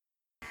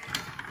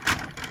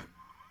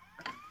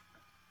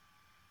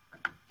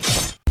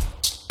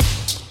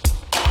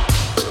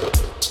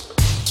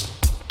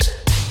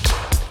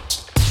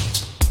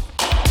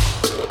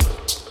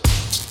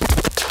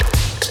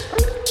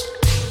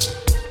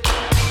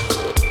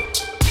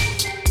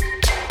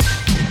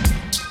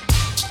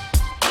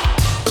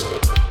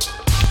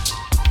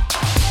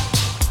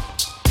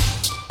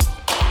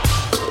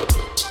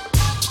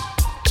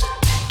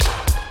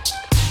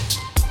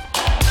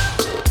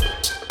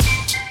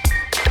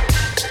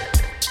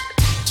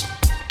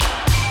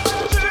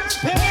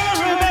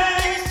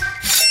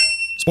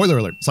Spoiler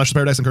alert, Slashers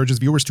Paradise encourages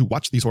viewers to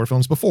watch these horror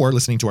films before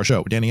listening to our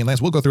show. Danny and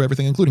Lance will go through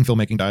everything, including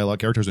filmmaking, dialogue,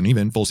 characters, and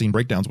even full scene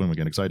breakdowns when we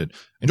get excited.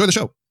 Enjoy the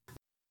show.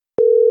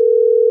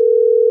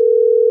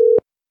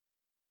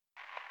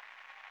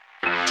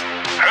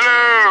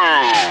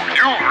 Hello!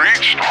 You've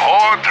reached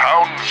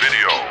Whoretown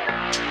Video.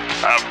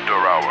 After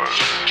hours.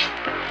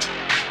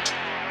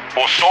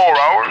 For store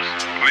hours,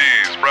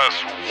 please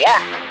press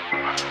 1.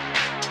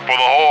 For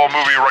the horror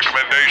movie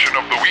recommendation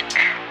of the week,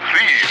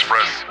 please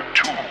press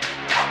 2.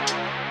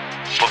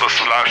 For the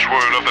slash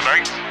word of the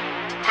night,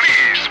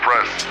 please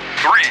press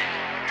 3.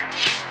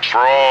 For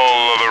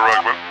all other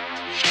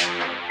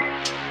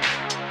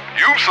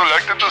you've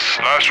selected the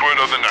slash word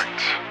of the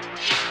night.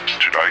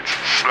 Tonight's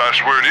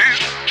slash word is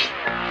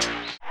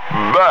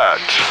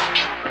bat.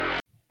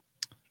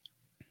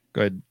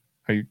 Go ahead.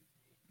 What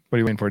are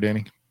you waiting for,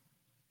 Danny?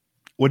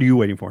 What are you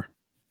waiting for?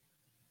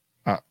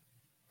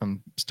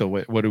 I'm still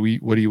waiting. What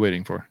are you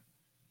waiting for?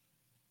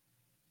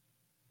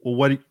 Well,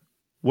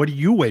 what are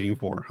you waiting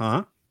for,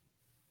 huh?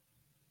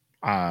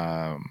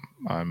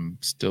 I'm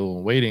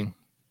still waiting.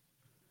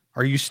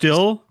 Are you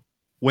still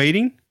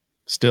waiting?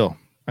 Still.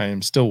 I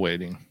am still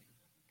waiting.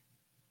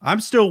 I'm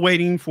still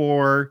waiting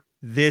for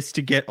this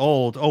to get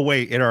old. Oh,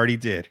 wait, it already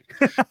did.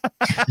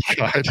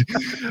 God.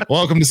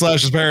 Welcome to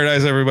Slashers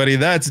Paradise, everybody.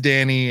 That's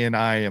Danny, and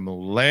I am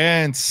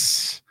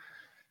Lance.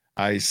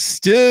 I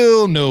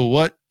still know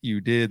what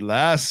you did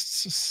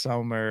last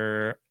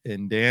summer,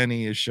 and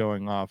Danny is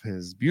showing off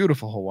his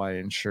beautiful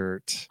Hawaiian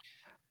shirt.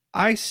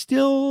 I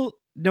still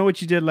know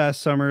what you did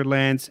last summer,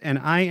 Lance, and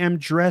I am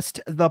dressed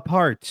the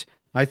part.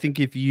 I think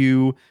if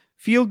you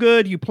feel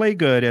good, you play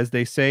good, as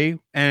they say,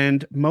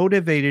 and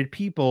motivated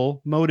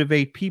people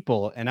motivate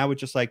people. And I would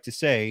just like to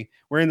say,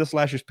 we're in the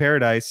Slashers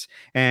Paradise,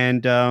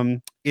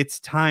 and it's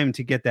time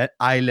to get that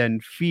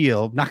island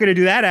feel. Not going to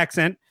do that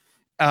accent.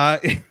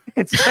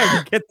 It's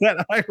time to get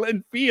that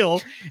island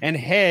feel and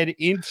head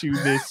into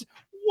this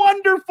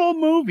wonderful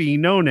movie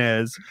known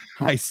as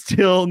I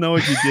Still Know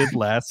What You Did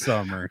Last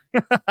Summer.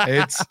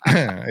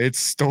 It's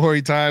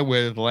story time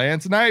with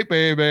Lance Knight,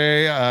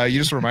 baby. You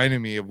just reminded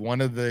me of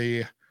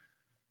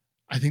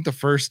I think the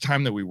first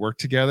time that we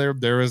worked together,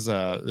 there was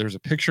a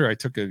picture I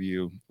took of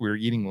you. We were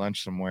eating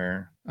lunch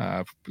somewhere.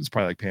 It was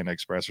probably like Panda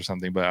Express or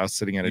something, but I was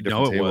sitting at a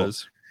different table.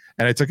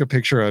 And I took a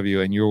picture of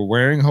you, and you were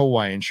wearing a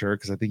Hawaiian shirt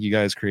because I think you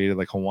guys created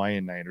like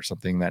Hawaiian night or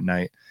something that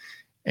night.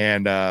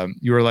 And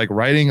you were like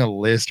writing a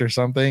list or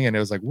something, and it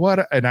was like,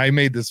 what? And I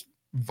made this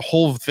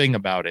whole thing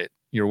about it.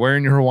 You're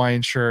wearing your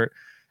Hawaiian shirt,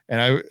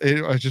 and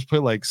I just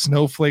put like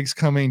snowflakes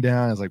coming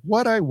down. I was like,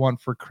 what I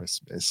want for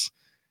Christmas.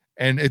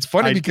 And it's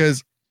funny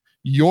because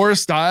your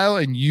style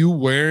and you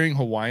wearing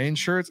Hawaiian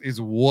shirts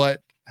is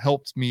what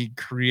helped me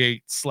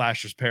create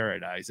Slashers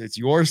Paradise. It's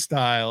your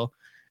style.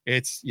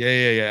 It's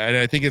yeah. And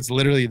I think it's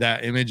literally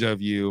that image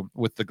of you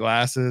with the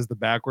glasses, the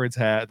backwards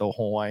hat, the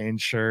Hawaiian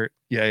shirt.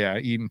 Yeah.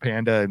 Eating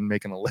panda and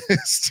making a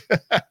list.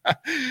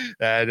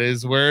 That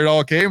is where it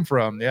all came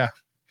from. Yeah.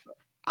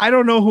 I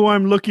don't know who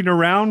I'm looking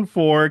around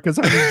for because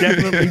I'm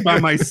definitely by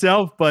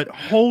myself, but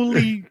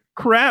holy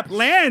crap,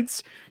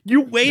 Lance,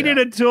 you waited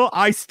until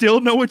I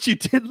Still Know What You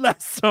Did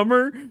Last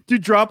Summer to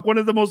drop one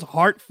of the most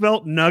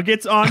heartfelt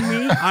nuggets on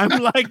me. I'm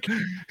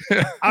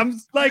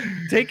like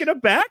taken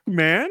aback,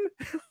 man.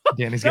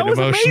 Danny's getting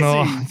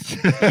emotional.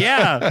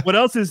 Yeah. What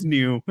else is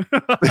new?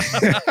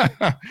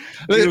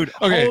 Dude,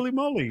 okay. Holy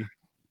moly.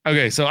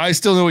 Okay, so I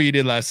Still Know What You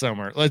Did Last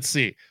Summer. Let's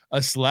see.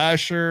 A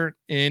slasher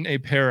in a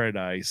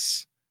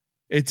paradise.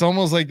 It's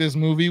almost like this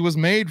movie was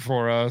made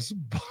for us,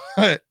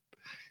 but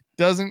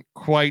doesn't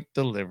quite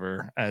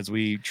deliver as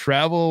we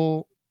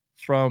travel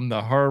from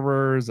the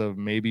harbors of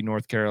maybe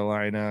North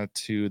Carolina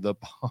to the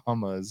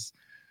Bahamas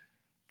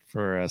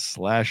for a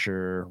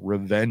slasher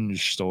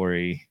revenge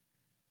story.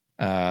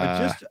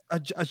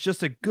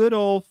 Just a good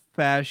old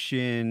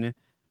fashioned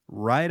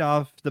right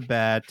off the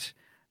bat.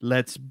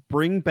 Let's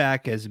bring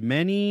back as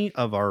many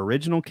of our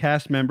original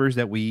cast members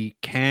that we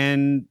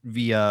can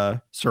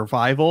via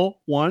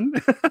survival, one,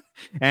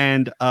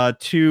 and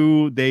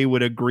two, they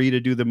would agree to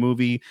do the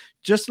movie.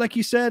 Just like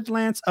you said,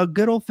 Lance, a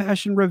good old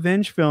fashioned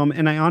revenge film.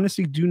 And I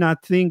honestly do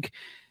not think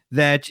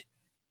that,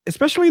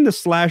 especially in the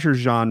slasher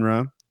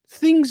genre,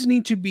 things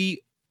need to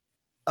be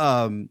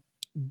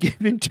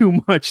given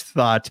too much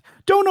thought.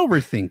 Don't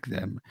overthink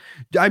them.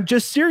 I'm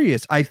just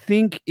serious. I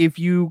think if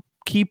you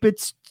keep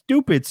it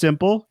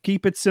simple,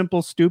 keep it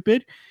simple,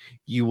 stupid,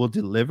 you will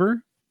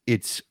deliver.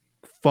 It's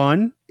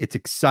fun. It's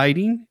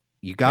exciting.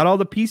 You got all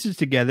the pieces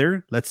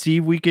together. Let's see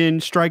if we can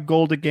strike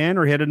gold again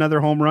or hit another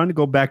home run to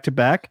go back to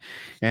back.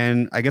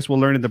 And I guess we'll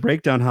learn in the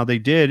breakdown how they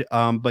did.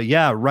 But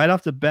yeah, right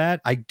off the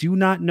bat, I do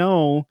not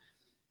know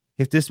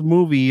if this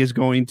movie is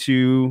going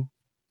to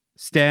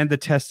stand the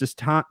test of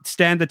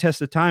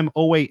time.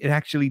 Oh wait, it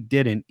actually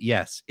didn't.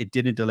 Yes, it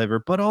didn't deliver,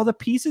 but all the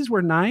pieces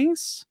were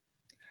nice.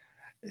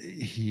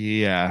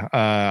 Yeah,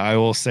 I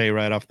will say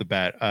right off the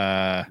bat,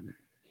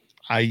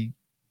 I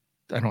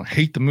don't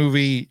hate the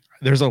movie.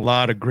 there's a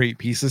lot of great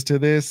pieces to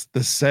this.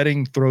 The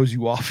setting throws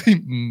you off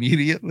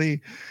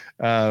immediately.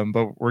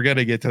 But we're going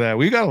to get to that.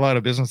 We got a lot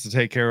of business to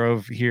take care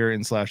of here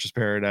in Slashers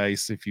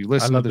Paradise. If you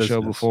listened to the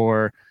show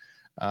before,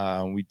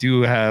 we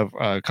do have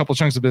a couple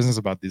chunks of business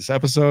about this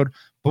episode,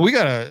 but we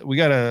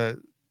gotta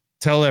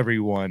tell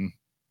everyone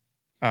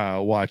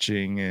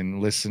watching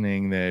and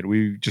listening that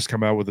we just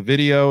come out with a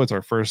video. It's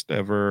our first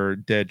ever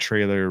Dead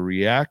Trailer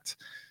React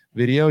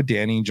video.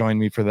 Danny joined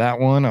me for that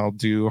one. I'll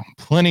do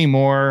plenty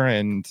more,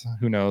 and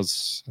who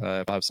knows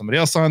if I have somebody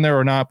else on there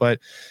or not, but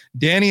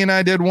Danny and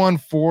I did one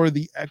for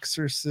The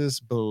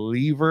Exorcist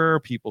Believer.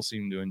 People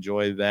seem to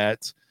enjoy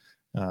that.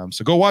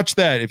 So go watch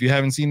that. If you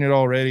haven't seen it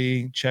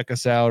already, check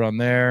us out on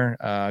there.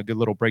 Good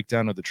little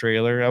breakdown of the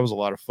trailer. That was a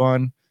lot of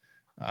fun.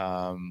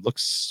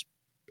 Looks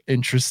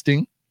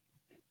interesting.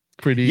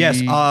 Pretty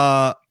interesting.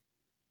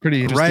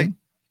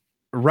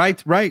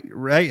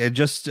 Right.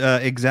 Just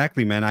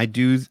exactly, man.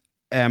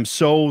 I'm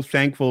so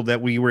thankful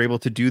that we were able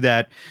to do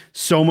that.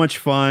 So much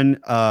fun.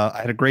 I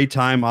had a great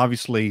time,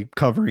 obviously,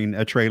 covering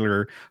a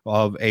trailer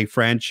of a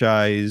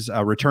franchise,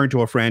 a return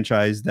to a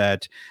franchise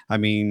that, I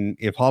mean,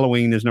 if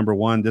Halloween is number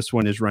one, this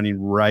one is running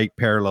right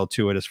parallel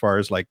to it as far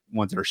as like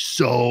ones that are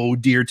so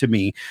dear to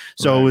me.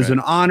 So it was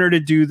an honor to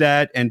do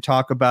that and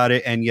talk about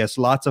it. And yes,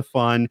 lots of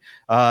fun.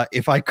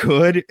 If I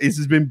could, this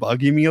has been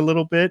bugging me a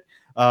little bit.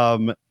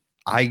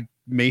 I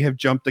may have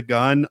jumped the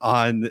gun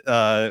on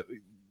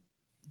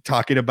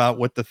talking about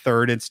what the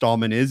third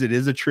installment is. It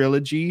is a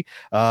trilogy,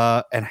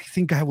 and I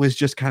think I was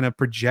just kind of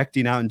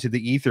projecting out into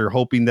the ether,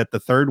 hoping that the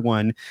third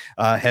one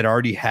had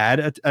already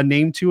had a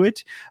name to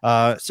it.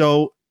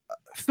 So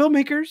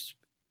filmmakers,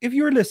 if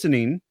you're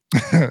listening,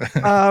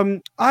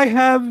 I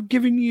have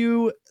given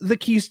you the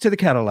keys to the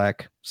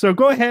Cadillac, so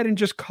go ahead and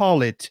just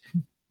call it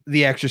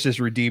The Exorcist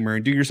Redeemer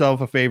and do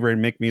yourself a favor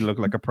and make me look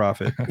like a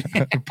prophet.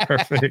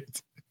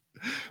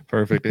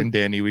 Perfect. And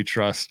Danny, we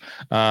trust.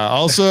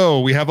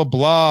 Also, we have a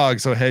blog,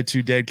 so head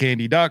to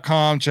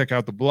deadcandy.com, check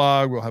out the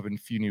blog. We'll have a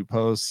few new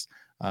posts.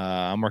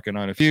 I'm working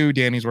on a few.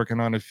 Danny's working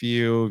on a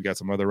few. We've got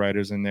some other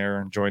writers in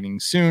there joining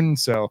soon,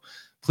 so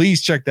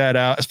please check that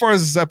out. As far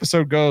as this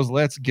episode goes,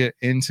 let's get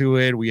into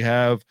it. We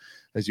have,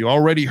 as you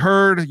already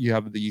heard, you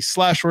have the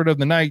slash word of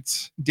the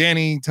night.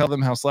 Danny, tell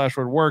them how slash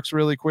word works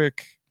really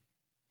quick.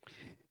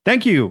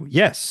 Thank you.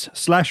 Yes,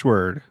 slash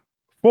word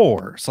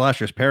for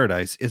Slashers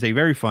Paradise is a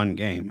very fun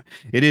game.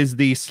 It is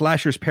the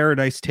Slashers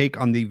Paradise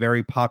take on the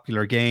very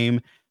popular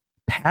game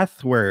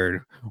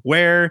Pathword,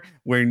 where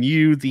when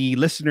you, the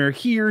listener,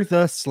 hear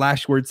the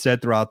slash word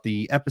said throughout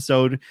the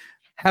episode,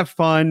 have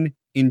fun,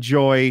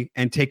 enjoy,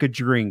 and take a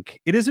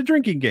drink. It is a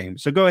drinking game,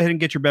 so go ahead and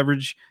get your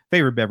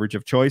favorite beverage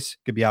of choice.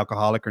 Could be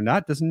alcoholic or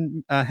not.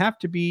 Doesn't have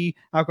to be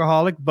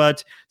alcoholic,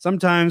 but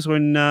sometimes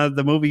when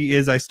the movie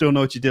is I Still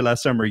Know What You Did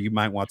Last Summer, you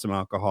might want some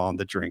alcohol in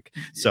the drink.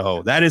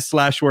 So that is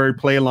slash word.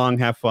 Play along,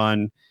 have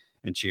fun,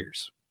 and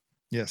cheers.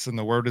 Yes, and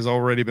the word has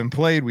already been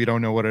played. We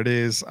don't know what it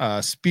is.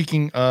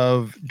 Speaking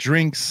of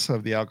drinks,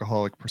 of the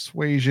alcoholic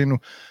persuasion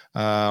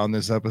on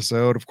this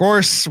episode, of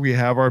course, we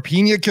have our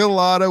Pina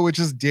Colada, which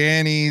is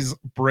Danny's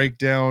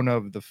breakdown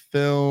of the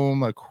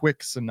film. A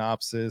quick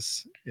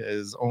synopsis,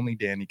 as only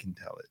Danny can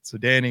tell it. So,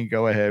 Danny,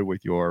 go ahead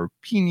with your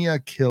Pina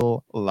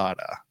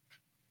Colada.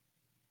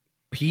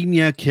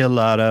 Pina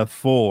Colada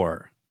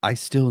for I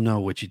Still Know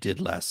What You Did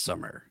Last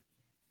Summer.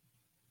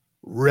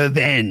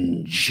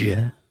 Revenge.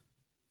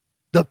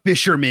 The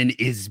fisherman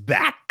is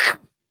back.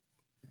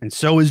 And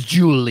so is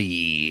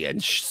Julie.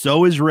 And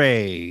so is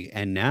Ray.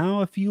 And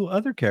now a few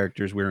other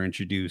characters were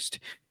introduced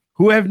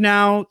who have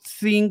now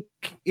think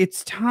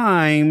it's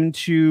time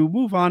to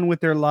move on with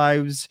their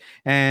lives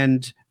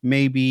and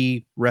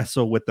maybe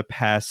wrestle with the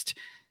past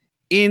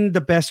in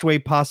the best way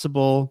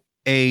possible,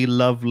 a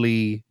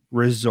lovely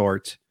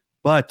resort.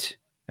 But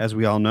as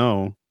we all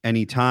know,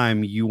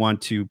 anytime you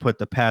want to put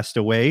the past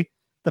away,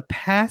 the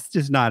past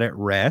is not at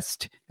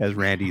rest, as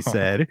Randy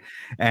said.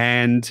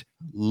 And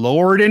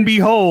Lord and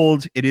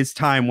behold, it is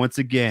time once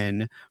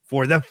again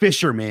for the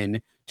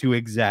fisherman to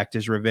exact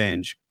his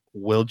revenge.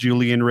 Will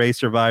Julie and Ray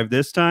survive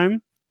this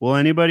time? Will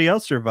anybody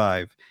else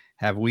survive?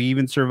 Have we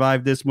even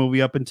survived this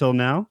movie up until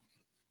now?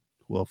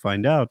 We'll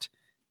find out.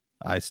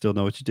 I Still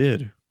Know What You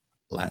Did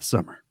Last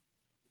Summer.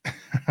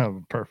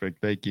 Perfect.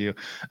 Thank you.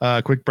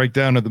 Quick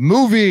breakdown of the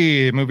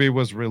movie. The movie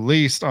was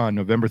released on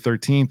November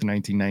 13th,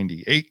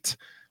 1998.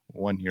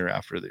 1 year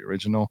after the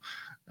original.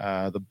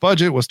 The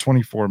budget was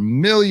 $24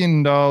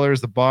 million.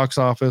 The box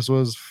office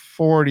was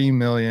 $40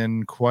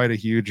 million. Quite a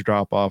huge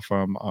drop off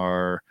from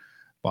our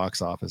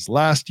box office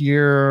last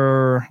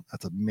year.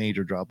 That's a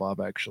major drop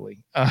off, actually.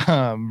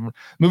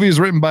 Movie is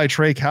written by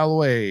Trey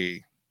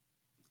Calloway.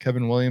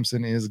 Kevin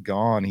Williamson is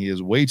gone. He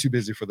is way too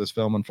busy for this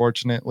film,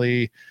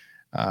 unfortunately.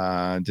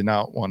 Did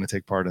not want to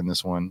take part in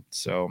this one.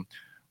 So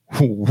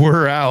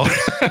we're out.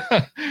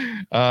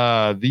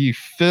 The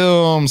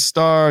film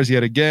stars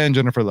yet again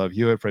Jennifer Love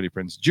Hewitt, Freddie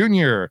Prinze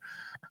Jr.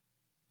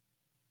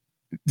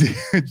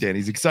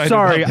 Danny's excited.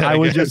 Sorry, I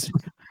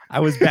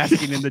was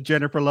basking in the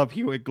Jennifer Love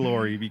Hewitt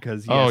glory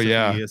because we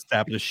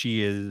established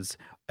she is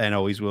and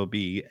always will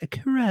be a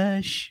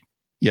crush.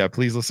 Yeah,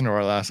 please listen to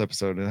our last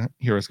episode and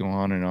hear us go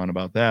on and on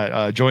about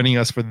that. Joining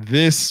us for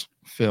this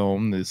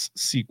film, this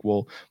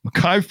sequel,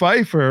 Mekhi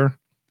Phifer,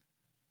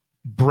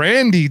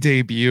 Brandy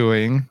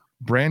debuting,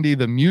 Brandy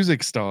the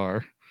music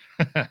star.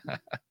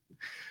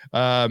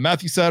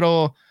 Matthew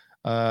Settle,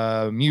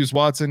 Muse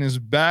Watson is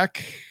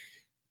back.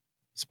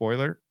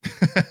 Spoiler.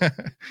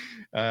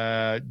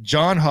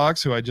 John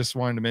Hawkes, who I just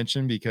wanted to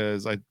mention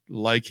because I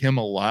like him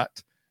a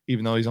lot,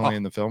 even though he's only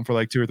in the film for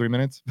like 2 or 3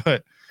 minutes.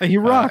 But he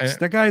rocks.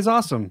 That guy is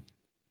awesome.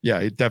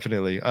 Yeah,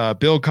 definitely.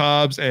 Bill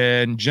Cobbs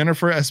and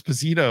Jennifer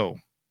Esposito,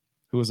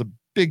 who was a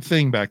big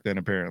thing back then,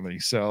 apparently.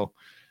 So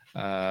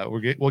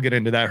we'll get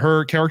into that.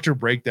 Her character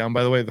breakdown,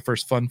 by the way, the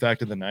first fun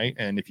fact of the night.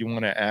 And if you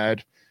want to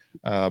add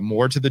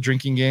more to the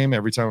drinking game,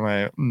 every time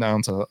I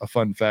announce a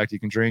fun fact you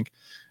can drink.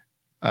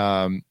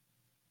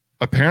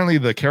 Apparently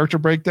the character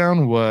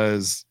breakdown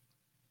was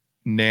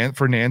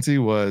for Nancy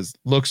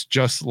looks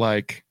just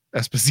like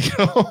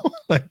Esposito.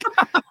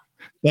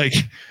 like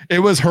it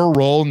was her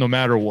role no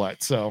matter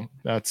what. So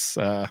that's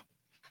the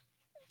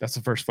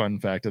first fun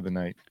fact of the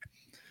night.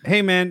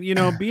 Hey man, you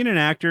know, being an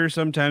actor,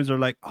 sometimes they're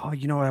like, oh,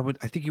 you know,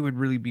 I think you would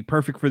really be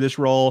perfect for this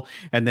role.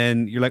 And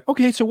then you're like,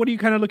 okay, so what are you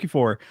kind of looking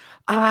for?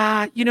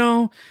 You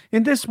know,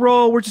 in this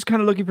role, we're just kind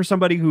of looking for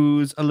somebody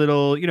who's a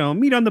little, you know,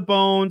 meat on the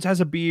bones,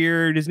 has a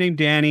beard, his name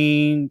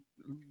Danny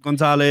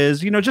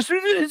Gonzalez, you know, just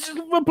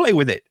we'll play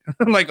with it.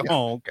 I'm like, yeah.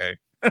 Oh, okay.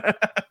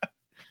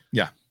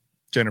 Yeah.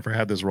 Jennifer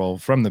had this role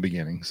from the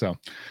beginning. So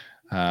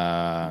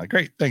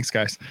great. Thanks,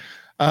 guys.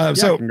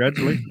 So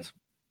congratulations.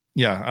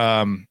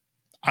 Yeah.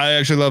 I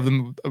actually love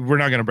them. We're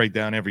not going to break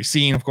down every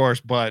scene, of course,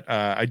 but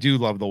I do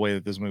love the way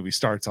that this movie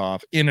starts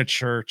off in a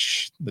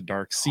church, the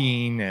dark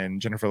scene, and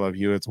Jennifer Love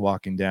Hewitt's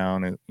walking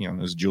down, and you know,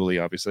 there's Julie,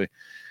 obviously.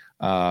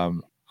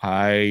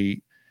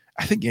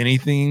 I think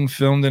anything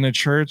filmed in a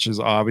church is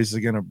obviously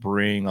going to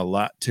bring a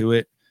lot to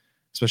it,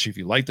 especially if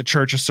you like the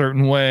church a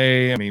certain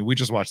way. I mean, we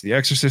just watched the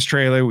Exorcist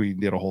trailer. We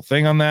did a whole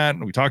thing on that,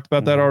 and we talked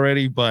about that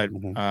already. But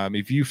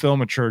if you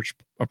film a church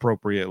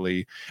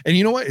appropriately, and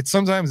you know what,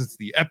 sometimes it's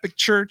the epic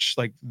church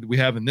like we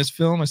have in this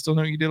film, I Still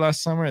Know What You Did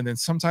Last Summer, and then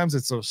sometimes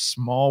it's those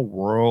small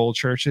rural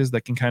churches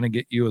that can kind of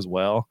get you as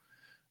well.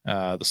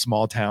 The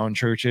small town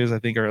churches, I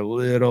think, are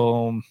there's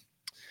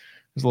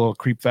a little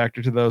creep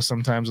factor to those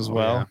sometimes as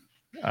well.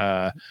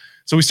 Yeah.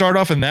 So we start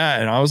off in that,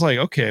 and I was like,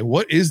 okay,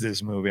 what is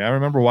this movie? I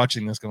remember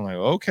watching this going like,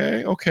 okay.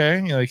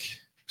 You're like,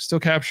 still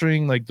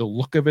capturing like the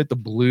look of it, the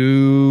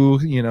blue,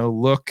 you know,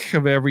 look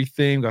of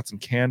everything. Got some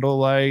candle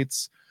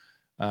lights.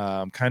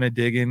 Kind of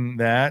digging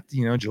that.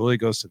 You know, Julie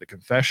goes to the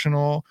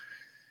confessional.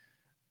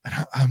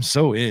 I'm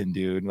so in,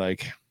 dude.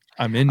 Like,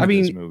 I'm into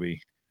this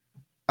movie.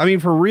 I mean,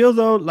 for real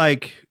though,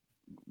 like,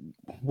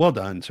 well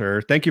done,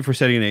 sir. Thank you for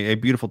setting a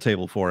beautiful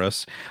table for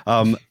us.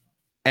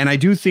 And I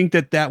do think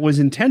that was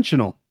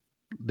intentional.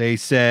 They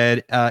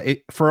said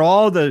for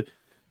all the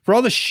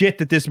shit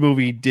that this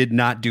movie did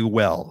not do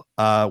well.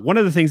 One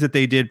of the things that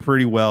they did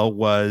pretty well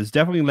was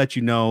definitely let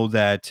you know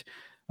that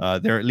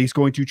they're at least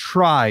going to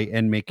try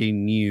and make a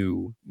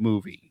new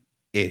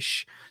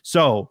movie-ish.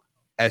 So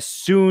as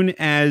soon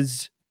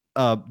as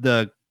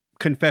the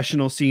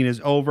confessional scene is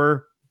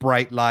over,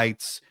 bright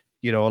lights,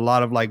 you know, a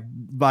lot of like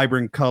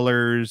vibrant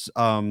colors,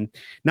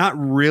 not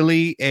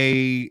really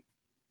a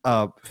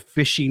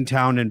fishing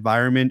town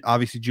environment.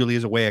 Obviously Julie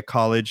is away at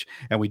college,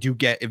 and we do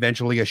get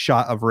eventually a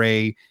shot of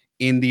Ray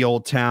in the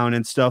old town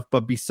and stuff,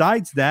 but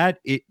besides that,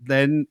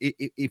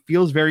 it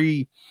feels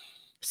very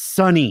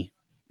sunny.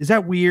 Is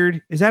that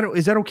weird? Is that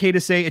okay to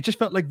say? It just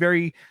felt like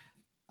very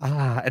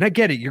and I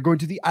get it, you're going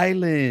to the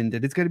island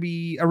and it's going to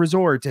be a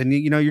resort, and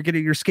you know,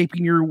 you're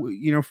escaping your,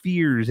 you know,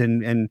 fears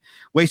and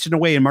wasting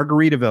away in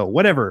Margaritaville,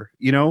 whatever.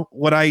 You know,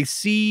 what I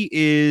see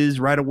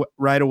is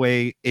right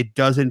away it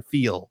doesn't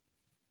feel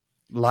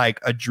like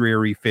a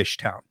dreary fish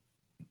town.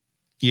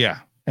 Yeah.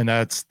 And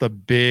that's the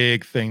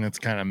big thing that's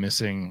kind of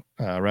missing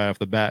right off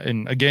the bat.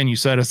 And again, you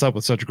set us up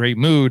with such a great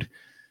mood,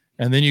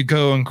 and then you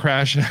go and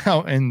crash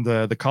out in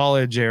the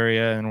college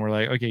area, and we're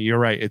like, okay, you're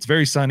right. It's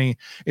very sunny.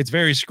 It's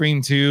very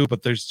Scream 2,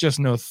 but there's just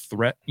no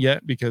threat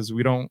yet because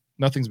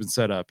nothing's been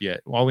set up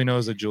yet. All we know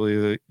is that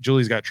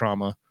Julie's got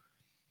trauma.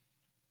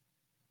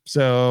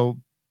 So,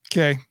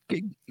 okay.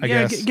 I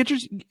guess.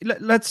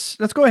 Let's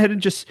go ahead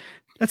and just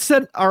let's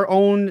set our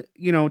own,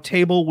 you know,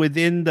 table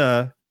within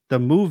the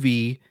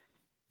movie.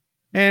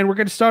 And we're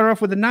going to start off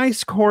with a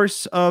nice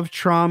course of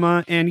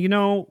trauma. And, you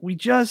know, we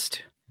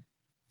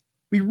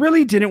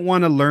really didn't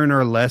want to learn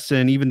our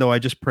lesson, even though I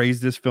just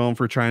praised this film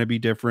for trying to be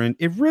different.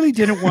 It really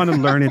didn't want to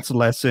learn its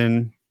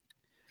lesson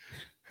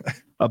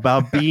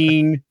about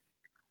being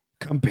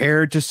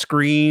compared to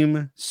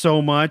Scream so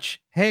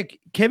much. Heck,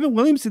 Kevin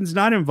Williamson's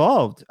not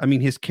involved. I mean,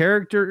 not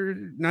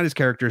his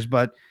characters,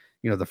 but,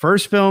 you know, the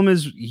first film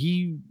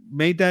he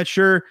made that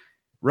sure,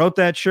 wrote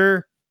that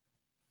sure.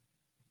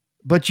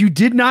 But you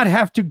did not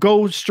have to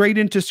go straight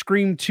into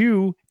Scream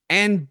 2,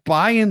 and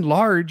by and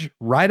large,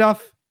 right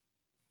off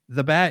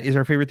the bat is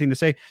our favorite thing to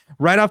say.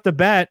 Right off the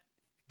bat,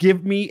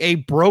 give me a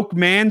broke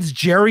man's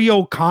Jerry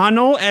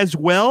O'Connell as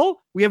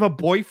well. We have a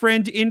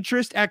boyfriend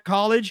interest at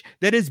college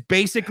that is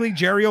basically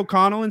Jerry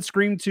O'Connell in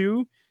Scream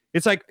 2.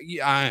 It's like,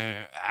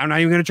 I'm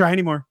not even going to try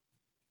anymore.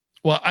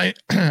 Well, I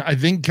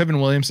think Kevin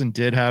Williamson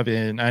did have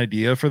an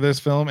idea for this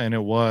film, and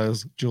it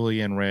was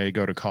Julie and Ray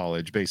go to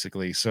college,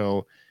 basically.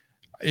 So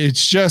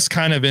it's just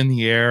kind of in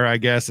the air, I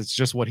guess. It's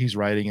just what he's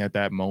writing at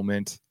that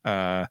moment.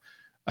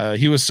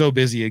 He was so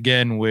busy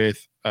again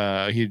with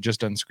he had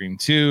just done Scream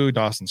 2.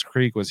 Dawson's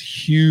Creek was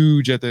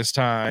huge at this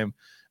time.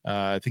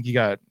 I think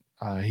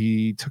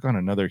he took on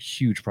another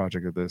huge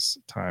project at this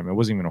time. It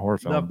wasn't even a horror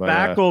film. The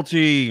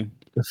Faculty.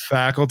 The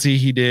Faculty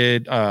he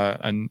did,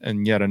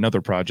 and yet another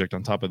project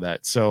on top of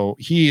that. So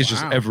he is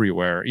just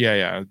everywhere.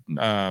 Yeah.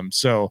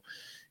 So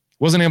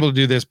wasn't able to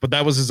do this, but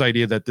that was his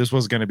idea, that this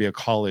was going to be a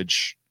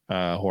college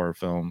horror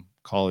film,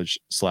 college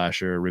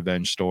slasher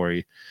revenge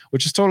story,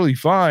 which is totally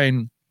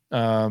fine.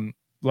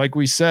 Like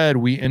we said,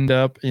 we end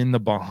up in the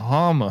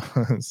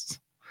Bahamas,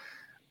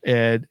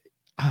 and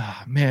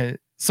man,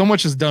 so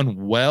much is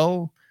done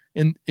well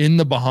in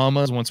the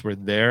Bahamas once we're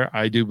there,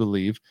 I do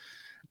believe.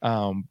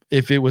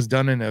 If it was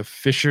done in a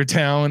fisher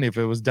town, if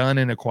it was done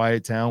in a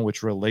quiet town,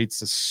 which relates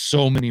to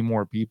so many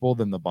more people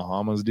than the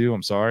Bahamas do,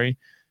 I'm sorry.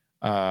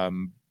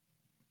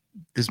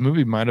 This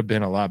movie might have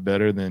been a lot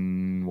better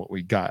than what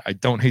we got. I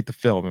don't hate the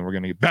film, and we're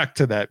going to get back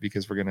to that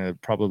because we're going to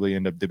probably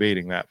end up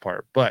debating that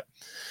part. But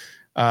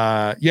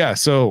yeah,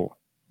 so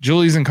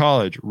Julie's in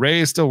college. Ray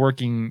is still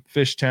working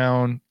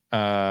Fishtown.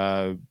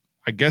 I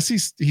guess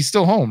he's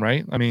still home,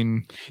 right? I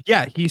mean,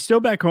 yeah, he's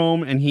still back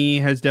home, and he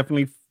has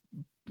definitely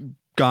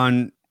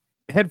gone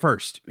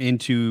headfirst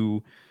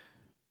into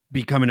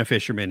becoming a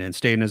fisherman and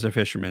staying as a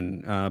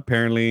fisherman.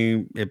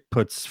 Apparently it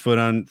puts food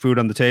on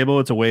the table.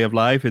 It's a way of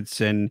life.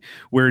 And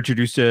we're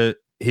introduced to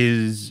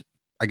his,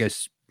 I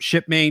guess,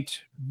 shipmate,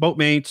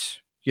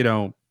 boatmate,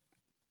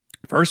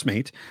 first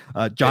mate,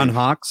 John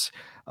Hawkes.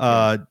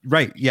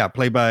 Right. Yeah.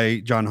 Played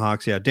by John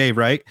Hawkes. Yeah. Dave.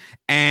 Right.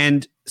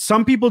 And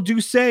some people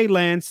do say,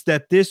 Lance,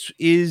 that this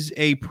is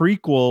a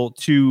prequel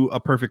to A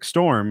Perfect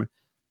Storm.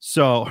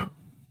 So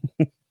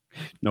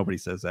nobody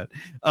says that.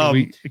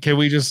 Can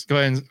we just go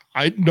ahead and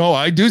I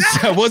do.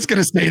 I was going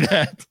to say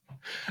that.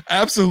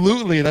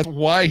 Absolutely. That's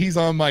why he's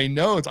on my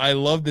notes. I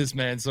love this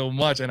man so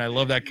much, and I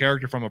love that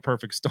character from A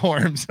Perfect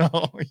Storm.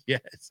 So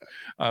yes,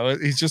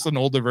 he's just an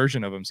older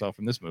version of himself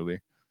in this movie.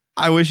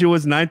 I wish it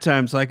was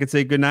nighttime so I could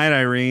say goodnight,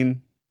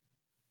 Irene.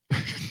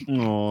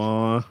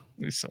 Aww.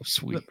 He's so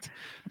sweet.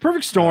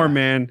 Perfect Storm,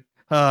 man.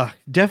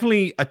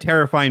 Definitely a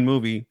terrifying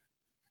movie.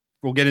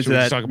 We'll get into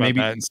that. Talk about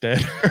that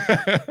instead.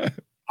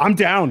 I'm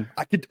down.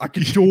 I could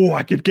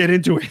get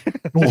into it.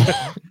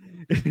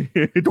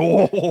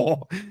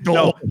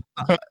 No.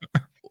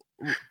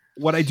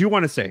 What I do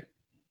want to say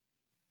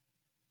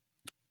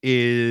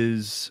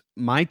is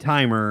my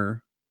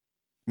timer,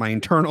 my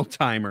internal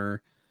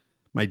timer,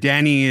 my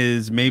Danny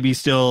is maybe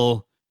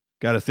still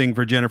got a thing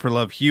for Jennifer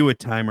Love Hewitt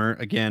timer.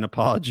 Again,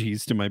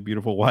 apologies to my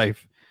beautiful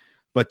wife.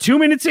 But 2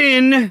 minutes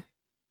in,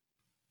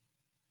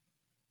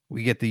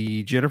 we get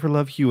the Jennifer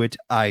Love Hewitt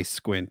eye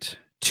squint.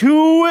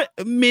 2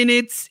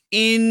 minutes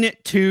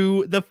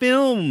into the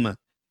film,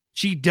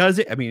 she does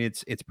it. I mean,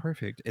 it's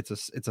perfect. It's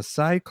a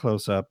side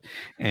close up,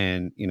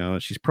 and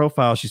she's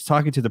profile. She's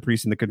talking to the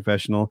priest in the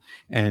confessional,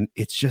 and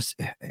it's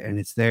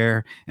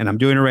there. And I'm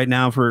doing it right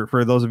now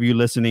for those of you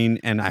listening,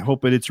 and I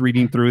hope that it's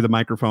reading through the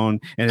microphone.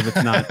 And if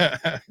it's not,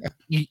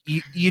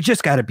 you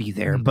just got to be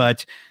there.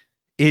 But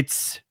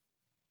it's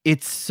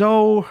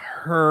so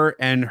her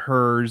and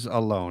hers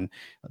alone.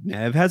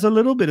 Nev has a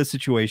little bit of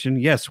situation.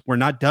 Yes, we're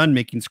not done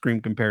making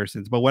Scream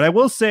comparisons, but what I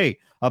will say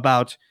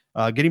about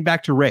getting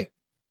back to Ray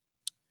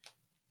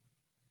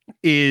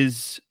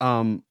is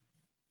I'm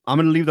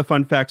going to leave the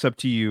fun facts up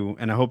to you,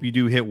 and I hope you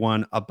do hit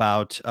one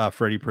about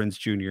Freddie Prinze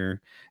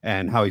Jr.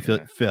 and how he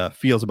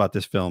feels about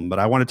this film. But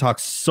I want to talk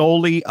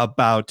solely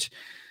about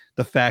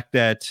the fact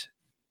that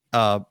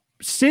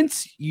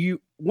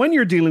when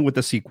you're dealing with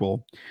a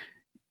sequel,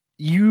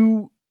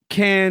 you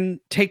can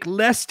take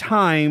less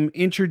time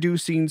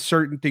introducing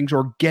certain things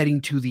or getting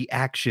to the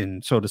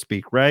action, so to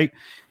speak, right?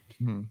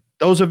 Mm-hmm.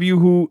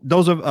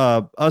 Those of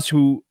us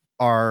who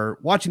are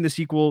watching the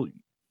sequel,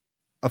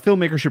 a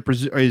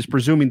filmmaker is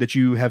presuming that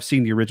you have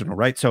seen the original,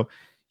 right? So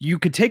you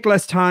could take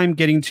less time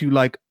getting to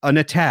like an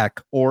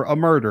attack or a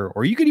murder,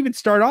 or you could even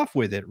start off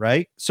with it,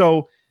 right?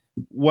 So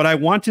what I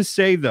want to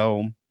say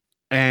though,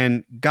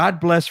 and God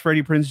bless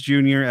Freddie Prinze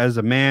Jr. as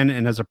a man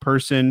and as a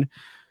person,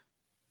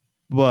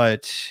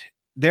 but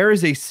there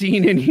is a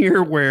scene in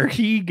here where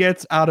he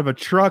gets out of a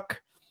truck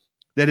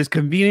that is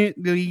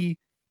conveniently,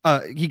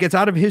 he gets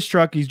out of his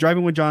truck. He's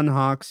driving with John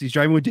Hawkes. He's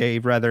driving with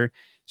Dave, rather.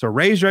 So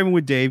Ray's driving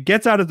with Dave,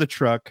 gets out of the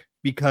truck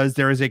because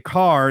there is a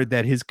car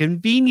that is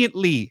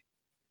conveniently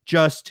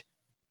just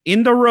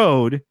in the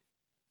road,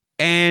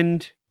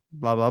 and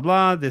blah, blah,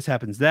 blah. This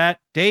happens, that.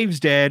 Dave's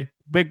dead.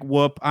 Big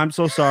whoop. I'm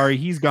so sorry.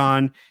 He's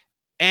gone.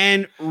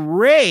 And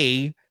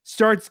Ray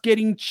starts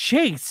getting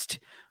chased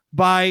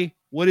by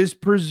what is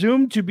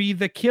presumed to be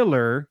the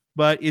killer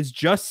but is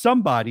just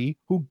somebody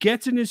who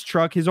gets in his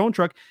truck, his own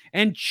truck,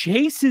 and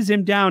chases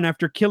him down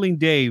after killing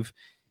Dave.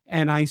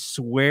 And I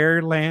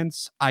swear,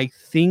 Lance, I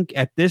think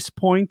at this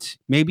point,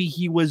 maybe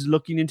he was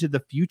looking into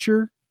the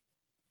future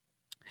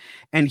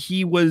and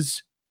he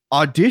was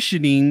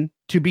auditioning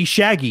to be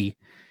Shaggy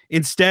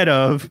instead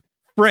of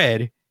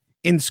Fred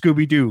in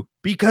Scooby-Doo,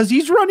 because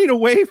he's running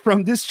away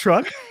from this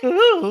truck and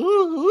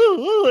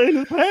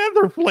his hands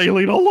are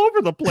flailing all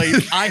over the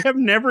place. I have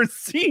never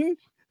seen.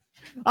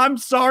 I'm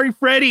sorry,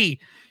 Freddie.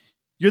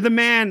 You're the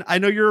man. I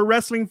know you're a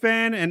wrestling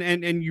fan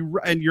and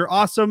you're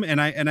awesome, and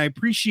I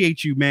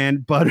appreciate you,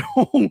 man. But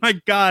oh my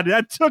God,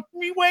 that took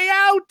me way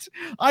out.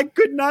 I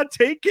could not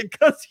take it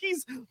because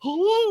he's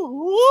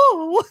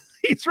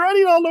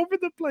running all over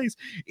the place.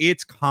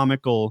 It's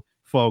comical,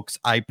 folks.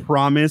 I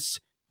promise.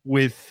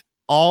 With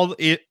all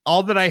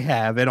that I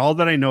have and all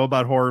that I know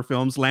about horror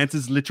films, Lance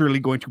is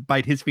literally going to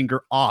bite his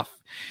finger off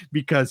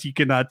because he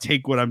cannot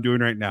take what I'm doing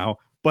right now.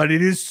 But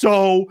it is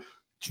so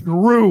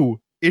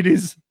true. It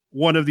is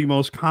one of the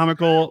most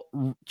comical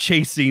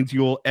chase scenes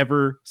you'll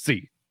ever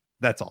see.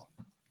 That's all.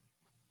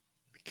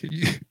 Can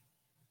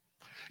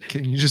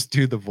you just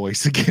do the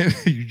voice again?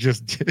 You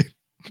just did.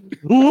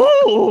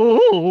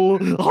 Oh,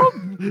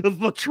 it's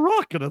the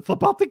truck and it's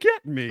about to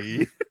get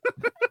me.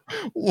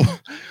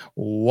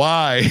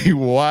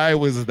 Why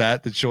was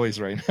that the choice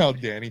right now,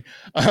 Danny?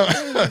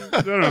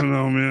 I don't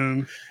know,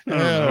 man.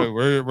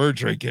 We're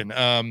drinking.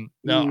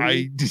 No,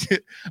 I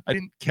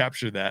didn't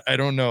capture that. I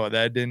don't know.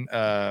 That didn't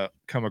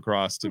come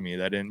across to me.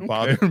 That didn't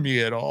bother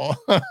me at all.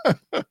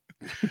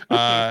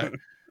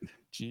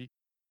 Gee.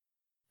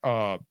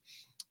 Well,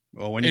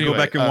 when you go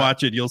back and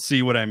watch it, you'll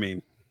see what I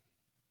mean.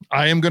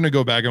 I am going to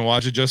go back and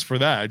watch it just for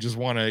that. I just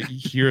want to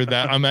hear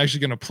that. I'm actually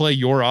going to play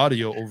your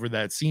audio over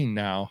that scene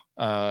now.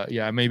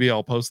 Yeah, maybe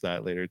I'll post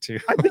that later too.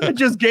 I think I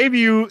just gave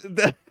you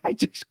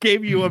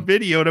a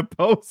video to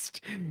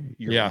post.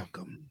 You're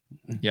welcome.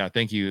 Yeah,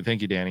 thank you,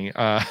 Danny.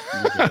 What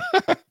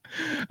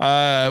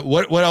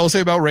I'll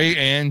say about Ray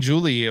and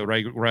Julie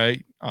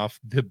right off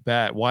the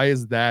bat. Why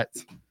is that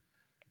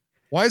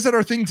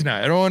our thing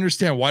tonight? I don't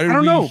understand. Why did I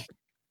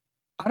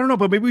don't know,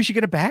 but maybe we should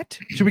get a bat.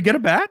 Should we get a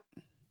bat?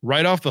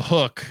 Right off the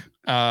hook,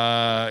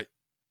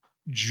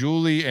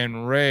 Julie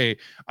and Ray,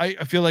 I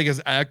feel like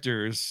as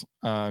actors,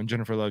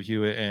 Jennifer Love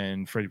Hewitt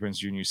and Freddie Prinze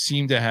Jr.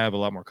 seem to have a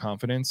lot more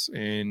confidence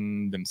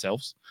in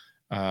themselves.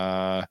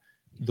 The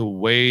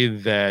way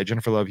that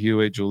Jennifer Love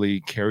Hewitt,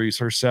 Julie, carries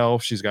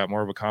herself, she's got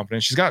more of a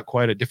confidence. She's got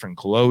quite a different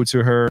glow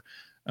to her.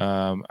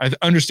 I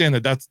understand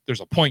that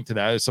there's a point to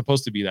that. It's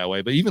supposed to be that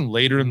way. But even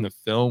later in the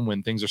film,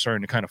 when things are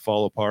starting to kind of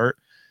fall apart,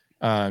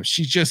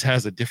 she just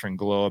has a different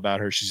glow about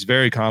her. She's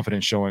very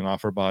confident showing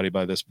off her body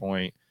by this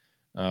point.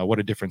 What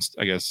a difference,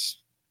 I guess,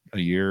 a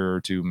year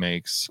or two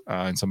makes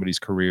in somebody's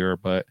career.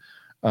 But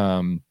I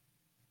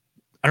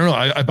don't know.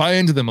 I buy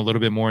into them a little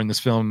bit more in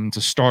this film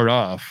to start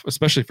off,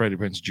 especially Freddie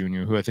Prinze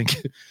Jr., who I think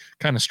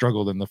kind of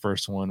struggled in the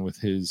first one with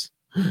his.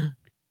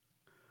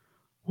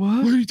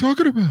 What are you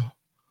talking about?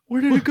 Where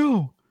did it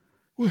go?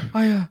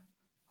 I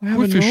have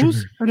what a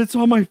nose and it's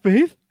on my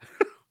face.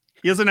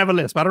 He doesn't have a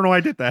lisp. I don't know why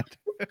I did that.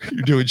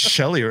 You're doing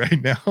Shelley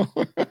right now.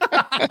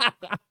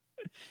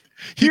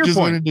 He just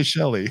went into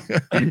Shelley.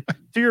 To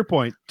your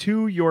point,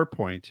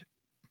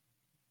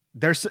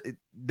 that's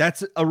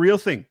a real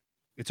thing.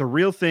 It's a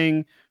real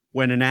thing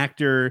when an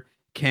actor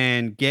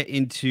can get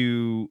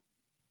into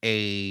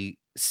a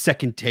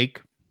second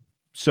take,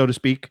 so to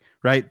speak,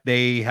 right?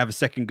 They have a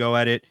second go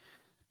at it.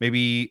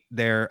 Maybe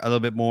they're a little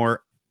bit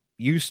more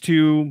used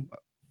to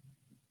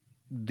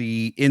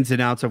the ins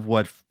and outs of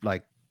what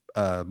like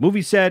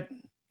movie set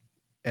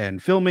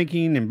and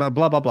filmmaking and blah,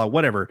 blah, blah, blah,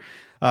 whatever.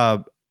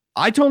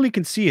 I totally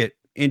can see it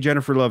in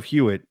Jennifer Love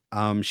Hewitt.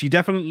 She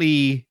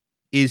definitely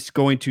is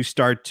going to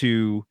start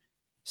to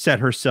set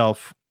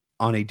herself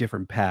on a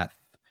different path.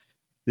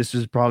 This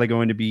is probably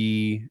going to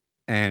be,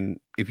 and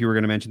if you were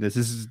going to mention this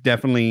is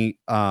definitely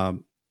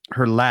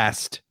her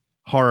last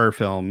horror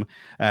film.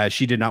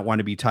 She did not want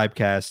to be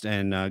typecast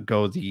and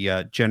go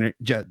the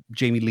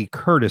Jamie Lee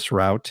Curtis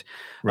route,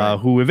 right.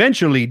 Who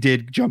eventually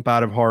did jump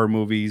out of horror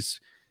movies,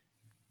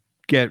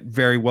 get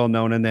very well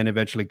known, and then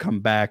eventually come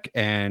back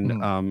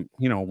and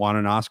won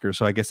an Oscar.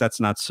 So I guess that's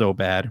not so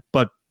bad.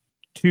 But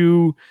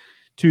to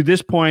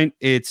this point,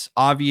 it's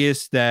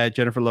obvious that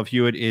Jennifer Love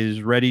Hewitt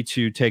is ready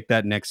to take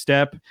that next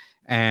step,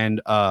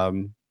 and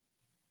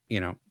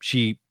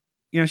she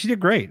did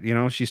great.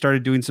 She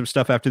started doing some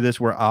stuff after this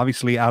where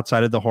obviously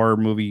outside of the horror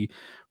movie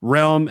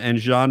realm and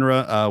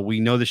genre, we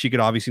know that she could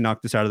obviously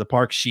knock this out of the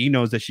park. She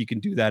knows that she can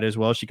do that as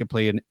well. She can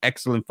play an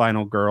excellent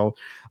final girl,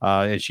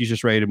 and she's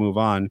just ready to move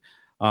on.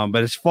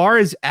 But as far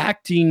as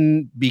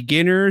acting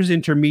beginners,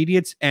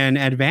 intermediates, and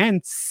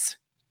advanced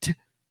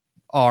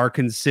are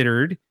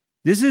considered,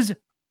 this is,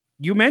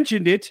 you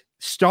mentioned it,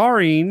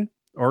 starring,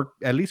 or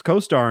at least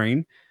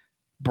co-starring,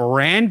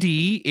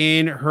 Brandy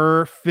in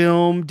her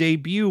film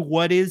debut.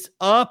 What is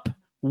up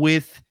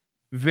with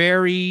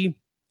very,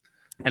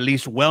 at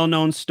least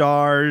well-known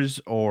stars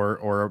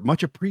or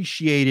much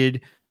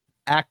appreciated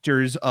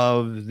actors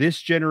of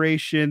this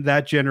generation,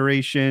 that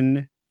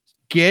generation,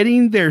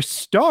 getting their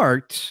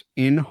start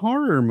in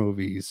horror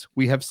movies.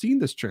 We have seen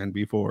this trend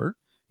before,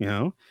 you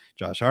know,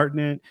 Josh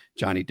Hartnett,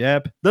 Johnny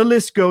Depp, the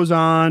list goes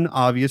on,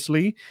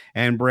 obviously.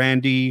 And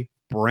Brandy,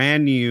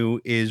 brand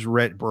new, is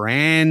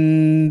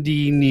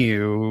Brandy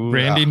new.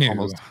 Brandy new.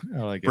 Almost I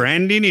like it.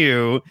 Brandy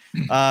new.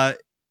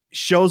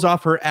 Shows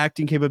off her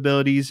acting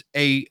capabilities.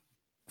 A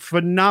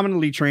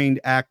phenomenally trained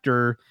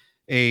actor.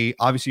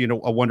 Obviously, you know,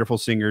 a wonderful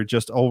singer,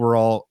 just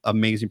overall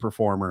amazing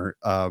performer,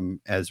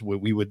 as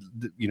we would,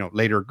 you know,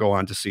 later go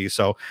on to see.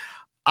 So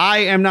I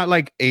am not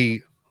like I'm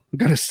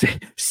gonna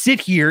sit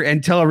here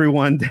and tell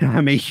everyone that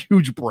I'm a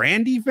huge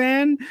Brandy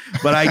fan,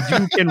 but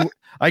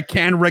I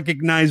can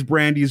recognize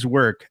Brandy's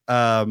work.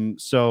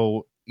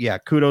 So yeah,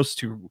 kudos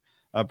to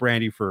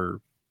Brandy for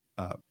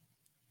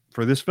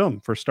this film,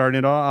 for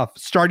starting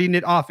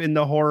it off in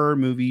the horror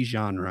movie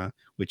genre,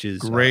 which is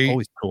Great.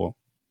 Always cool.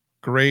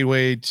 Great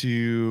way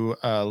to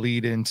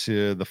lead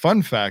into the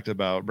fun fact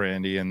about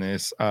Brandy in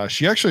this.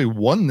 She actually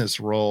won this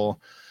role.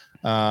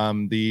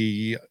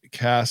 The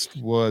cast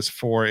was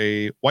for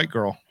a white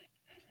girl,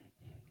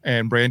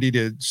 and Brandy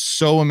did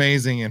so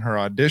amazing in her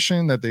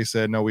audition that they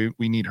said, no, we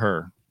need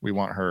her. We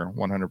want her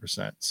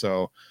 100%.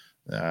 So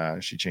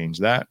she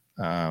changed that.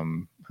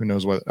 Who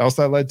knows what else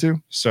that led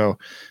to? So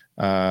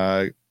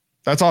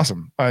that's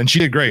awesome. And she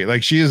did great.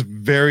 Like, she is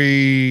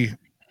very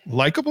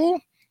likable.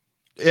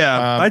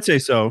 Yeah, I'd say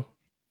so.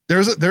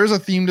 There's a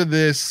theme to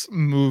this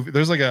movie.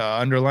 There's like a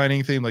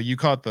underlining theme. Like, you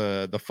caught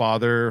the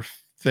father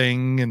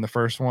thing in the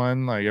first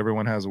one. Like,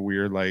 everyone has a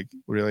weird like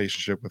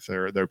relationship with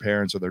their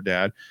parents or their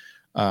dad.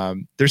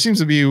 There seems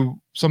to be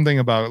something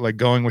about like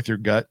going with your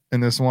gut in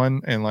this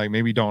one, and like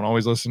maybe don't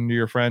always listen to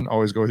your friend.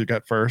 Always go with your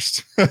gut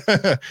first.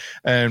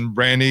 And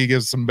Brandy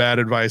gives some bad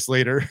advice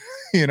later,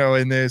 you know,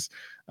 in this.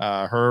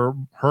 Her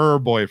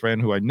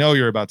boyfriend, who I know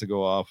you're about to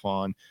go off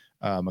on,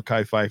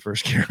 Mekhi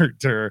Phifer's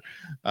character,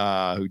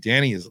 who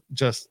Danny is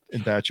just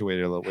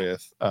infatuated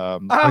with,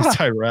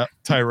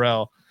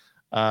 Tyrell.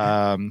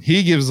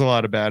 He gives a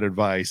lot of bad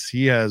advice.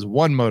 He has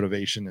one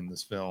motivation in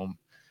this film,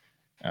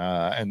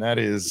 and that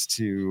is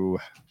to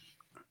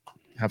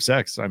have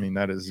sex. I mean,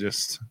 that is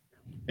just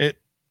it.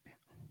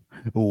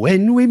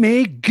 When we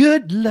make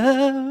good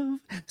love,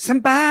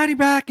 somebody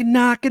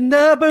knocking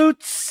the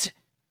boots.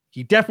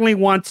 He definitely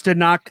wants to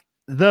knock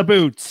the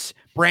boots,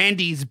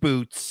 Brandy's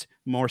boots,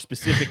 more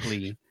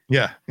specifically.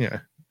 Yeah.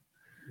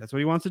 That's what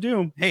he wants to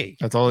do. Hey,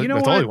 that's all. You know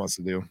that's what? all he wants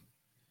to do.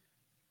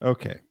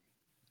 Okay,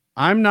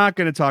 I'm not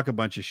going to talk a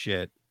bunch of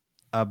shit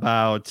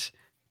about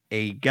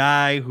a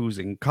guy who's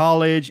in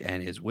college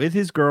and is with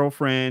his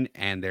girlfriend,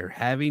 and they're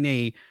having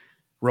a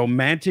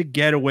romantic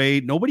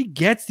getaway. Nobody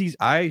gets these.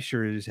 I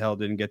sure as hell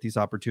didn't get these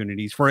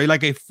opportunities for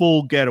a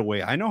full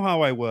getaway. I know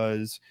how I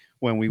was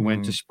when we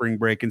went to spring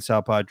break in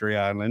South Padre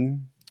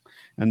Island,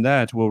 and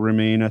that will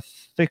remain a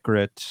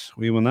secret.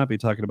 We will not be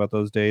talking about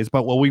those days,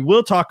 but what we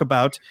will talk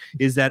about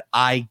is that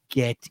I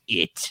get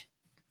it.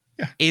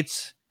 Yeah.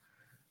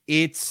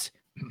 It's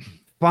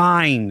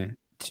fine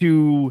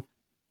to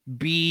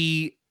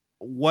be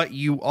what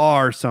you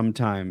are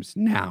sometimes.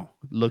 Now,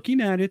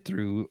 looking at it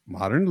through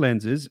modern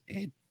lenses,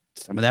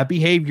 some of that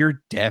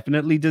behavior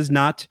definitely does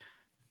not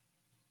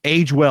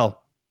age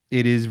well.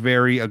 It is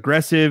very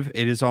aggressive.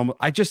 It is almost,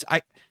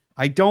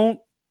 I don't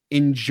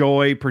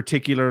enjoy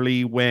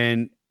particularly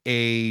when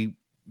a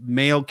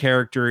male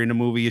character in a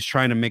movie is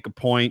trying to make a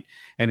point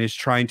and is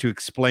trying to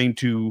explain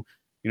to,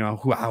 you know,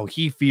 how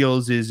he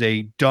feels is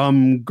a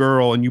dumb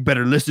girl, and you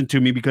better listen to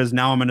me because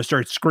now I'm going to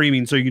start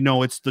screaming so you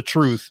know it's the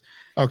truth.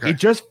 Okay. It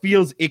just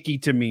feels icky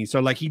to me. So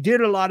like, he did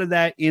a lot of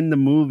that in the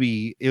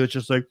movie. It was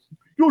just like,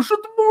 yo, shut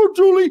the door,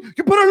 Julie.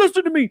 You better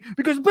listen to me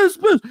because this,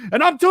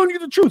 and I'm telling you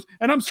the truth,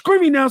 and I'm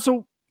screaming now.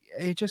 So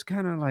it just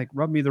kind of like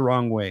rubbed me the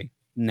wrong way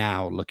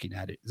now looking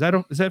at it. Is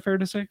that fair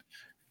to say?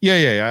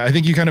 Yeah. I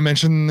think you kind of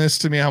mentioned this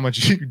to me, how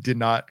much you did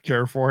not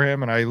care for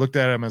him. And I looked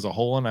at him as a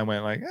whole and I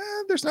went like,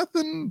 there's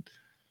nothing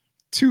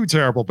too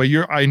terrible, but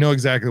I know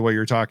exactly what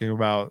you're talking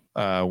about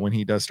when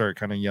he does start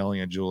kind of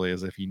yelling at Julie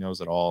as if he knows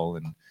it all.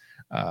 And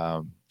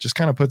just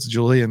kind of puts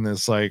Julie in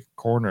this like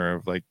corner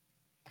of like,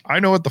 I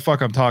know what the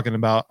fuck I'm talking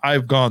about.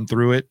 I've gone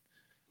through it.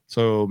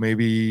 So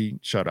maybe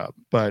shut up.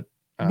 But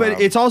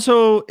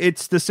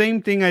it's the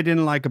same thing I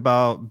didn't like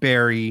about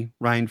Barry,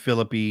 Ryan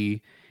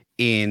Phillippe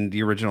in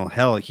the original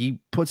Hell. He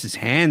puts his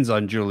hands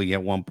on Julie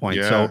at one point.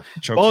 Yeah,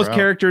 so both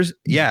characters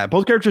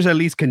at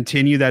least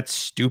continue that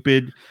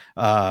stupid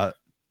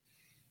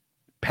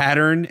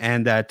pattern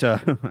and that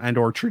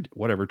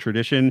whatever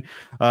tradition.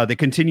 They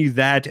continue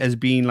that as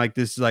being like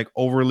this like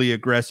overly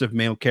aggressive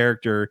male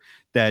character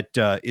that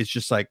is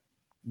just like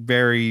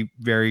very,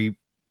 very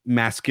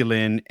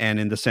masculine, and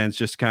in the sense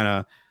just kind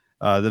of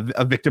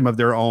a victim of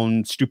their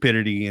own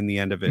stupidity in the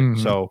end of it.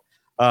 Mm-hmm. So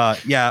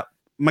Mekhi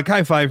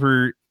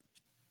Phifer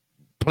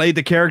played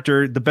the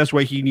character the best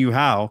way he knew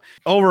how.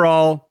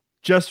 Overall,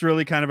 just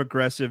really kind of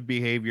aggressive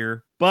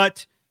behavior,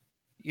 but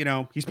you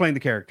know, he's playing the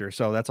character,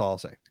 so that's all I'll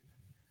say.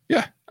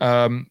 Yeah.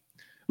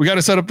 We got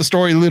to set up the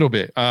story a little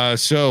bit.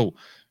 So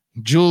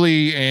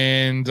Julie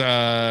and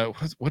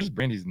what is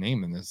Brandy's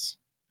name in this?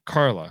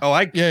 Carla. Oh,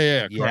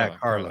 Yeah,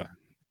 Carla.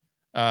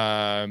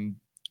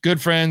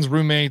 Good friends,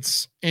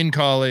 roommates in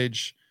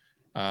college.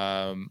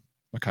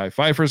 Mekhi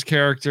Phifer's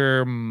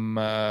character,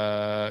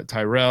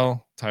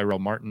 Tyrell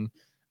Martin,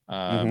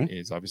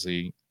 is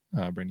obviously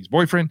Brandy's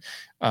boyfriend.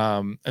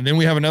 And then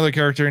we have another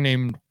character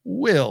named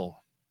Will.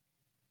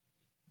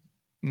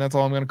 And that's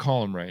all I'm going to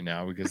call him right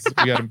now because we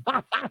got him.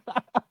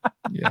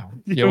 Yeah,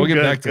 we'll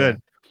get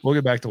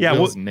back to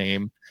Will's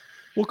name.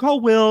 We'll call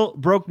Will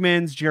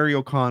Brokeman's Jerry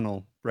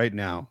O'Connell right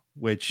now,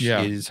 which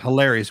is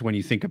hilarious when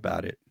you think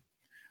about it.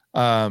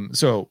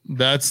 So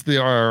that's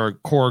our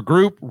core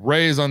group.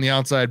 Ray is on the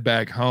outside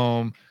back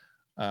home.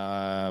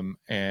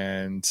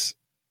 And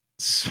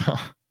so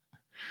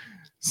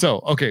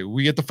okay,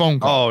 we get the phone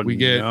call.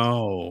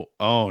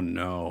 Oh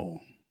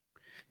no.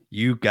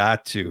 You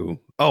got to.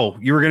 Oh,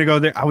 you were gonna go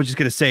there. I was just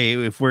gonna say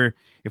if we're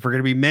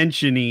gonna be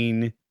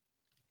mentioning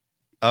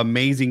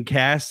amazing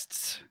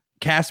cast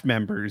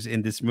members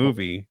in this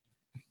movie.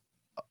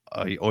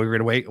 We're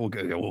gonna wait.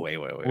 We'll wait.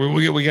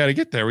 We gotta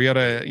get there. We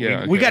gotta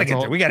we gotta get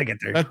there. We gotta get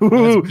there.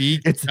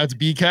 That's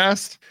B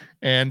cast,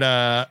 and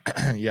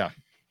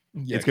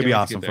it's gonna be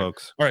awesome,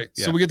 folks. All right,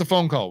 so we get the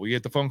phone call. We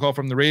get the phone call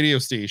from the radio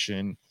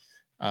station,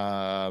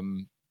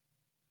 and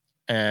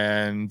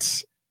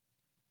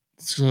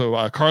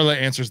so Carla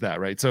answers that,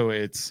 right? So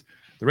it's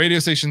the radio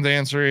station's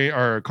answering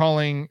or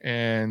calling,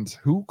 and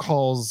who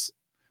calls?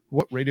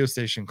 What radio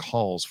station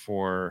calls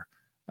for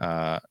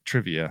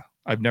trivia?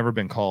 I've never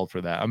been called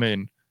for that. I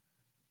mean,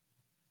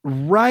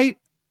 right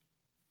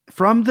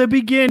from the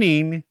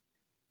beginning,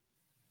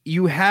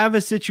 you have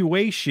a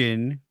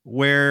situation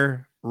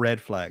where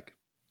red flag.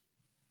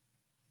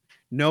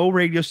 No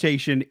radio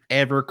station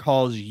ever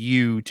calls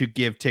you to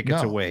give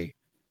tickets away.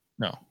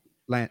 No.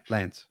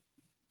 Lance,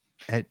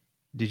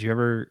 did you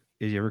ever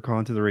call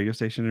into the radio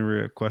station and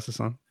request a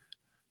song?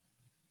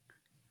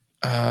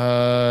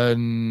 Yeah,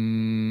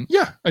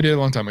 I did a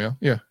long time ago.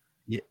 Yeah.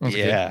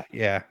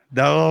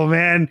 No,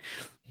 man,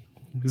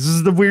 this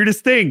is the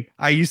weirdest thing.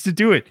 I used to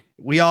do it.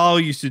 We all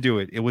used to do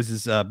it. It was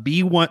this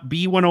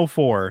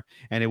B104,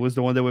 and it was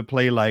the one that would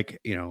play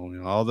like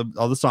all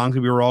the songs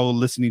that we were all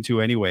listening to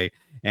anyway.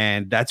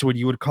 And that's what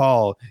you would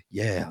call,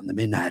 on the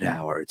midnight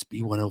hour. It's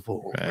B104.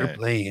 Right. We're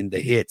playing the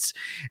hits,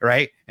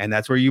 right? And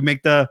that's where you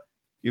make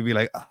you'd be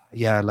like,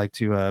 I'd like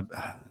to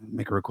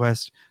make a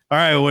request. All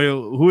right,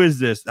 who is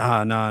this?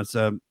 No, it's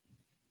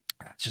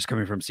just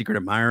coming from Secret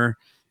Admirer.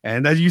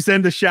 And then you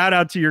send a shout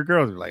out to your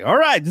girls. You're like, all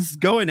right, this is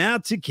going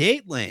out to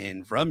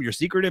Caitlin from your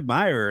Secret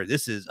Admirer.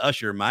 This is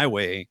Usher my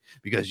way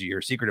because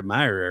your Secret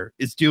Admirer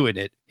is doing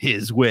it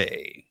his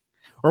way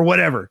or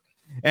whatever.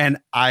 And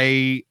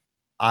I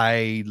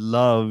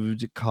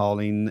loved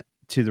calling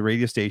to the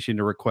radio station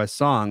to request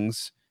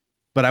songs,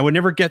 but I would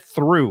never get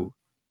through.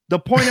 The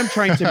point I'm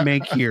trying to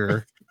make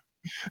here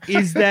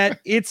is that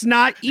it's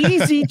not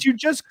easy to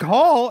just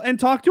call and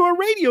talk to a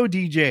radio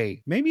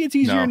DJ. Maybe it's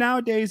easier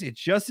nowadays. It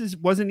just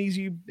wasn't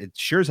easy. It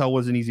sure as hell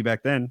wasn't easy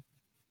back then.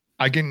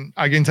 I can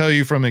tell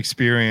you from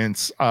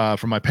experience,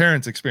 from my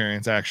parents'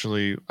 experience,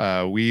 actually,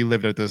 we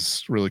lived at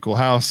this really cool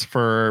house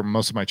for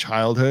most of my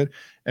childhood.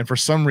 And for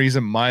some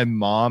reason, my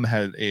mom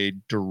had a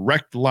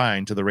direct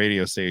line to the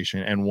radio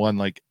station and won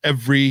like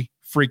every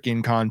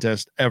freaking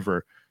contest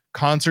ever.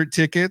 Concert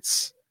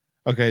tickets.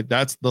 Okay,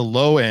 that's the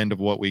low end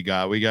of what we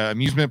got. We got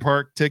amusement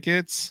park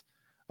tickets,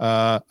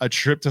 a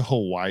trip to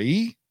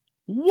Hawaii.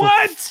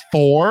 What?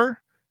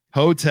 4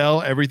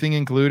 hotel, everything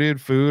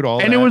included, food, all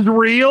and that. It was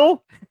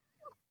real?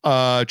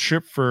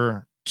 Trip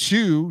for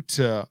 2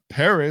 to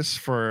Paris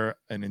for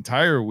an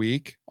entire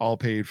week, all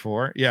paid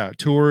for. Yeah,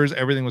 tours,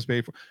 everything was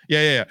paid for.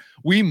 Yeah.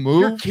 We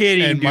moved. You're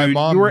kidding, and dude. my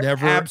mom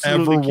never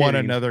ever won kidding.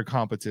 another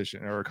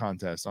competition or a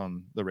contest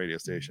on the radio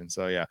station.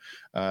 So yeah,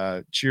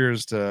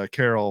 cheers to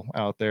Carol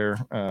out there.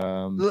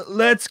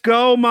 Let's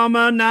go,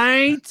 Mama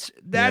Night.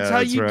 That's how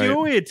you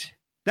do it.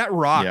 That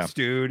rocks,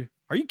 dude.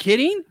 Are you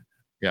kidding?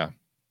 Yeah.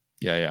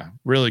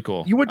 Really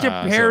cool. You went to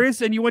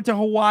Paris and you went to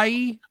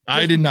Hawaii?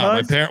 I did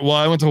not.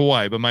 I went to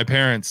Hawaii, but my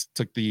parents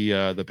took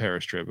the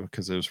Paris trip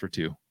because it was for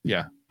 2.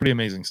 Yeah, pretty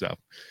amazing stuff.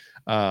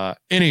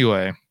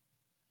 Anyway,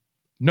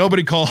 no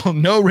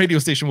radio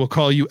station will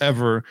call you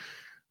ever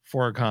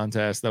for a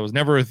contest. That was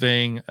never a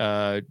thing.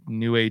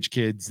 New age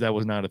kids, that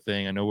was not a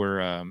thing. I know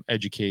we're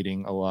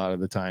educating a lot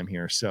of the time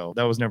here, so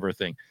that was never a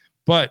thing.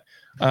 But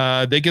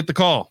they get the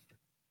call.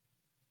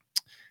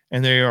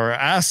 And they are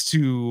asked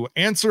to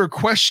answer a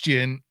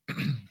question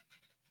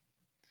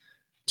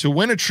to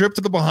win a trip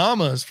to the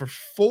Bahamas for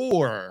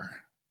 4.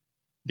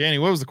 Danny,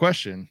 what was the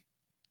question?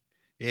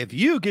 If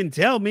you can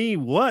tell me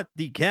what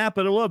the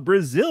capital of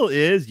Brazil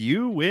is,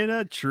 you win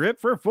a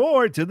trip for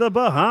 4 to the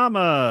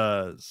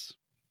Bahamas.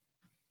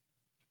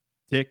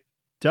 Tick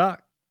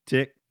tock,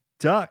 tick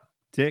tock,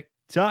 tick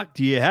tock.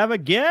 Do you have a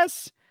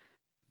guess?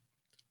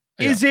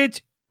 Yeah. Is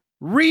it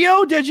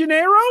Rio de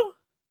Janeiro?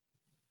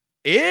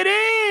 It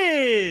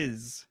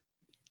is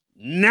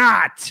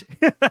not.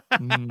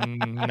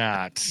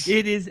 Not.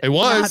 It is. It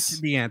was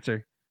not the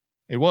answer.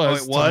 It was.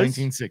 It was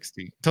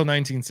 1960. Till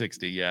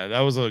 1960. Yeah, that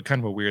was a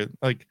kind of a weird.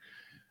 Like,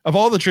 of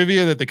all the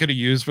trivia that they could have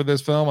used for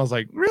this film, I was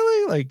like,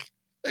 really? Like,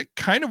 it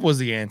kind of was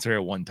the answer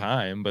at one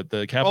time, but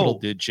the capital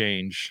did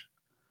change.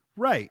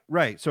 Right.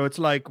 So it's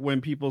like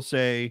when people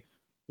say,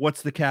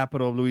 what's the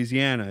capital of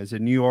Louisiana? Is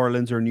it New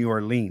Orleans or New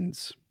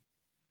Orleans?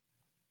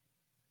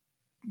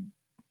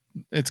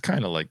 It's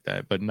kind of like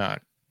that, but no.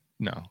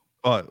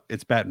 Oh,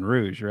 it's Baton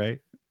Rouge, right?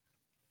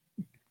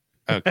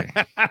 Okay.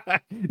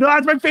 No,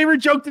 that's my favorite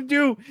joke to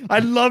do. I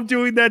love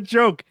doing that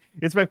joke.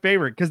 It's my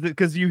favorite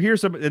because you hear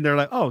something and they're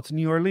like, oh, it's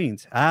New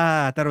Orleans.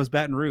 Ah, I thought it was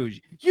Baton Rouge.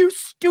 You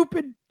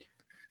stupid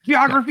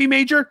geography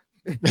major.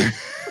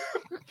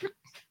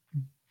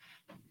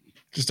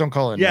 Just don't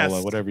call it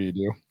NOLA, whatever you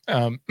do.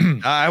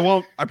 I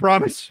won't. I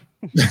promise.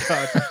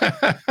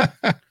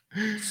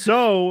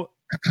 So,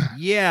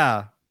 yeah,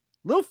 a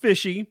little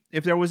fishy.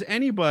 If there was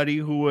anybody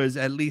who was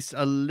at least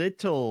a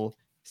little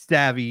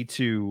savvy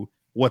to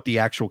what the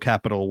actual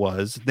capital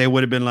was, they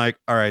would have been like,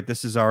 all right,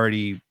 this is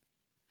already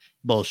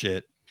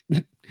bullshit.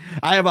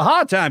 I have a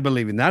hard time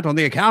believing that on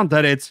the account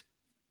that it's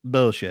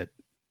bullshit.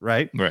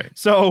 Right.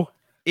 So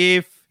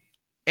if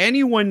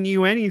anyone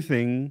knew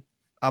anything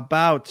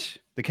about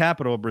the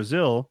capital of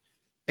Brazil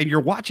and you're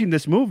watching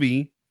this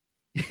movie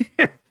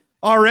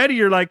already,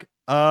 you're like,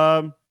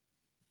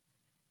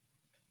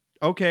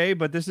 okay,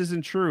 but this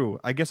isn't true.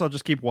 I guess I'll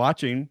just keep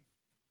watching.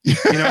 You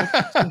know?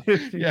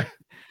 Yeah.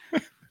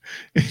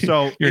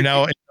 So you're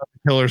now in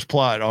the killer's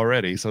plot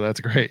already, so that's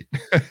great.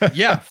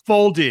 Yeah,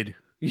 folded.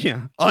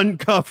 Yeah,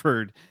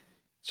 uncovered.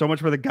 So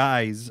much for the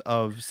guise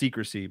of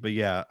secrecy. But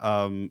yeah,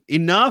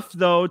 enough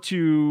though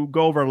to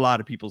go over a lot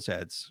of people's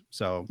heads.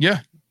 So yeah,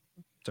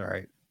 it's all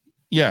right.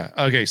 Yeah.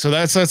 Okay. So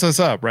that sets us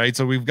up, right?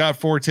 So we've got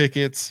 4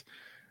 tickets,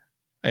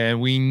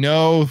 and we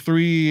know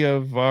 3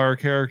 of our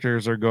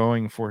characters are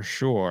going for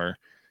sure.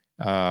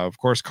 Of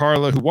course,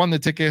 Carla, who won the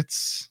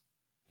tickets,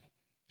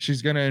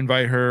 she's gonna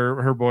invite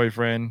her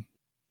boyfriend.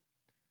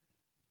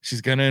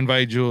 She's gonna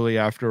invite Julie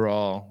after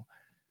all.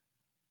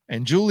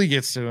 And Julie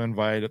gets to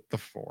invite the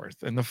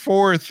 4th. And the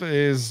 4th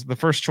is, the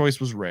first choice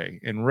was Ray.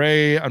 And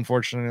Ray,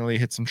 unfortunately,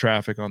 hit some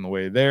traffic on the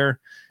way there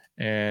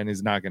and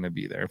is not going to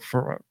be there.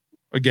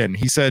 Again,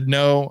 he said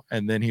no,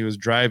 and then he was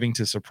driving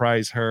to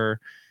surprise her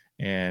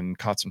and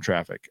caught some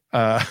traffic.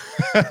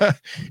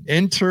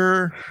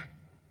 Enter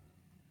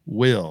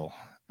Will,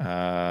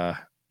 the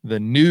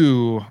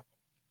new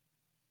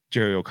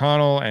Jerry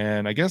O'Connell.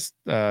 And I guess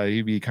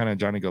he'd be kind of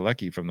Johnny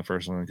Galecki from the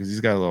first one because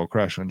he's got a little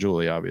crush on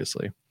Julie,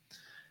 obviously.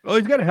 Oh,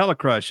 he's got a hella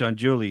crush on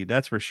Julie,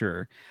 that's for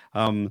sure.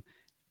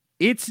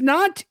 It's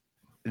not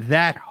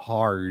that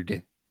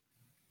hard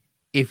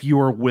if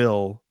you're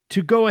Will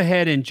to go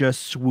ahead and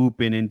just swoop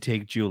in and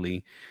take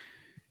Julie.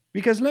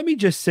 Because let me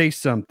just say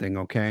something,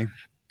 okay?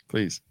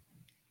 Please.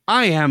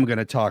 I am going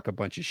to talk a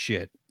bunch of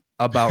shit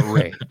about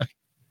Ray.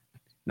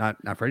 not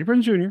Freddie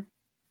Prinze Jr.,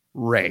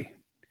 Ray.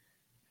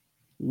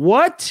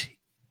 What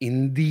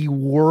in the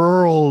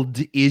world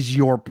is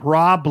your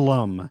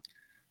problem?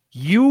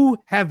 You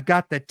have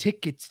got the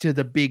tickets to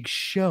the big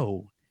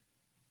show.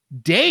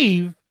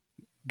 Dave,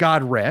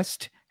 God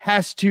rest,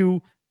 has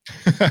to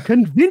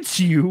convince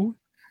you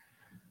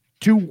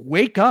to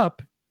wake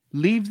up,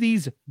 leave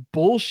these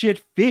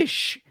bullshit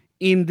fish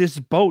in this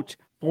boat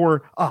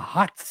for a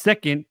hot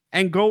second,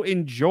 and go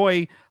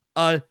enjoy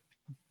a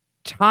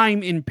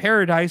time in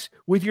paradise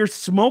with your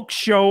smoke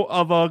show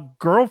of a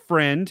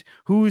girlfriend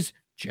who's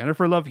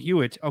Jennifer Love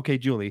Hewitt. Okay,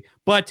 Julie.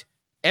 But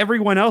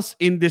everyone else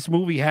in this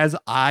movie has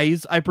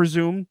eyes, I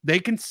presume. They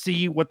can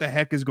see what the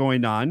heck is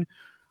going on.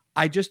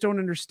 I just don't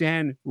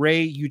understand.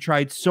 Ray, you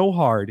tried so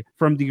hard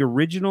from the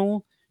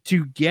original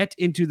to get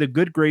into the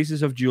good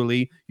graces of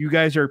Julie. You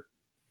guys are,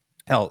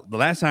 hell, the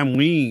last time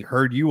we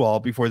heard you all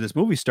before this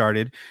movie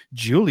started,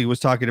 Julie was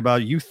talking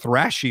about you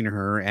thrashing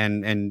her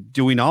and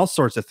doing all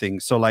sorts of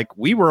things. So like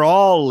we were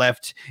all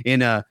left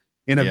in a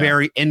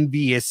very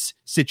envious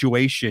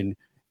situation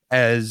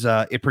as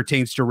it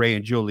pertains to Ray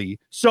and Julie.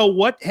 So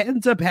what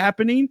ends up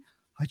happening?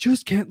 I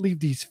just can't leave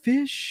these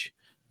fish.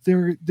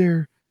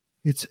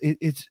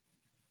 It's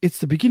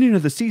the beginning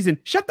of the season.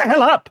 Shut the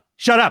hell up.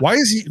 Shut up. Why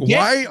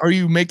are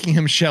you making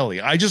him Shelly?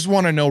 I just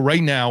want to know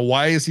right now,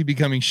 why is he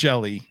becoming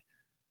Shelly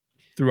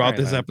throughout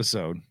this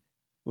episode?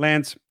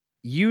 Lance,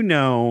 you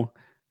know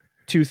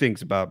 2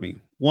 things about me.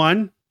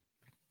 1,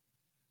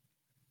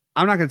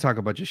 I'm not going to talk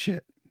a bunch of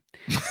shit.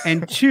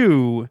 And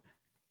 2,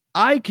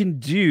 I can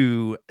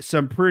do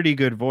some pretty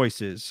good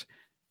voices.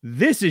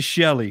 This is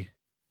Shelly.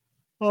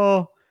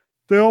 Oh,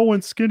 they all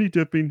went skinny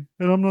dipping,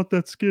 and I'm not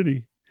that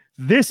skinny.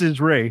 This is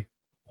Ray.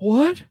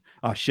 What?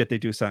 Oh, shit, they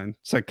do sound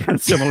kind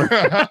of similar.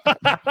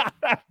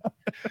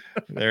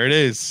 There it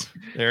is.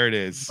 There it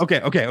is.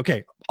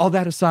 Okay. All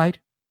that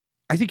aside,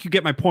 I think you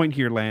get my point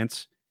here,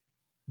 Lance.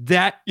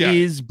 That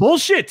is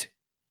bullshit.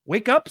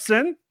 Wake up,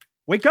 son.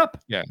 Wake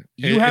up. Yeah.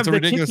 You have the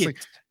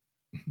ticket.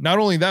 Not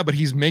only that, but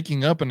he's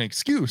making up an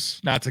excuse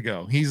not to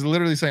go. He's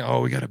literally saying,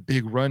 oh, we got a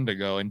big run to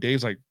go. And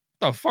Dave's like,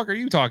 the fuck are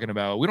you talking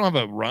about? We don't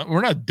have a run.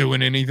 We're not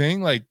doing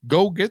anything. Like,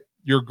 go get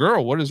your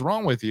girl. What is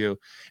wrong with you?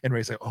 And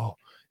Ray's like, oh,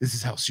 this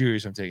is how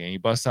serious I'm taking it. He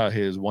busts out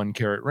his 1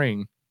 carat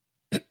ring.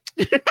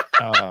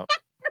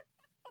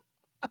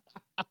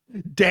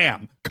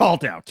 Damn,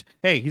 called out.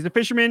 Hey, he's a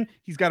fisherman.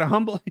 He's got a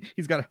humble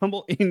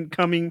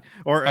incoming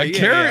or A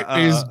carrot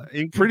is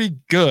in- pretty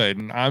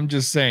good. I'm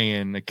just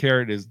saying a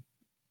carrot is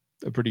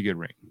a pretty good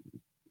ring.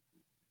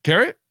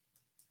 Carrot?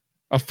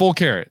 A full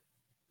carrot.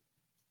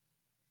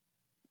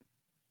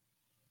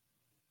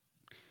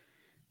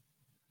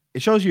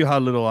 It shows you how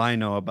little I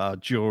know about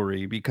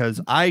jewelry because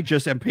I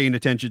just am paying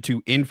attention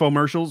to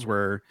infomercials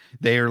where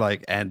they're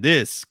like, and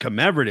this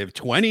commemorative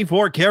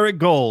 24 karat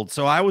gold.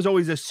 So I was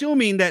always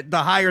assuming that the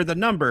higher the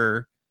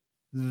number.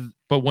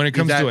 But when it Is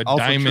comes that to a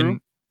also diamond, true?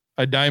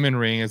 a diamond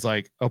ring is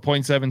like a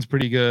 0.7 is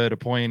pretty good, a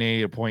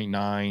 0.8, a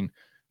 0.9.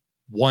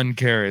 1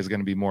 carat is going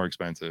to be more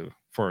expensive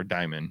for a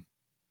diamond.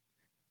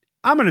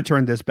 I'm going to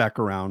turn this back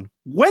around.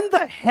 When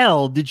the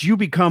hell did you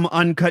become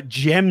Uncut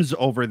Gems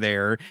over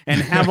there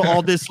and have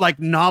all this like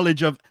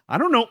knowledge of, I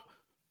don't know.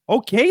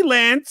 Okay,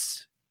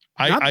 Lance.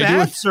 Not I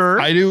bad, do sir.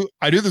 I do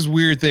this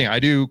weird thing. I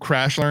do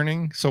crash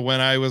learning. So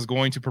when I was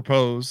going to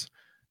propose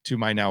to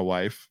my now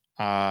wife,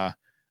 I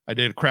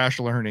did crash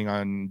learning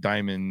on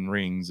diamond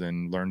rings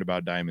and learned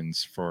about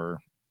diamonds for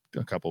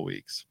a couple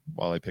weeks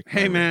while I picked. Hey,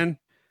 my ring. man,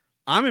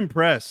 I'm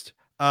impressed.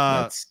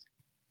 That's-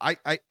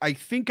 I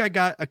think I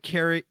got a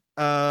carrot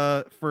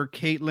for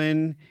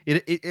Caitlin.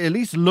 It at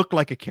least looked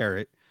like a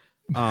carrot.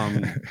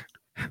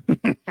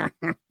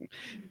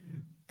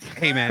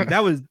 Hey man,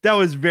 that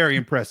was very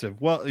impressive.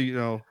 Well,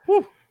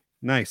 whew,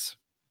 nice.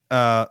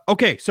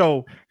 Okay,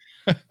 so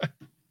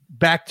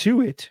back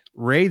to it.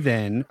 Ray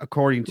then,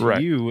 according to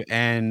Right. you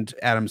and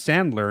Adam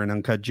Sandler and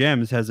Uncut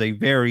Gems, has a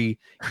very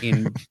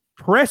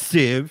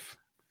impressive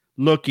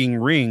looking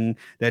ring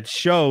that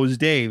shows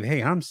Dave,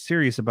 hey, I'm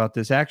serious about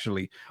this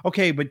actually.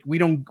 Okay, but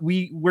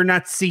we're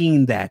not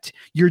seeing that.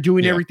 You're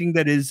doing Yeah. everything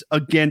that is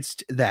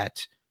against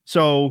that.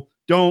 So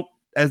don't,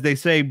 as they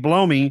say,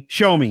 blow me,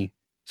 show me.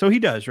 So he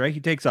does, right? He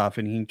takes off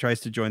and he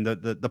tries to join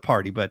the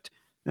party, but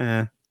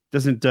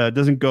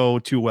doesn't go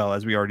too well,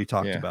 as we already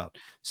talked Yeah. about.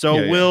 So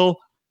Yeah, yeah. Will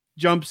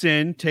jumps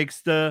in,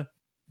 takes the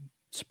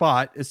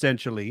spot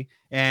essentially,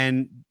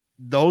 and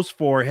those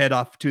four head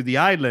off to the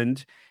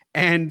island,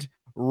 and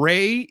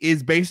Ray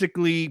is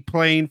basically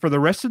playing for the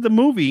rest of the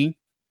movie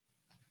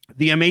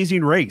The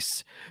Amazing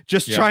Race,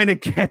 just Yeah. trying to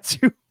get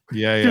to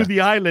yeah.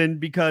 the island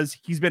because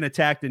he's been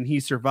attacked and he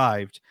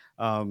survived.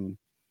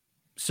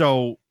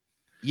 So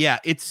yeah,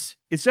 it's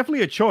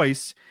definitely a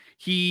choice.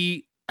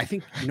 I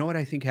think, you know what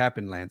I think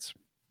happened, Lance?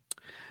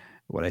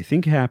 What I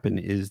think happened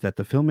is that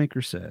the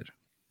filmmaker said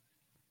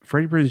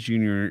Freddie Prinze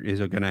Jr. is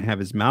going to have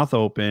his mouth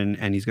open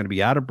and he's going to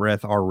be out of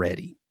breath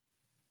already.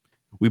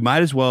 We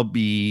might as well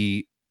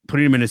be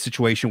putting him in a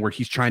situation where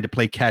he's trying to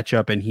play catch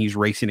up and he's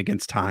racing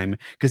against time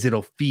because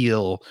it'll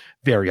feel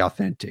very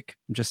authentic.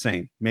 I'm just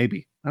saying,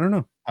 maybe. I don't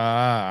know.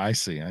 I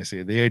see.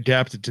 They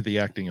adapted to the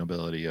acting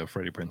ability of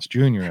Freddie Prinze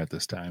Jr. at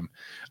this time.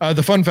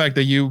 The fun fact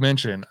that you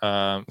mentioned,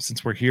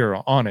 since we're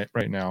here on it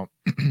right now,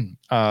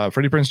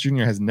 Freddie Prinze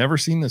Jr. has never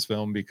seen this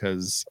film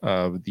because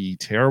of the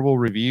terrible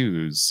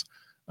reviews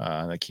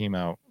that came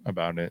out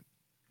about it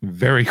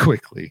very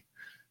quickly.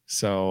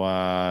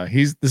 So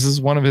this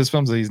is one of his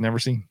films that he's never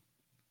seen.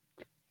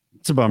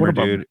 It's a bummer, What a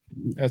bummer. dude.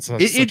 That's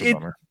such a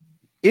bummer.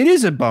 It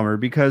is a bummer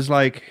because,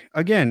 like,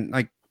 again,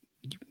 like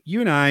you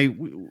and I,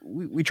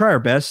 we try our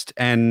best,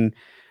 and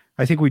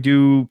I think we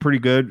do pretty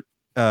good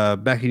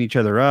backing each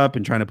other up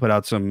and trying to put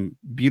out some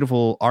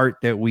beautiful art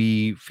that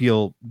we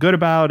feel good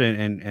about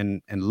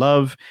and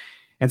love.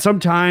 And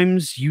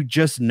sometimes you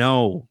just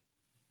know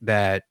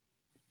that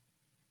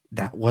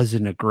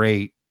wasn't a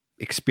great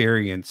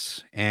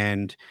experience,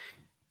 and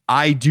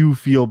I do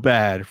feel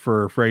bad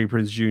for Freddie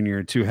Prinze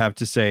Jr. to have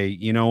to say,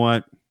 you know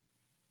what?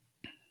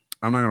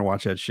 I'm not going to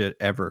watch that shit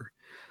ever.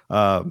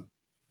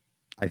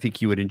 I think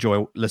he would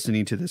enjoy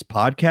listening to this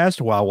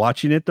podcast while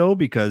watching it, though,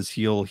 because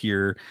he'll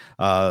hear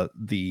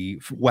the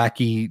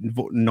wacky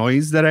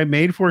noise that I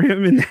made for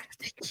him in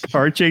that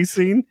car chase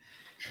scene.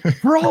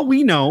 For all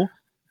we know,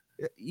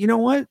 you know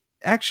what?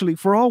 Actually,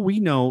 for all we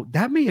know,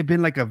 that may have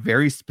been like a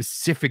very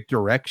specific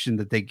direction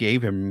that they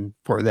gave him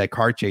for that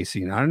car chase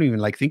scene. I don't even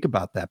think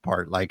about that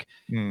part. Like,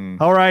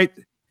 all right,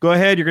 go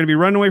ahead. You're going to be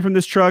running away from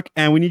this truck,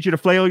 and we need you to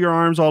flail your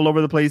arms all over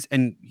the place.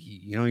 And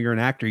you're an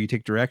actor. You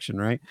take direction,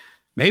 right?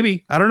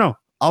 Maybe. I don't know.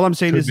 All I'm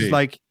saying is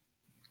like,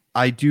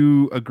 I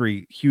do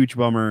agree. Huge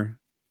bummer.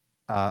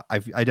 I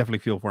definitely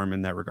feel for him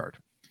in that regard.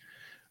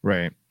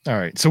 Right. All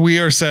right. So we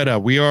are set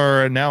up. We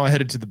are now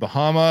headed to the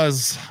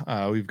Bahamas.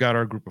 We've got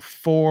our group of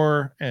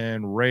 4,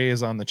 and Ray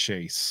is on the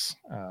chase,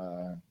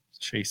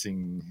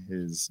 chasing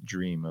his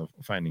dream of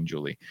finding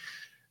Julie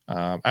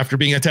after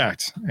being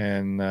attacked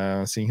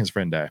and seeing his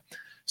friend die.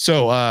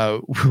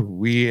 So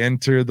we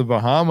enter the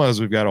Bahamas.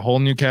 We've got a whole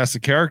new cast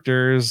of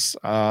characters.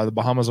 The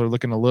Bahamas are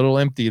looking a little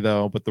empty,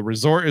 though, but the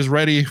resort is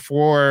ready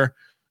for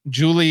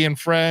Julie and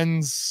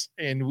friends,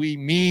 and we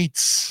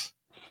meet.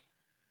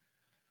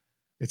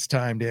 It's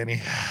time,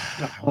 Danny.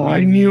 Oh,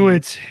 I knew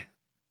it.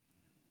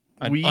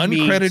 An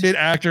uncredited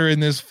actor in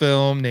this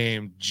film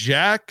named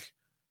Jack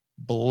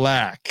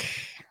Black.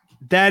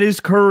 That is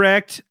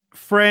correct.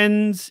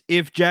 friends,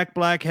 if Jack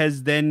Black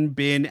has then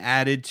been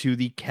added to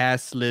the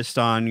cast list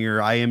on your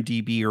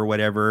IMDb or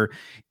whatever,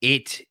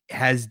 it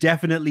has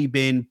definitely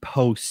been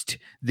post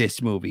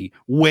this movie,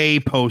 way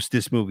post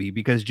this movie,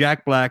 because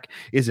Jack Black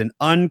is an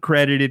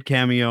uncredited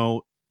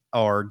cameo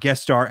or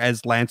guest star,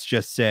 as Lance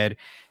just said.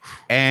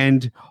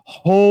 And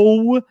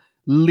holy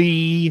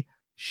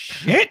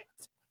shit,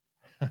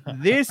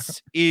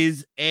 this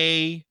is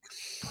a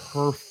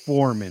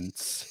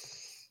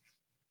performance.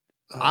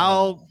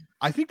 I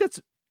think that's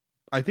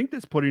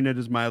putting it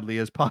as mildly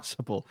as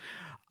possible.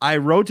 I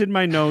wrote in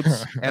my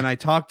notes and I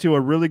talked to a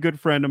really good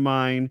friend of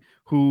mine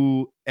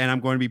who, and I'm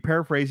going to be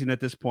paraphrasing at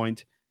this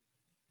point,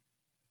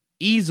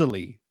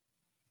 easily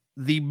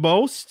the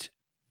most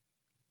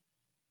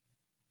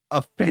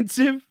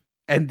offensive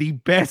and the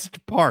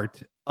best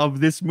part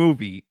of this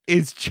movie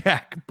is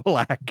Jack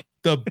Black.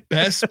 The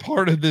best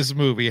part of this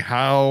movie.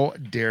 How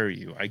dare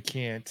you? I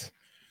can't.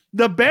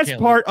 The best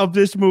part of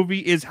this movie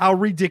is how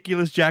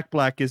ridiculous Jack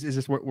Black is. Is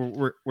this what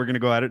we're going to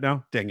go at it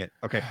now? Dang it.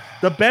 Okay.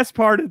 The best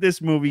part of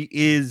this movie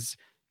is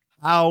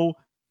how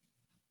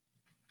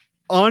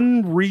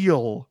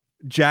unreal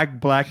Jack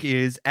Black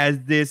is as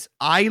this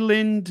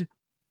island.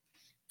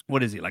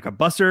 What is he, like a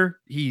busser?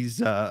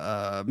 He's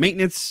a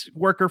maintenance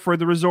worker for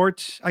the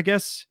resort, I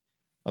guess.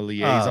 A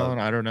liaison?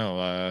 I don't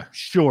know.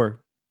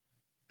 Sure.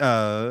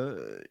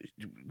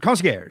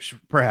 Concierge,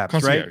 perhaps.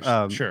 Concierge,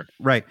 right? Sure.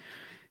 Right.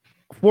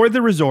 For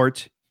the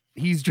resort,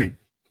 he's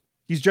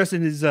dressed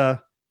in his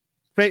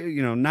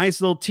nice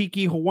little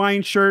tiki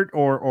Hawaiian shirt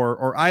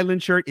or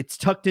island shirt. It's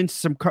tucked into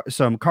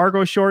some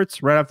cargo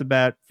shorts right off the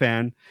bat,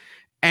 fan,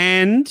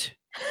 and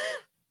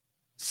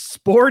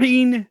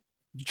sporting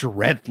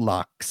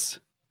dreadlocks.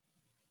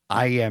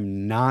 I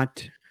am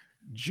not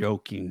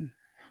joking.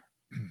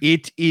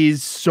 It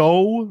is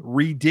so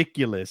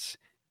ridiculous.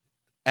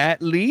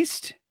 At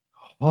least,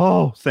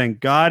 oh, thank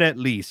God, at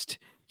least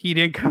he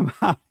didn't come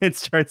out and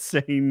start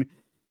saying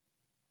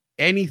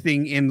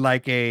anything in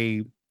like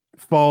a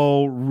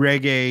faux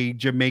reggae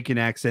Jamaican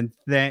accent.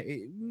 That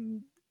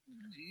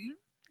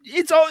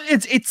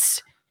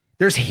it's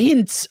there's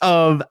hints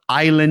of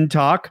island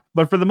talk,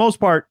 but for the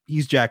most part,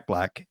 he's Jack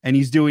Black and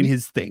he's doing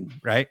his thing,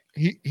 right?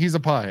 He's a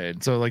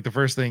pothead. So like the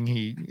first thing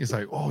he is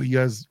like, oh, he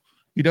does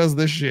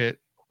this shit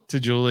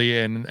to Julie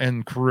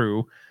and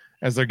crew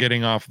as they're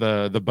getting off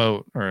the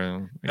boat.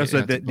 Or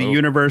so the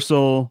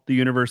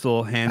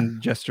universal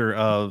hand gesture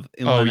of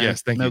oh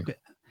yes, thank you.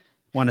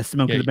 Want to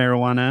smoke the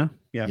marijuana?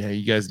 Yeah.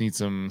 You guys need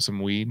some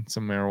weed,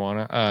 some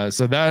marijuana.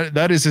 So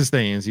that is his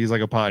thing. Is he's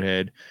like a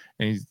pothead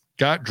and he's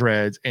got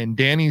dreads. And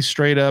Danny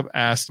straight up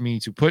asked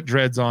me to put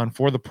dreads on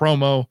for the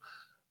promo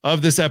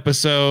of this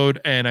episode,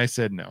 and I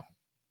said no.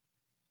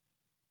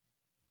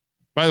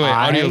 By the way,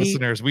 audio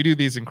listeners, we do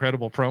these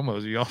incredible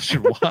promos you all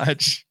should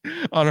watch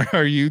on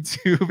our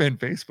YouTube and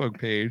Facebook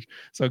page.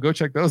 So go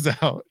check those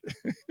out.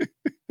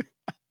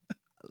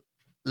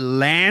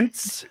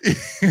 Lance.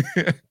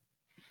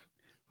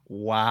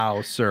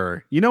 Wow,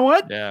 sir. You know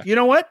what? Yeah. You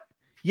know what?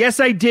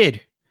 Yes, I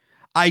did.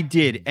 And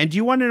do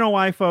you want to know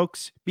why,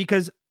 folks?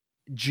 Because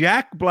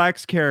Jack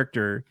Black's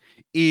character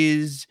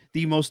is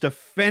the most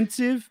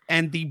offensive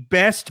and the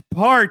best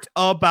part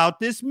about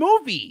this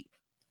movie.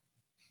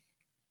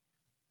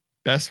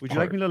 Would you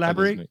like me to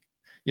elaborate?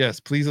 Yes,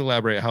 please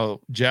elaborate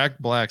how Jack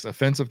Black's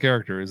offensive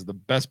character is the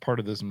best part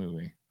of this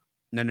movie.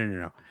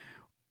 No.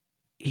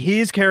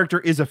 His character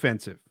is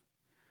offensive,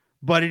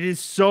 but it is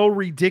so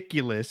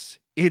ridiculous.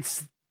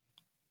 It's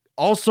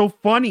also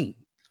funny.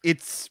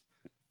 It's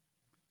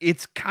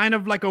kind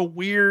of like a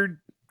weird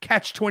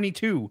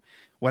catch-22.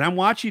 When I'm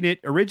watching it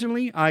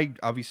originally, I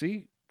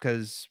obviously,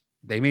 because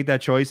they made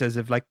that choice as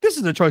if like, this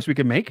is a choice we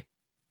can make.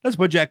 Let's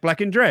put Jack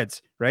Black in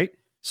dreads, right?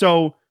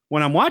 So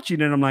when I'm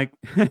watching it, I'm like,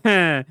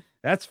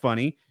 that's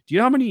funny. Do you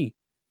know how many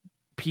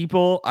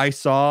people I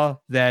saw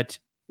that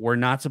were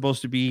not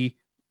supposed to be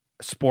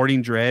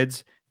sporting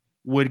dreads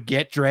would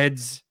get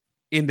dreads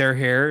in their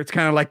hair? It's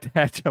kind of like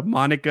that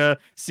Monica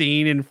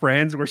scene in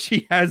Friends where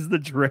she has the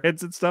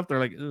dreads and stuff. They're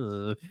like,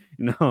 ugh,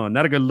 no,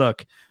 not a good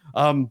look.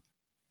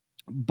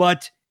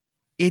 But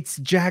it's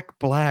Jack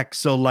Black.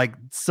 So like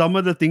some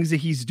of the things that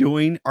he's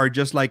doing are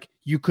just like,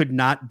 you could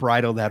not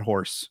bridle that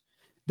horse.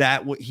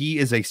 That he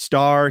is a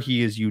star.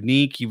 He is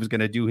unique. He was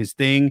going to do his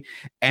thing.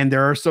 And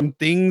there are some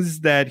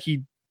things that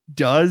he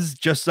does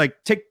just like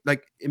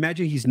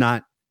imagine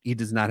he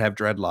does not have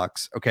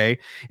dreadlocks. Okay.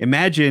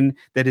 Imagine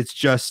that it's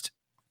just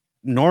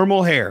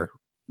normal hair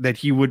that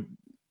he would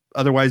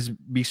otherwise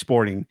be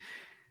sporting.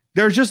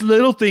 There's just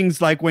little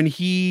things like when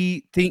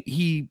he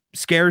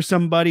scares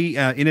somebody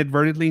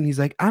inadvertently and he's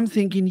like, I'm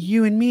thinking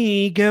you and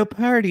me go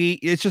party.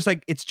 It's just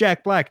like, it's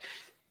Jack Black.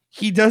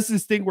 He does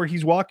this thing where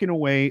he's walking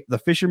away. The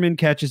fisherman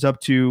catches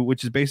up to,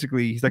 which is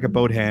basically, he's like a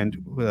boat hand,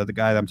 the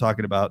guy that I'm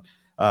talking about.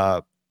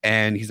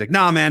 And he's like,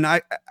 nah, man,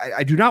 I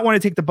do not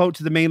want to take the boat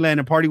to the mainland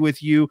and party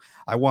with you.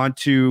 I want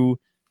to,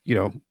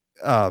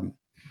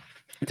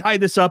 tie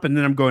this up and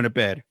then I'm going to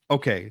bed.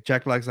 Okay.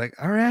 Jack Black's like,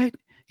 all right,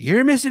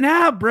 you're missing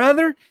out,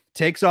 brother.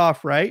 Takes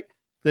off, right?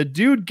 The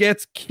dude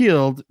gets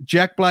killed.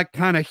 Jack Black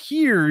kind of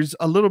hears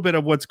a little bit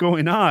of what's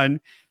going on,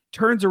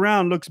 turns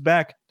around, looks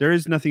back. There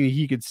is nothing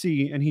he could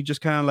see. And he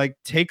just kind of like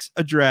takes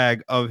a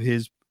drag of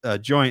his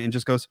joint and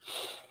just goes,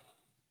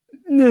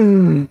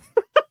 no.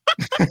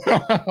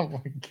 Oh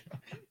my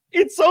God.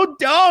 It's so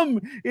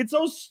dumb. It's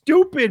so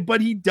stupid,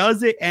 but he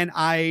does it. And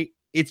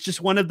it's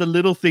just one of the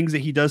little things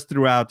that he does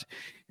throughout.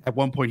 At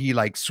one point, he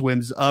like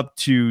swims up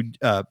to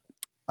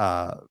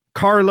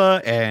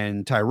Carla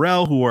and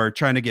Tyrell, who are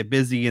trying to get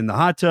busy in the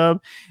hot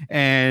tub.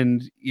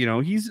 And, you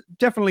know, he's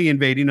definitely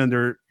invading on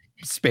their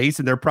space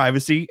and their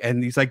privacy.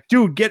 And he's like,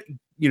 dude,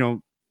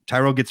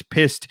 Tyrell gets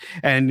pissed.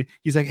 And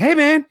he's like, hey,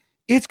 man,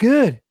 it's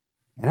good.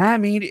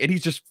 And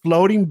he's just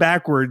floating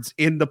backwards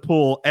in the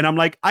pool. And I'm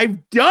like,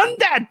 I've done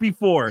that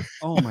before.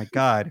 Oh, my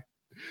God.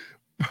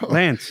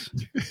 Lance,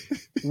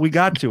 we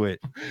got to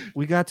it.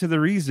 We got to the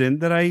reason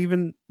that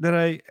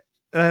I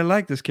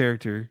like this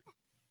character.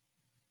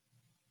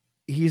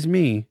 He's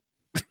me.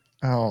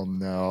 Oh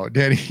no,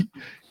 Danny,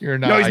 you're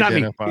not. No, he's not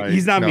identified. me.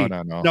 He's not me.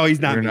 No, No, he's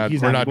not me.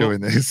 We're not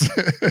doing this.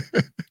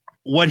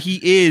 What he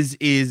is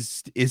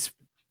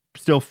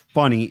still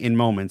funny in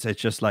moments.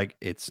 It's just like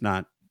it's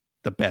not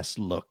the best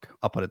look.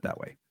 I'll put it that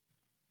way.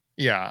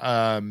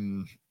 Yeah.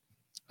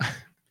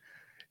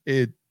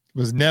 It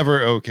was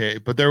never okay,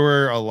 but there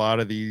were a lot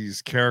of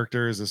these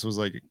characters. This was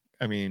like,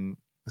 I mean,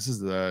 this is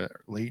the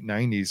late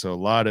 90s, so a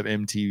lot of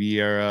MTV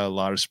era, a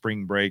lot of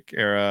Spring Break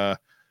era,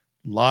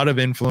 a lot of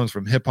influence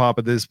from hip hop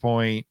at this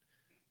point.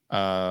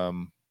 I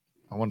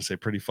want to say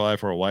Pretty Fly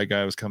for a White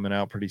Guy was coming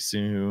out pretty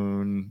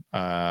soon.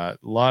 A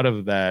lot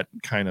of that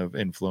kind of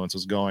influence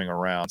was going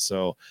around.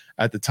 So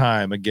at the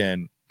time,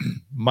 again,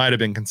 might have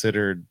been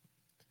considered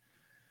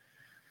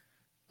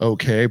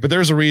okay, but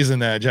there's a reason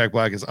that Jack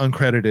Black is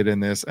uncredited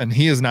in this, and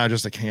he is not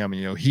just a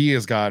cameo. He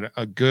has got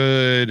a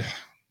good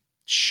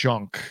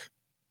chunk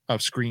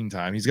of screen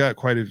time. He's got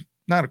quite a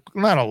not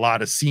a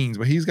lot of scenes,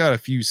 but he's got a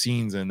few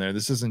scenes in there.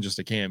 This isn't just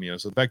a cameo.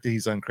 So the fact that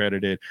he's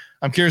uncredited,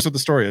 I'm curious what the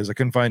story is. I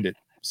couldn't find it,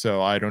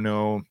 so I don't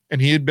know. And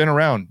he had been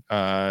around.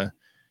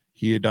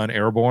 He had done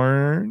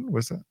Airborne.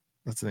 What's that?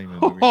 That's the name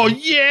of the movie. Oh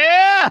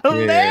yeah,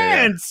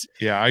 Lance.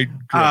 Yeah,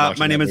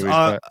 my name is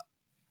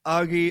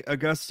Augie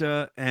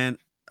Augusta, and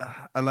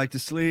I like to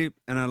sleep,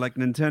 and I like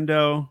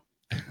Nintendo.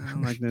 I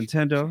like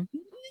Nintendo.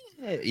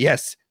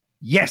 Yes.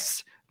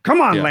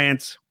 Come on, Yeah.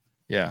 Lance.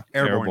 Yeah,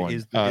 Airborne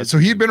is so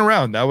he'd been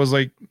around. That was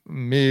like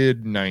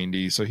mid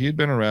 90s. So he had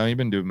been around. He'd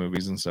been doing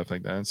movies and stuff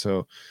like that.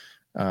 So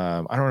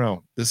I don't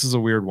know. This is a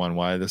weird one.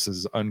 Why this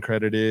is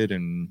uncredited,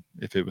 and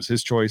if it was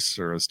his choice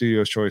or a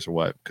studio's choice or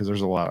what? Because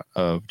there's a lot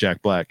of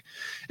Jack Black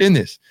in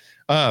this.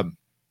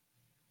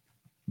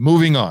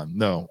 Moving on,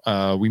 though,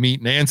 we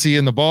meet Nancy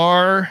in the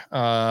bar.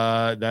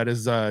 That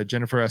is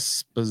Jennifer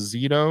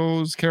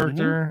Esposito's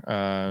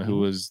character, who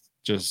was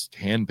just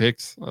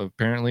handpicked.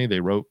 Apparently,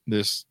 they wrote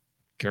this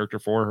character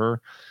for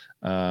her.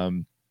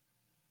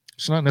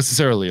 She's not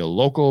necessarily a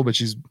local, but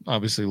she's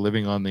obviously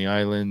living on the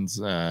islands,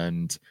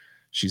 and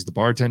she's the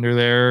bartender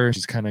there.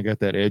 She's kind of got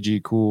that edgy,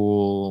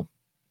 cool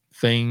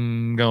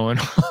thing going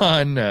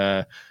on.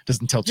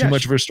 Doesn't tell too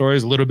much of her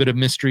stories. A little bit of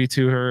mystery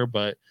to her,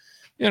 but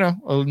you know,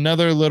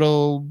 another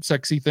little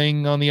sexy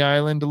thing on the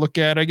island to look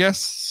at, I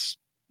guess.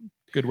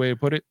 Good way to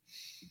put it.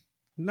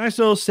 Nice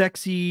little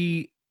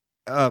sexy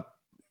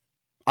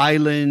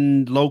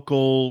island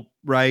local,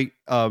 right?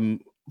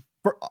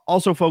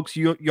 Also, folks,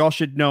 y'all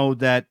should know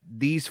that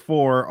these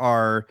four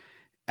are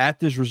at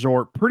this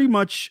resort pretty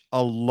much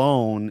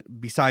alone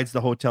besides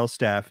the hotel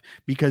staff,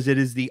 because it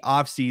is the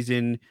off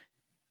season,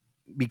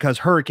 because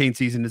hurricane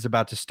season is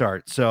about to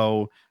start.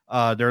 So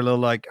they're a little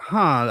like,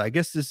 I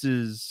guess this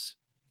is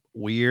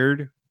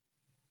weird,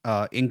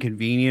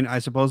 inconvenient, I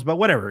suppose, but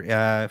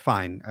whatever.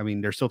 Fine. I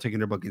mean, they're still taking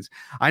their bookings.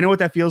 I know what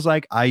that feels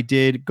like. I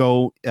did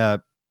go,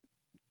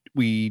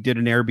 we did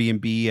an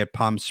Airbnb at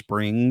Palm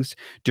Springs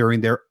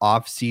during their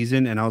off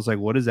season, and I was like,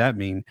 what does that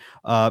mean?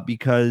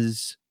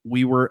 Because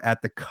we were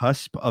at the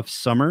cusp of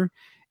summer,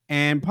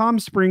 and Palm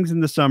Springs in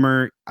the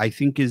summer, I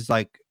think, is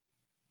like,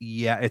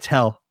 it's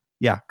hell.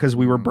 Yeah, because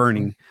we were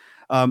burning.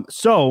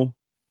 So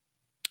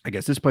I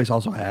guess this place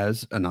also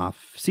has an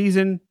off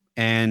season,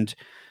 and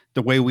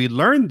the way we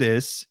learned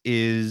this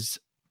is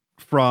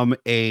from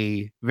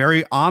a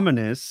very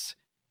ominous,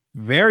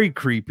 very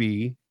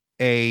creepy,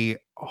 a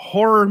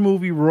horror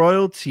movie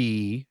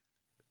royalty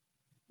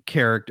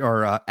character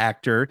or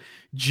actor.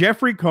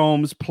 Jeffrey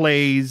Combs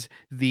plays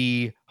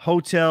the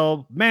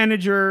hotel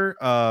manager,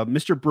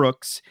 Mr.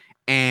 Brooks,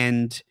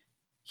 and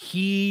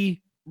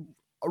he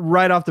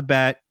right off the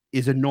bat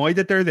is annoyed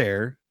that they're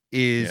there,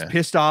 is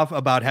pissed off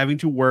about having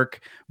to work,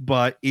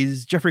 but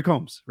is Jeffrey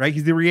Combs, right?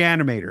 He's the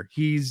reanimator.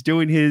 He's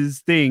doing his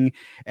thing,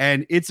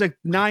 and it's a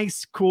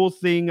nice, cool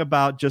thing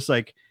about just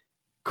like,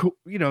 cool,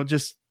 you know,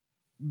 just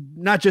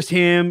not just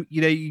him.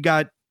 You know, you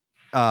got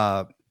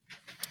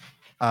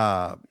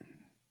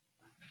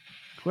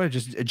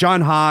just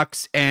John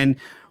Hawkes and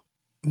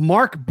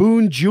Mark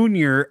Boone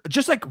Jr.,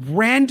 just like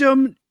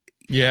random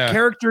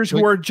characters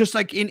who are just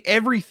like in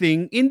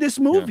everything in this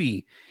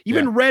movie.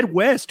 Even Red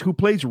West, who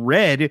plays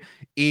Red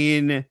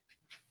in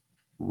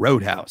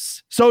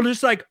Roadhouse. So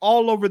just like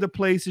all over the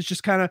place. It's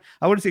just kind of,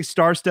 I wouldn't say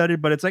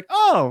star-studded, but it's like,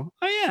 oh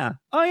yeah,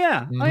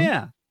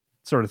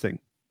 sort of thing.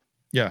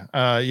 Yeah.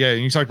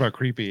 And you talked about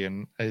creepy,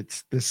 and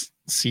it's this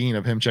scene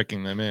of him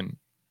checking them in,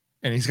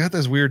 and he's got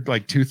this weird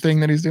like tooth thing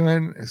that he's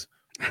doing. It's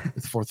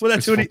well,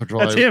 that's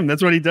him.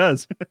 That's what he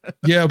does.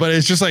 Yeah, but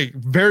it's just like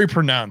very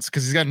pronounced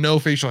because he's got no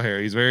facial hair.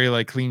 He's very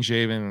like clean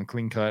shaven and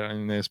clean cut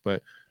in this,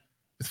 but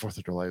it's 4th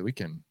of July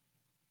weekend.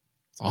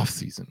 It's off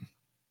season.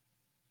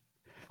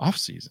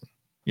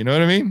 You know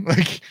what I mean?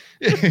 Like,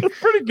 it's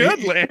pretty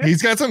good, man.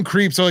 He's got some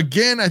creep. So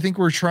again, I think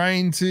we're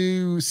trying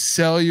to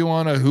sell you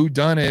on a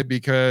whodunit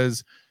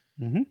because,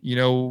 you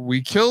know,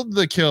 we killed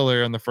the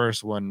killer in the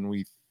first one.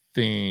 We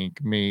think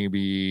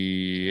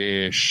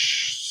maybe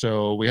ish.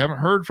 So we haven't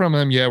heard from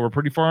him yet. We're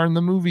pretty far in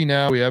the movie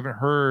now. We haven't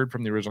heard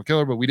from the original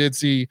killer, but we did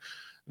see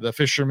the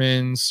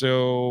fisherman.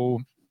 So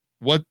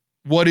what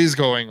is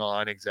going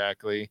on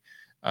exactly?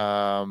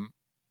 So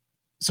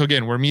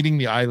again, we're meeting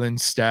the island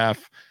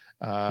staff.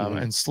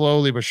 And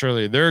slowly but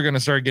surely they're going to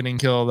start getting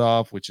killed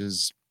off, which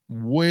is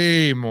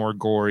way more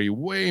gory,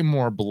 way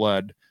more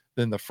blood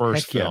than the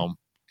first film.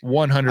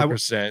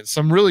 100%.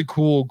 Some really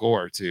cool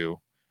gore too.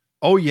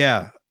 Oh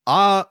yeah.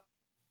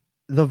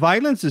 The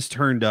violence is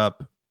turned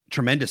up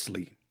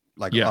tremendously,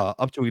 like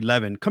up to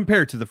 11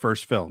 compared to the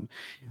first film.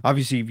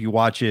 Obviously, if you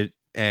watch it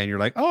and you're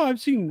like, oh,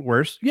 I've seen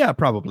worse. Yeah,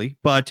 probably.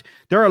 But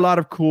there are a lot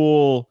of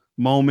cool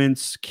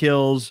moments,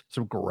 kills,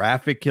 some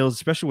graphic kills,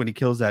 especially when he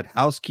kills that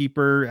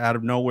housekeeper out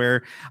of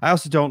nowhere. I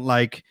also don't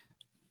like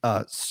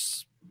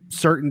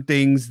certain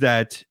things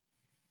that,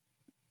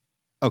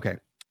 okay.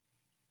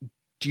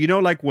 Do you know,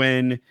 like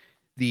when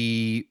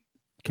the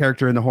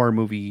character in the horror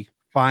movie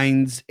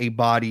finds a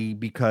body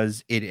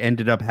because it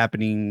ended up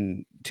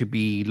happening to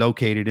be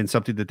located in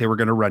something that they were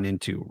going to run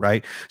into,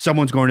 right?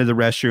 Someone's going to the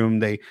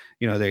restroom. They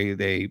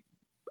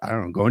I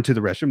don't know, go into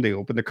the restroom. They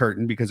open the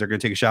curtain because they're going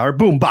to take a shower.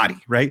 Boom, body,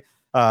 right?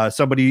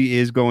 Somebody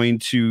is going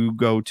to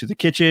go to the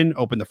kitchen,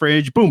 open the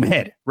fridge, boom,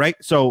 head, right?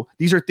 So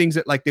these are things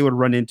that like they would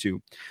run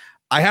into.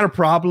 I had a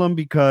problem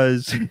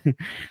because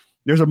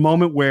there's a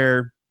moment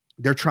where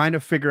they're trying to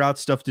figure out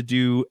stuff to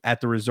do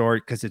at the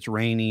resort because it's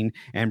raining.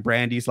 And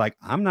Brandy's like,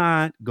 I'm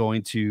not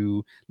going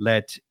to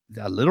let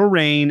a little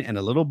rain and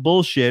a little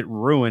bullshit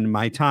ruin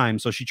my time.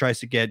 So she tries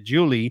to get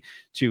Julie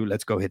to,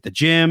 let's go hit the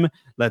gym.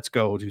 Let's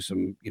go do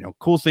some,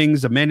 cool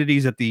things,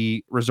 amenities that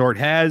the resort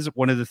has.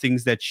 One of the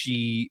things that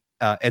she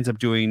ends up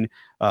doing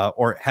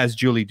or has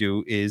Julie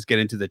do is get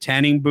into the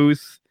tanning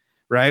booth,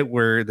 right?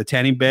 Where the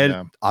tanning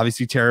bed,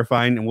 obviously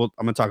terrifying. And I'm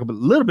going to talk a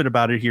little bit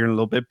about it here in a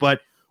little bit.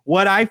 But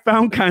what I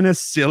found kind of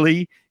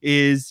silly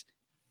is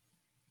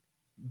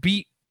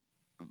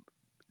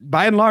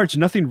by and large,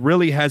 nothing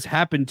really has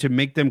happened to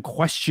make them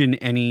question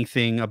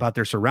anything about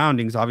their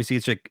surroundings.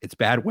 Obviously, it's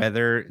bad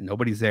weather.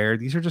 Nobody's there.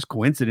 These are just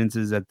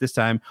coincidences at this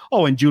time.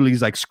 Oh, and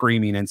Julie's like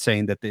screaming and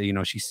saying that,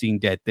 she's seen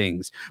dead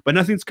things, but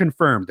nothing's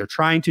confirmed. They're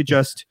trying to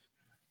just,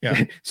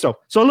 so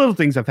little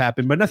things have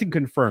happened, but nothing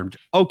confirmed.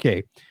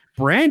 Okay.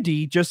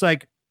 Brandy just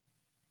like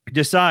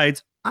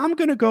decides, I'm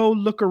going to go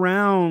look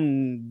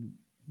around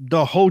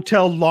the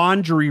hotel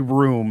laundry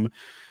room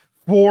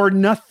for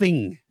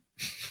nothing.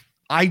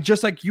 I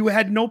just like, you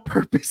had no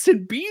purpose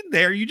in being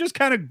there. You just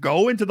kind of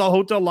go into the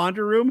hotel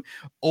laundry room,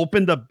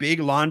 open the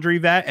big laundry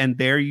vat, and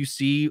there you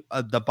see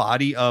the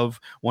body of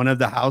one of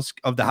the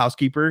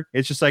housekeeper.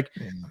 It's just like,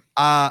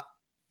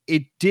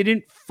 it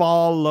didn't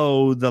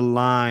follow the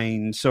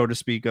line, so to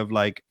speak, of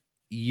like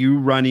you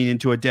running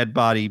into a dead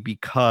body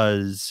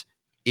because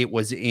it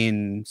was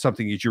in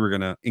something that you were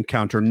going to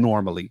encounter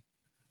normally.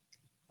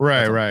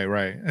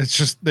 Right. It's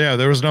just,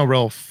 there was no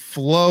real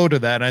flow to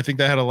that. And I think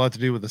that had a lot to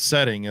do with the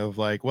setting of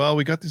like, well,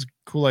 we got these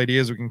cool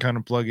ideas we can kind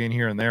of plug in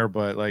here and there,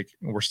 but like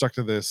we're stuck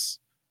to this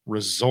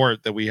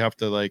resort that we have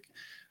to like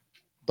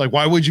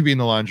why would you be in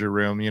the laundry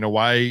room?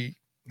 Why?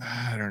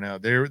 I don't know.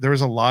 There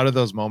was a lot of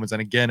those moments.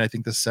 And again, I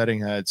think the setting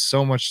had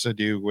so much to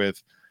do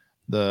with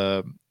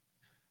the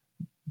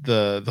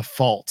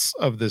faults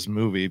of this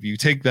movie. If you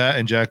take that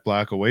and Jack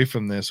Black away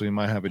from this, we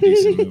might have a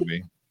decent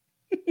movie.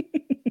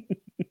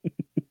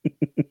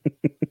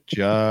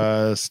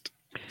 Just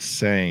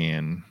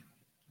saying.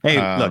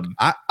 Hey, look,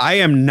 I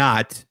am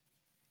not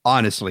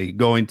honestly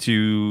going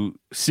to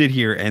sit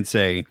here and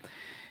say,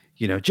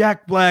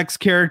 Jack Black's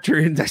character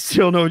and I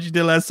Still Know What You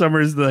Did Last Summer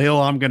is the hill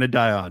I'm going to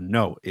die on.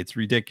 No, it's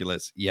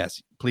ridiculous.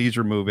 Yes, please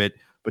remove it.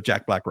 But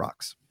Jack Black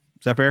rocks.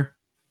 Is that fair?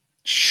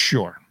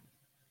 Sure.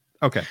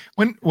 Okay.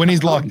 When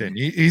he's locked in,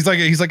 he's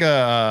like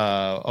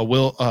a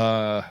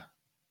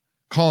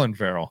Colin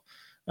Farrell.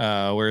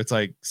 Where it's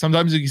like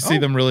sometimes you can see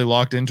them really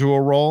locked into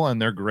a role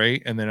and they're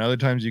great, and then other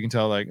times you can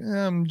tell like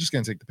I'm just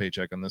gonna take the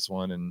paycheck on this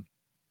one and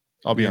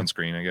I'll be on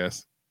screen, I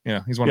guess.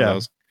 He's one of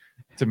those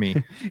to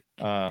me.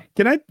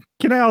 Can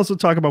I also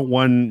talk about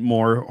one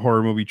more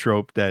horror movie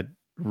trope that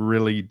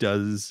really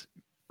does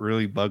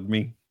bug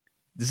me?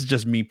 This is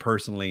just me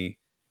personally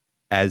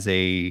as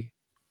a,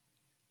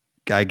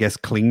 I guess,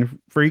 clean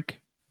freak.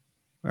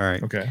 All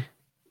right. Okay.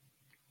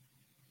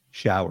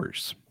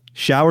 Showers.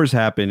 Showers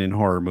happen in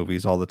horror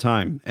movies all the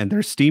time, and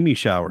they're steamy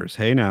showers.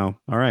 Hey, now,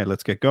 all right,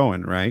 let's get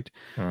going, right?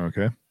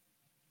 Okay.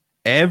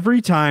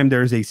 Every time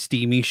there's a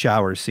steamy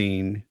shower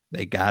scene,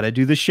 they got to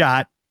do the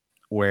shot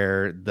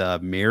where the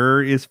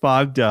mirror is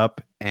fogged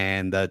up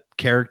and the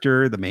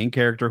main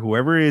character,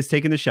 whoever is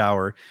taking the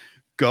shower,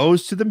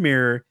 goes to the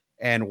mirror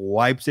and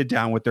wipes it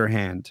down with their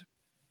hand.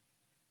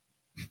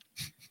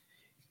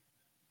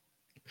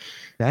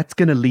 That's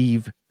going to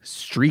leave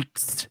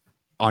streaks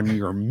on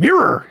your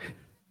mirror.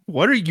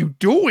 What are you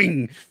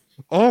doing?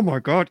 Oh my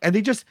God. And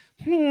they just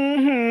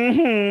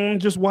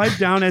wipe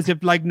down as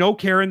if like no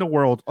care in the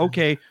world.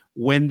 Okay.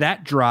 When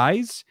that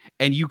dries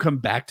and you come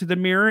back to the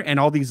mirror and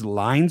all these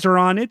lines are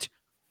on it,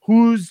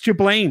 who's to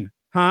blame?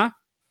 Huh?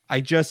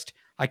 I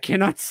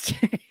cannot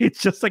stay.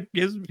 It's just like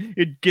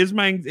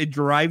it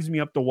drives me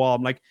up the wall.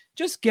 I'm like,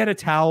 just get a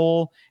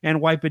towel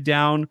and wipe it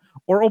down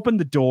or open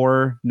the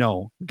door.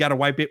 No, got to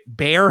wipe it.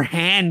 Bare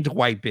hand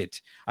wipe it.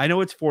 I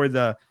know it's for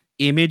the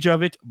image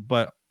of it,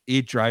 but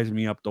it drives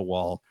me up the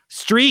wall.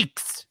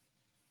 Streaks.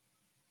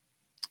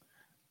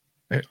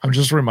 I'm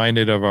just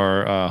reminded of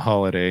our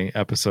holiday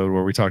episode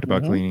where we talked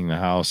about cleaning the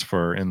house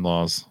for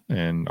in-laws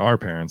and our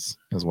parents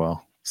as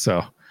well.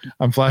 So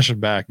I'm flashing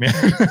back, man.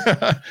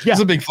 It's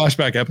a big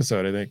flashback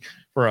episode, I think,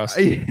 for us.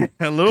 A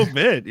little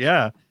bit,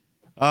 yeah.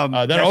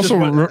 That also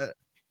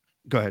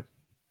go ahead.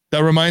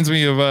 That reminds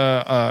me of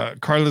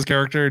Carla's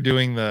character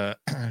doing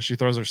she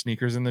throws her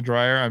sneakers in the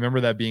dryer. I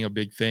remember that being a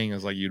big thing.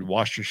 Is like you'd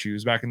wash your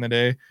shoes back in the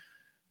day,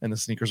 and the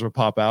sneakers would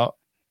pop out.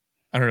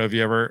 I don't know if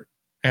you ever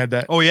had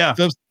that. Oh yeah,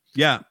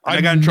 yeah.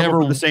 I got in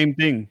trouble for the same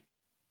thing.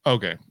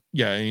 Okay.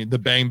 Yeah, the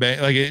bang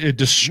bang, like it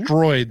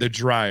destroyed the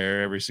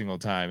dryer every single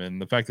time,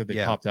 and the fact that they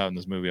popped out in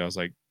this movie, I was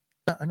like,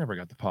 I never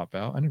got the pop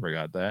out. I never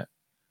got that.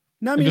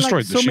 No, I mean,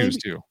 destroyed the shoes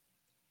too.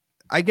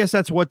 I guess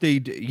that's what they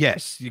do.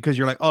 Yes, because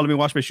you're like, oh, let me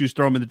wash my shoes,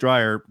 throw them in the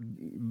dryer,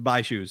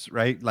 buy shoes,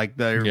 right? Like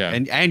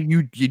and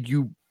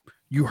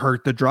you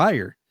hurt the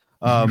dryer.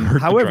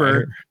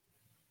 However,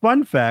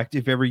 fun fact: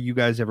 if ever you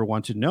guys ever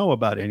want to know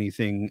about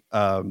anything,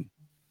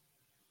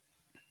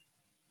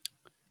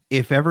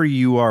 if ever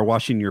you are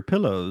washing your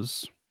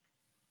pillows,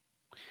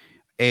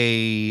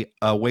 a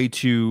way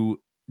to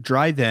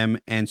dry them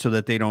and so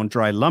that they don't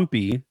dry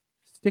lumpy,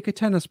 stick a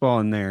tennis ball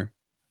in there.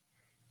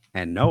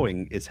 And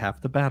knowing is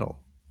half the battle.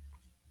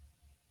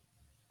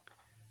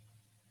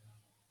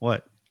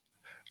 What?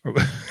 Are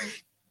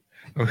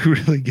we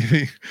really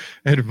giving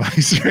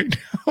advice right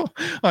now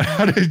on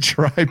how to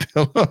dry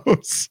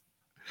pillows?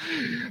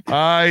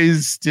 I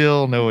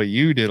still know what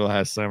you did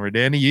last summer,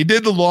 Danny. You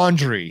did the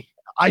laundry.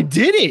 I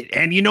did it.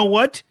 And you know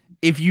what?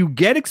 If you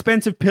get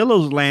expensive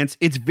pillows, Lance,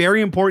 it's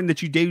very important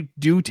that you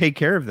do take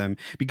care of them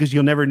because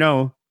you'll never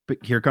know.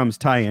 But here comes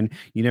tie-in.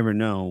 You never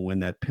know when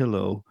that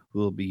pillow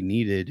will be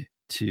needed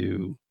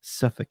to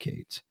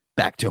suffocate.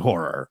 Back to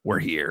horror. We're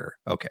here.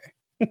 Okay.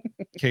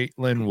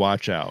 Caitlin,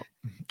 watch out.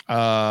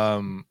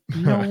 No.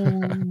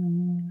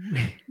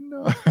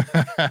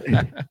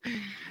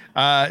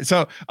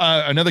 So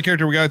another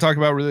character we got to talk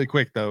about really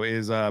quick though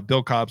is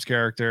Bill Cobb's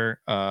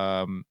character.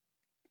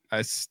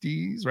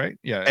 Estes, right?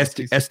 Yeah,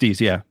 Estes,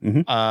 yeah.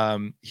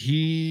 Mm-hmm.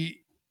 He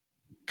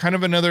kind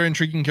of another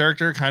intriguing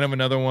character, kind of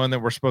another one that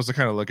we're supposed to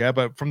kind of look at,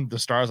 but from the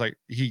start, like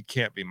he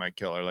can't be my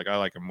killer. Like I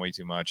like him way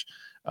too much.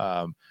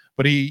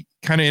 But he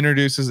kind of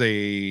introduces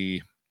a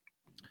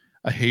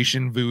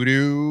Haitian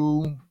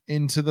voodoo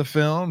into the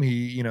film.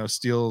 He,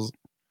 steals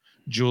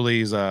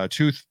Julie's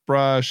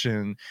toothbrush,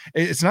 and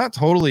it's not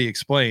totally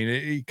explained.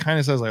 It kind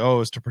of says like, oh,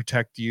 it's to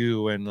protect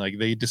you, and like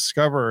they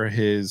discover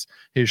his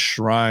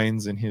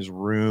shrines in his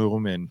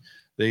room, and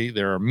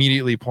they're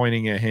immediately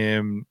pointing at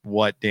him.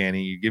 What,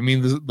 Danny? You give me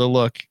the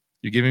look.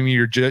 You're giving me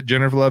your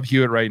Jennifer Love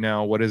Hewitt right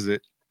now. What is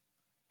it?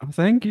 Oh,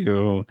 thank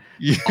you.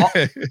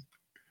 Yeah.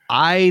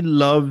 I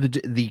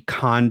loved the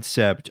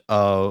concept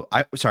of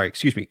I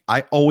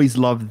always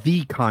loved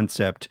the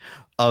concept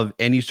of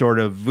any sort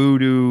of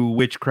voodoo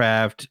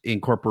witchcraft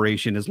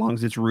incorporation, as long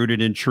as it's rooted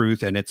in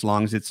truth and as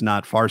long as it's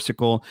not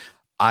farcical.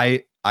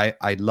 I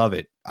love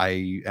it.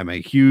 I am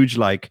a huge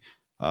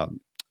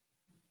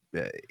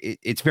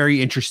it's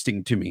very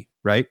interesting to me,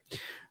 right?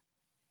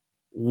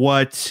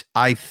 What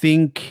I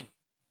think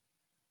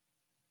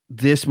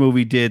this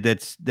movie did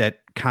that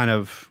kind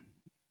of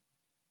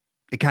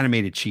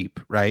made it cheap,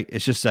 right?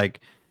 It's just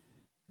like,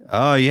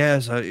 oh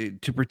yes,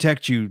 to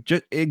protect you.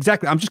 Just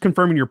exactly. I'm just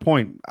confirming your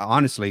point.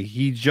 Honestly,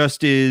 he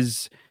just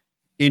is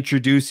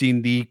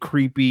introducing the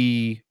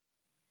creepy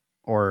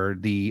or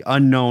the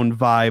unknown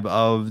vibe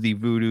of the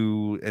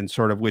voodoo and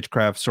sort of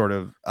witchcraft sort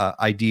of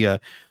idea,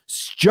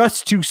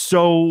 just to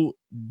sow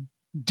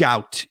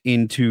doubt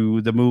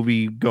into the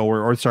movie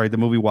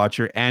movie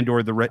watcher and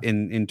or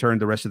in turn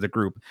the rest of the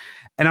group.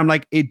 And I'm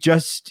like, it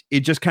just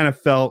kind of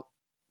felt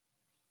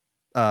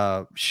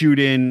shoot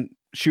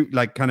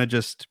like kind of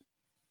just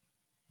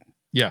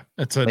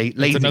it's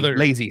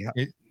lazy.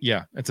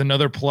 It's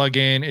another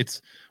plug-in.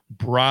 It's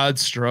broad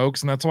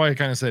strokes, and that's why I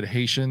kind of said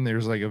Haitian.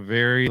 There's like a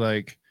very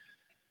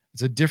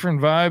It's a different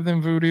vibe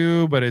than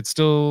voodoo, but it's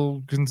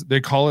still,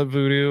 they call it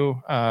voodoo.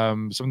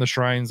 Some of the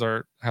shrines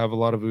have a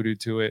lot of voodoo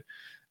to it.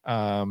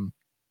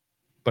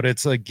 But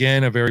it's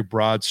again a very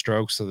broad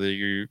stroke, so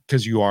that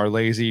because you are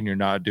lazy and you're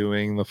not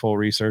doing the full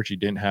research, you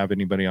didn't have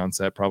anybody on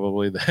set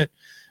probably that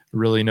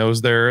really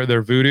knows their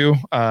voodoo.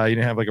 You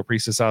didn't have like a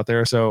priestess out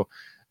there. So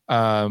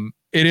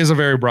it is a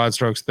very broad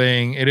strokes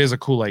thing. It is a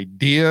cool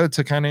idea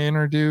to kind of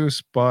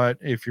introduce, but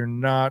if you're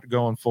not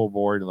going full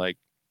board, like,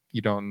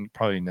 you don't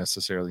probably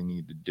necessarily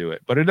need to do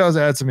it. But it does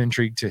add some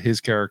intrigue to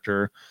his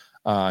character.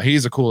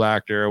 He's a cool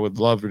actor. I would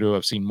love to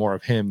have seen more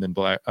of him than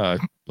Jack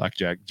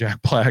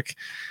Black.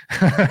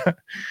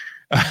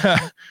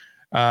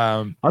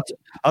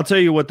 I'll tell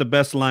you what the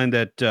best line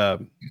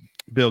that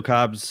Bill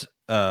Cobb's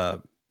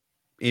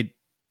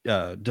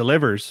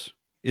delivers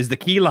is the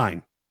key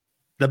line,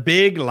 the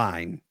big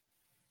line.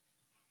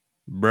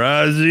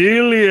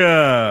 Brasilia.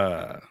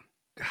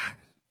 God,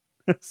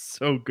 that's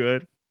so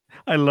good.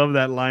 I love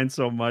that line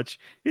so much.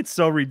 It's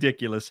so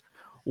ridiculous.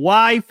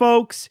 Why,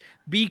 folks?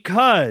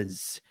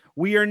 Because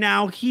we are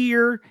now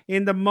here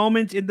in the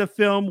moment in the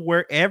film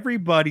where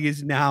everybody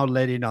is now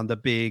let in on the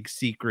big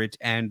secret,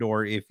 and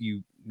or if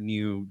you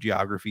knew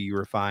geography, you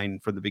were fine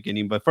from the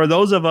beginning. But for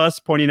those of us,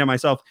 pointing at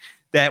myself,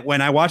 that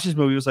when I watched this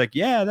movie, was like,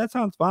 yeah, that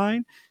sounds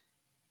fine.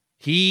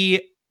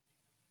 He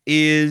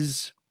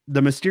is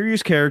the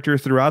mysterious character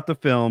throughout the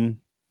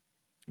film.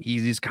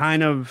 He's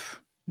kind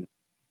of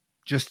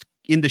just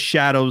in the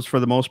shadows for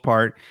the most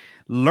part,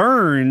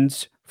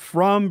 learns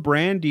from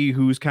Brandy,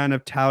 who's kind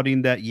of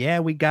touting that, yeah,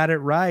 we got it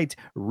right.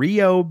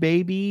 Rio,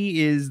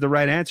 baby, is the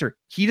right answer.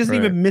 He doesn't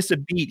even miss a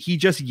beat. He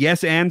just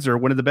yes ands her,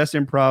 one of the best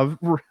improv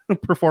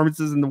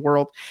performances in the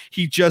world.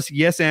 He just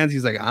yes ands.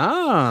 He's like,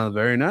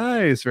 very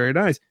nice, very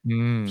nice.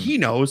 He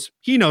knows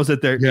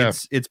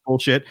that it's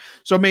bullshit.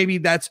 So maybe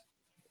that's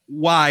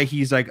why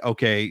he's like,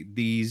 okay,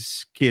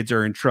 these kids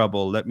are in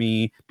trouble.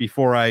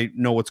 Before I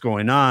know what's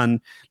going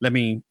on, let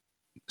me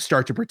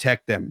start to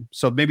protect them.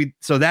 So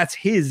that's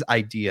his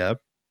idea.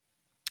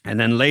 And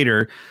then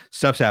later,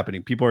 stuff's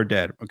happening. People are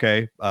dead.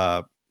 Okay.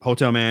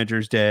 Hotel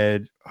manager's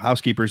dead.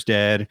 Housekeeper's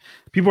dead.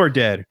 People are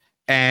dead.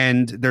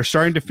 And they're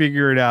starting to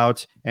figure it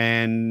out.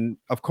 And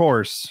of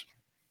course,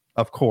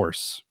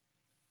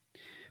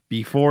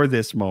 before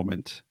this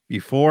moment,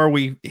 before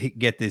we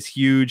get this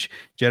huge,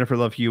 Jennifer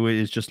Love Hewitt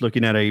is just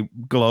looking at a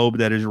globe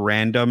that is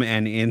random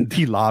and in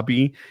the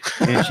lobby.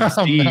 And she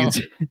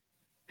sees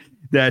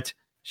that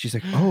she's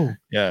like, oh,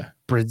 yeah,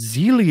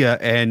 Brasilia.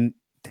 And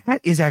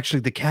that is actually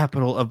the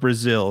capital of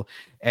Brazil.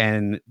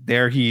 And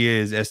there he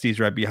is.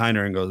 SD's right behind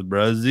her and goes,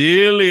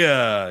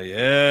 Brasilia.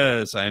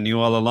 Yes, I knew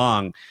all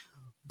along.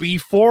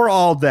 Before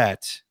all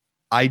that,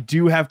 I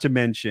do have to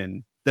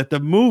mention that the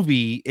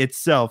movie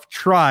itself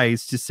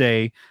tries to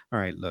say, all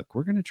right, look,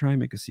 we're going to try and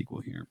make a sequel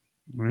here,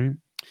 right?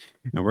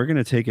 And we're going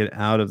to take it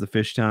out of the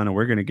fish town and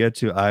we're going to get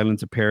to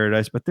Islands of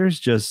Paradise, but there's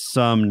just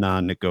some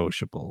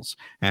non-negotiables.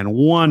 And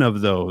one of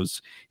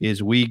those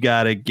is we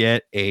got to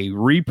get a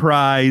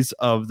reprise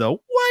of the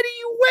 "What are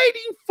you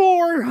waiting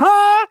for,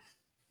 huh?"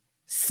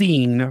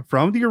 scene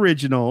from the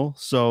original.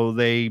 So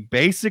they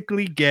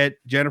basically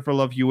get Jennifer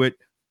Love Hewitt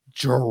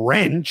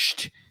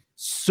drenched,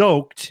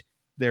 soaked.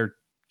 They're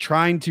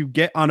trying to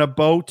get on a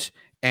boat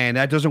and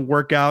that doesn't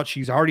work out.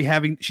 She's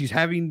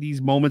having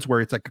these moments where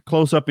it's like a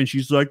close up and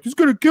she's like, he's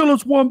going to kill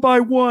us one by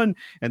one.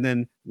 And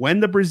then when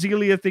the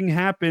Brasilia thing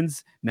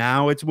happens,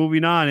 now it's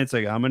moving on. It's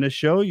like, I'm going to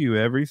show you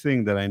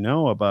everything that I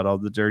know about all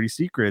the dirty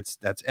secrets.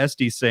 That's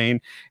SD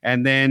saying.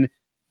 And then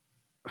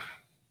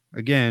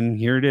again,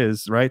 here it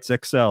is, right?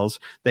 Sex sells.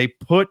 They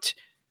put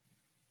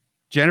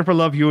Jennifer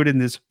Love Hewitt in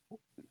this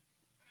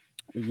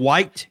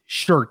white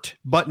shirt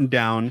button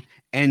down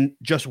and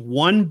just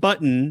one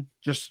button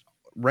just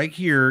right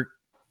here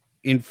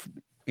in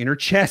her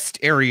chest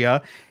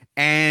area,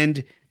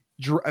 and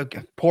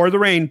pour the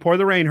rain,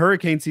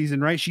 hurricane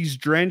season, right? She's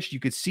drenched. You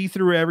could see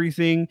through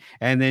everything.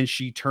 And then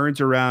she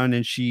turns around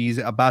and she's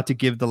about to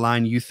give the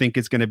line you think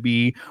it's going to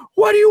be,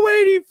 what are you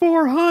waiting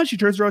for, huh? She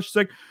turns around. She's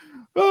like,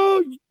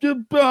 oh,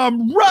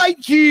 I'm right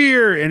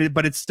here.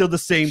 But it's still the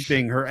same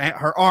thing.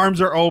 Her arms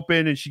are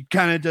open and she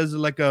kind of does it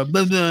like a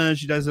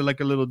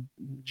little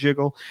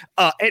jiggle.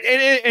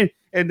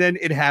 And then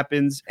it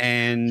happens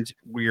and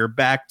we're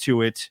back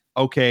to it.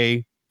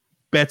 Okay,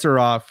 bets are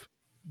off.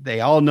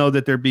 They all know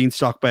that they're being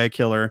stalked by a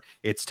killer.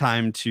 It's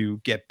time to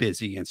get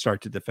busy and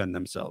start to defend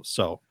themselves.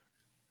 So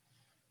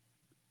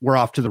we're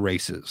off to the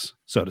races,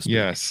 so to speak.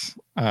 Yes.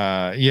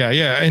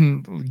 Yeah.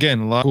 And again,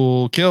 a lot of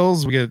cool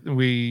kills.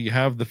 We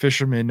have the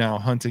fishermen now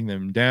hunting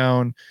them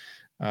down.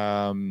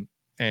 And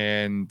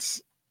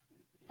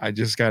I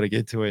just got to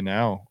get to it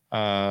now.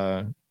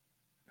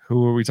 Who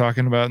were we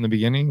talking about in the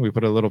beginning? We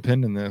put a little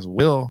pin in this.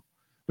 Will.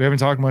 We haven't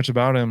talked much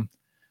about him.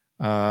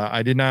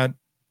 I did not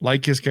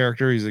like his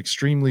character. He's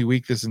extremely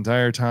weak this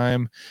entire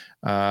time.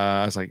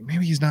 I was like,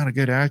 maybe he's not a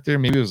good actor.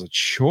 Maybe it was a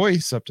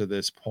choice up to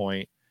this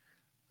point.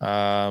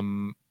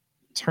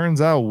 Turns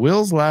out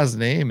Will's last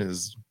name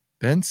is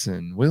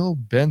Benson. Will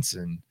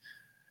Benson.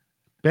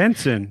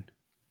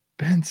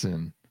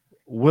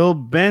 Will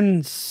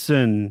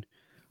Benson.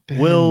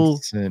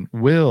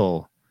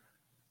 Will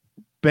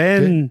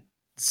Ben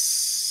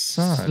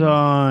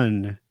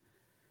son.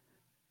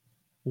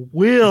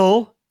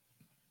 Will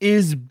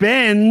is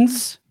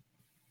Ben's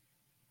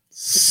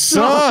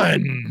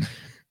son.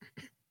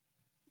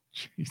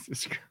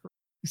 Jesus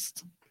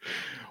Christ.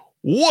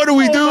 What are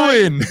we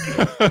doing?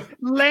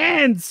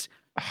 Lance.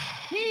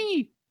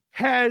 He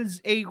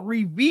has a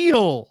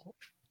reveal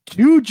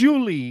to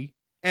Julie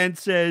and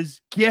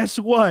says, guess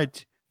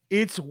what?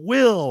 It's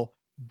Will,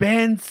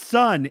 Ben's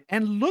son,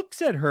 and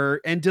looks at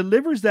her and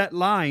delivers that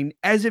line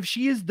as if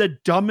she is the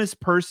dumbest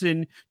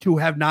person to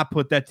have not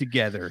put that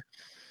together.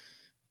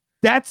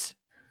 That's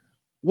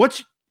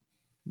what's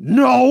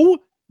no,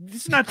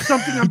 it's not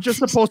something I'm just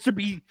supposed to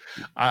be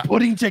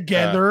putting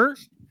together.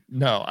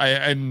 No,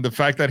 and the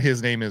fact that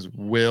his name is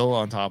Will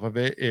on top of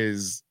it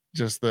is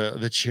just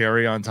the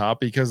cherry on top,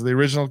 because the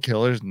original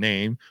killer's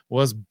name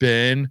was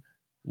Ben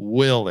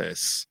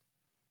Willis.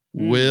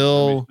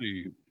 Will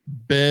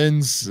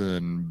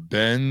Benson.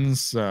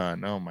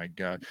 Oh my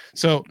God.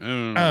 So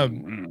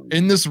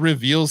in this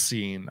reveal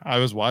scene, I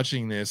was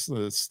watching this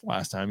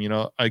last time,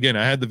 again,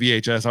 I had the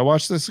VHS. I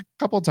watched this a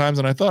couple of times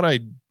and I thought I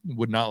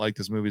would not like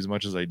this movie as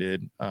much as I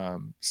did.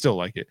 Still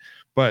like it.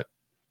 But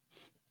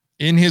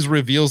in his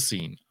reveal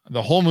scene,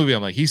 the whole movie,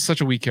 I'm like, he's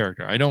such a weak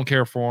character. I don't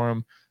care for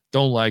him.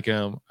 Don't like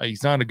him.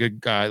 He's not a good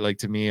guy. Like,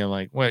 to me, I'm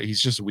like, what?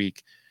 He's just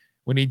weak.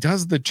 When he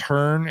does the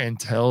turn and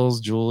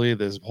tells Julie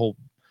this whole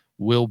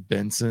Will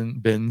Ben's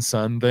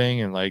son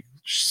thing and like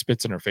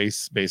spits in her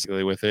face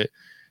basically with it,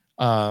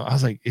 I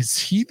was like, is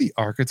he the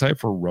archetype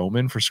for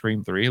Roman for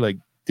Scream 3? Like,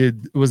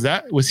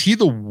 was he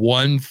the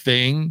one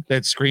thing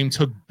that Scream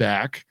took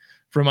back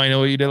from I Know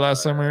What You Did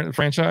Last Summer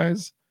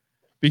franchise?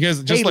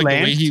 Because just the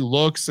way he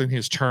looks and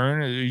his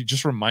turn, it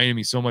just reminded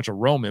me so much of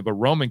Roman, but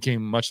Roman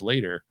came much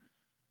later.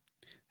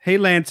 Hey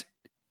Lance,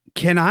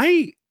 can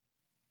I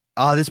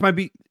this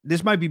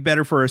might be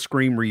better for a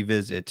Scream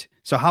revisit.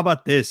 So how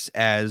about this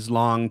as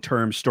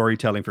long-term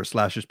storytelling for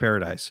Slashers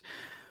Paradise?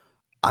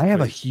 I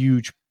have a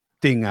huge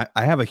thing. I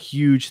have a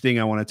huge thing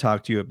I want to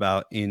talk to you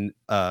about in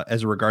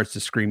as regards to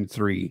Scream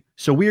 3.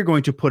 So we are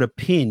going to put a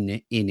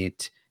pin in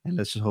it, and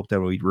let's just hope that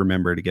we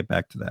remember to get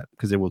back to that,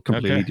 because it will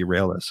completely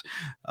derail us.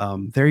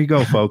 There you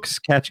go, folks.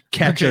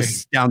 Catch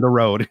us down the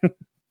road.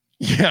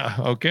 Yeah.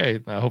 Okay.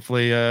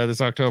 Hopefully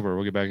this October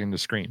we'll get back into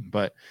Scream.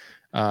 But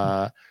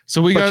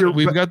so we've got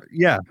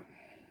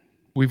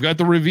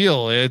the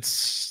reveal.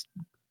 It's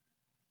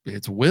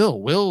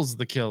Will. Will's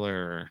the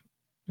killer.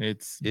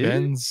 It's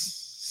Ben's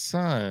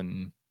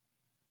son.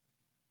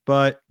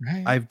 But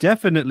right. I've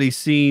definitely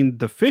seen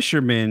the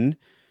fisherman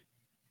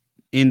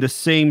in the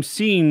same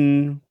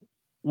scene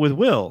with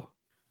Will.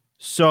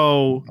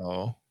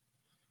 So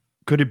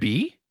could it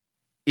be?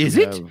 Is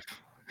it?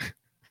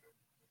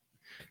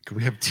 Could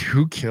we have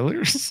two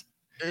killers?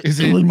 Is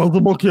it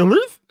multiple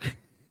killers?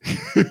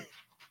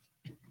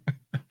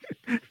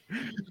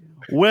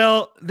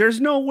 Well, there's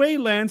no way,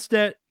 Lance,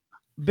 that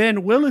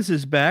Ben Willis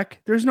is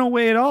back. There's no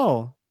way at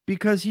all,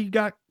 because he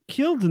got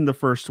killed in the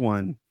first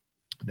one.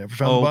 Never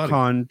found the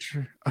body.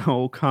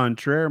 Au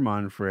contraire,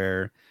 mon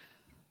frere.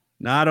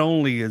 Not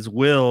only is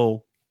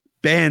Will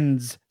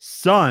Ben's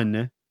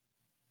son,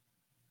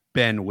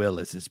 Ben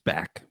Willis is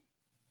back.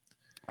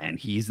 And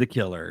he's the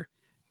killer.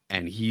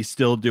 And he's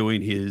still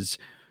doing his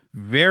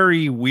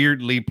very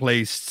weirdly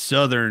placed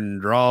Southern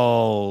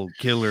drawl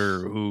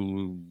killer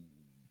who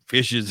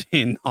fishes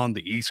in on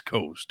the East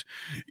Coast.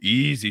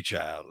 Easy,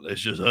 child.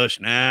 Let's just hush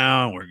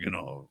now. We're going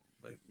to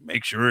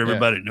make sure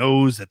everybody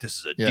knows that this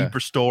is a deeper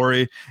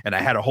story. And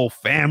I had a whole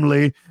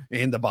family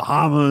in the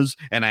Bahamas,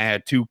 and I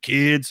had 2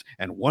 kids,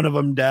 and one of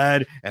them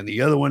died, and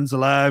the other one's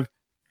alive.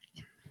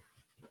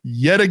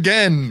 Yet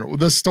again,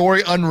 the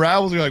story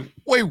unravels. You're like,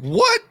 wait,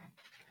 what?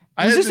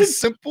 I had this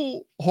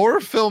simple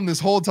horror film this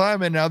whole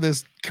time, and now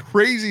this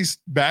crazy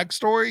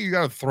backstory you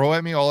got to throw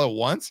at me all at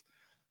once?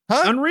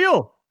 Huh?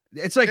 Unreal.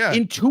 It's like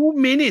in 2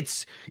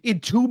 minutes,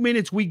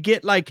 we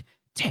get like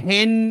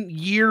 10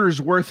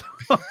 years worth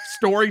of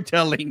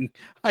storytelling.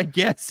 I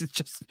guess it's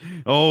just,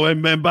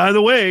 and by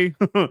the way,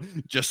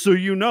 just so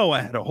you know,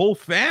 I had a whole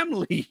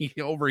family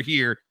over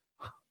here.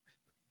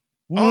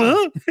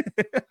 Yeah,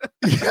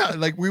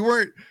 like we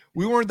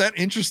weren't that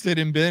interested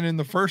in Ben in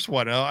the first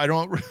one. I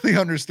don't really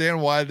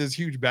understand why this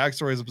huge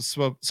backstory is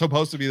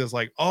supposed to be this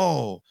like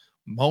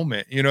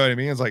moment. You know what I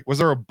mean? It's like, was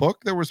there a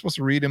book that we're supposed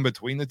to read in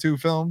between the 2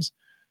 films?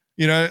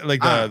 Like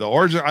the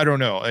origin. I don't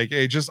know. Like,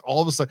 it just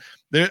all of a sudden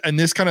there, and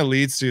this kind of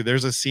leads to,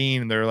 there's a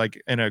scene, they're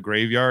like in a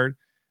graveyard,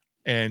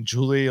 and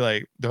Julie,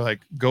 like, they're like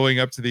going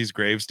up to these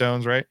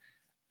gravestones, right?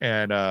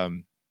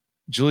 And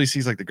Julie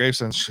sees like the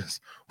gravestones. She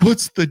says,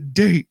 "What's the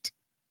date?"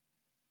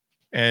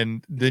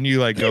 And then you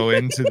like go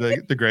into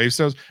the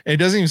gravestones, and it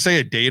doesn't even say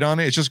a date on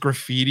it. It's just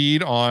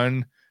graffitied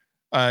on.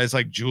 It's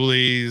like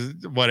Julie's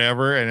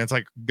whatever, and it's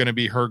like gonna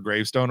be her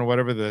gravestone or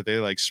whatever that they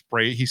like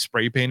he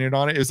spray painted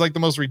on it. It's like the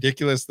most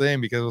ridiculous thing,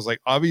 because it was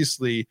like,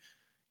 obviously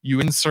you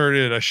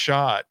inserted a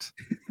shot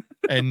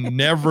and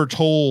never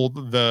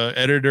told the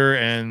editor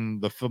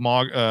and the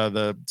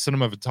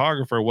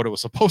cinematographer what it was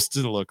supposed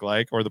to look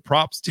like, or the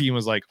props team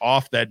was like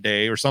off that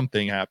day or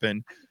something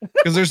happened,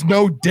 because there's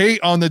no date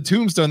on the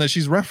tombstone that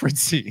she's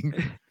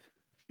referencing.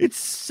 It's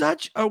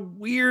such a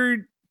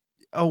weird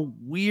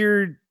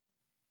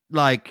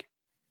like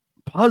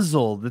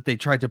puzzle that they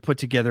tried to put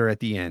together at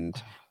the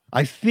end.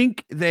 I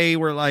think they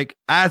were like,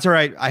 that's all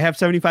right, I have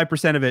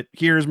 75% of it.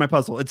 Here's my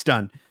puzzle. It's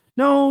done.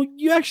 No,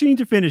 you actually need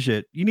to finish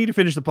it. You need to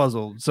finish the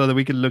puzzle so that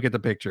we can look at the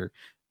picture.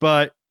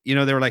 But, you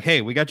know, they were like,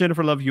 hey, we got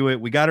Jennifer Love Hewitt.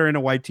 We got her in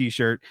a white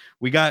t-shirt.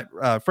 We got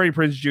Freddie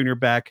Prinze Jr.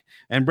 back,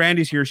 and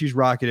Brandy's here. She's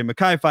rocking it.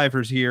 Mekhi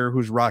Phifer's here,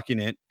 who's rocking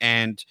it.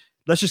 And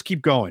let's just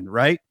keep going,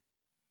 right?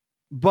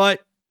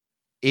 But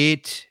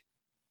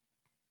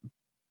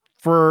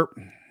for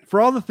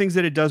all the things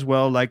that it does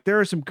well, like there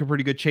are some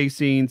pretty good chase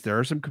scenes, there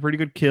are some pretty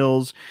good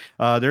kills,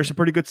 there's some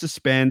pretty good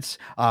suspense.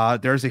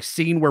 There's a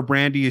scene where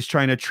Brandy is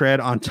trying to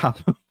tread on top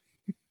of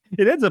it.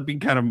 Ends up being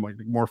kind of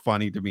more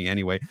funny to me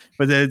anyway.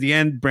 But then at the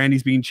end,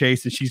 Brandy's being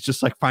chased and she's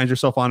just like finds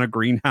herself on a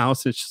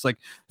greenhouse. It's just like,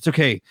 it's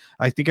okay.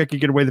 I think I could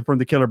get away from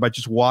the killer by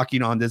just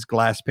walking on this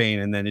glass pane.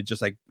 And then it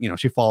just like, you know,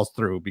 she falls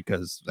through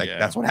because like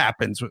that's what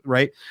happens,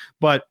 right?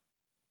 But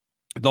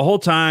the whole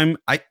time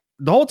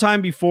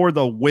before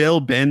the Will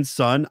Ben's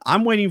son,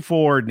 I'm waiting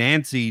for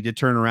Nancy to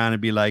turn around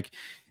and be like,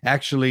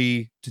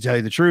 actually, to tell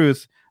you the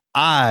truth,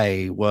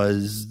 I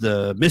was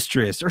the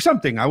mistress or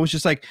something. I was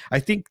just like, I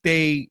think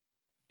they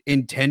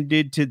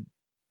intended to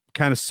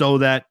kind of sow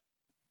that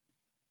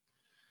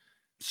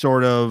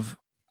sort of,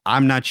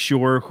 I'm not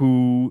sure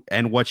who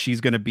and what she's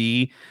going to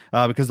be,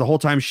 because the whole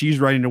time she's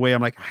running away,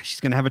 I'm like,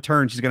 she's going to have a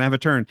turn. She's going to have a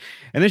turn.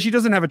 And then she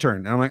doesn't have a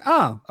turn. And I'm like,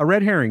 a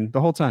red herring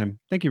the whole time.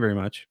 Thank you very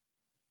much.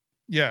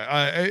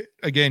 Yeah,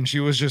 again, she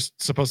was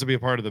just supposed to be a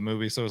part of the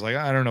movie, so it was like,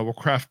 I don't know, we'll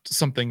craft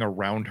something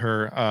around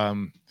her.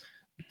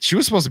 She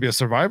was supposed to be a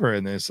survivor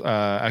in this.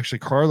 Actually,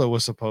 Carla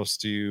was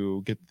supposed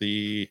to get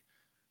the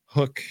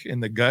hook in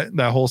the gut.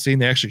 That whole scene,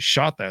 they actually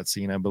shot that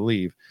scene, I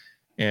believe,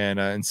 and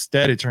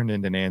instead it turned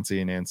into Nancy,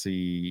 and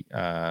Nancy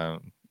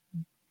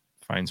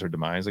finds her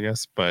demise, I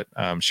guess. But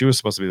she was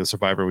supposed to be the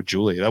survivor with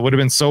Julie. That would have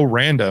been so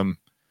random,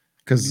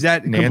 because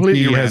that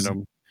completely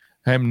random.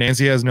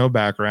 Nancy has no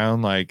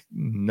background, like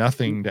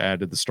nothing to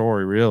add to the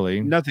story,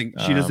 really. Nothing.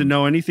 She doesn't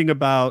know anything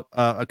about,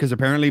 because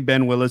apparently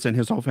Ben Willis and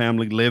his whole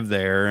family live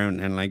there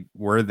and like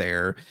were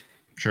there.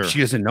 Sure.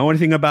 She doesn't know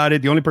anything about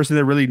it. The only person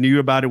that really knew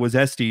about it was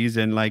Estes,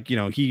 and like, you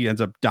know, he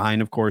ends up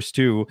dying, of course,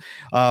 too.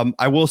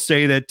 I will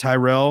say that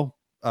Tyrell,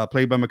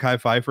 played by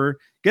Mekhi Phifer,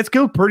 gets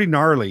killed pretty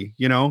gnarly.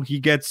 You know, he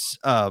gets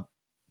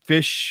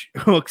fish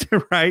hooked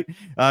right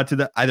to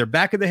the either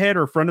back of the head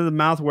or front of the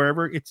mouth,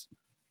 wherever. It's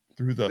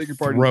through the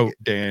throat,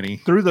 Danny.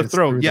 Through the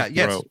throat.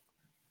 Yes.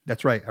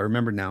 That's right. I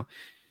remember now.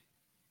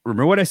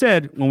 Remember what I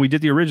said when we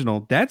did the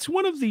original? That's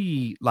one of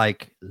the,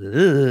 like,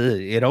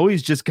 it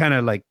always just kind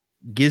of like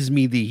gives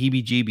me the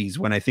heebie-jeebies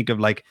when I think of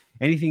like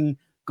anything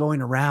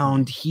going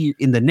around here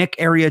in the neck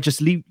area.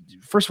 Just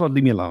first of all,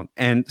 leave me alone.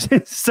 And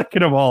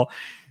second of all,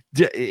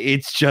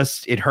 it's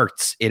just, it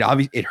hurts.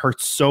 It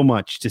hurts so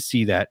much to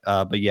see that.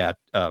 But yeah,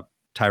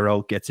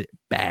 Tyrell gets it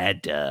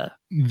bad.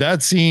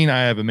 That scene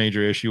I have a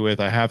major issue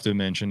with. I have to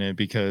mention it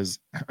because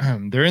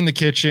they're in the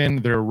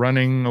kitchen, they're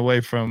running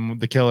away from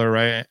the killer,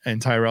 right? And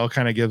Tyrell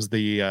kind of gives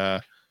the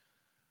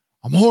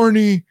I'm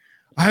horny,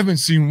 I haven't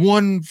seen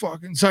one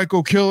fucking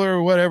psycho killer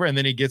or whatever, and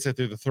then he gets it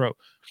through the throat.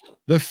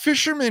 The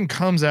fisherman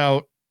comes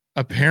out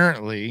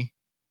apparently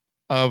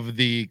of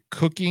the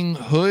cooking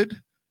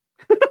hood,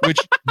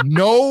 which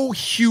no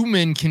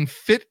human can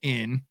fit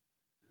in.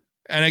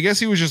 And I guess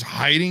he was just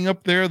hiding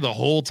up there the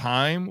whole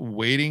time,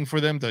 waiting for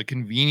them to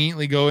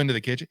conveniently go into the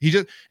kitchen.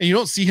 And you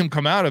don't see him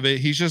come out of it.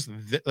 He's just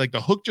like,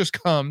 the hook just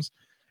comes.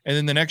 And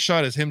then the next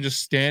shot is him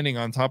just standing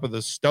on top of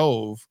the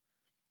stove.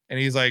 And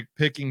he's like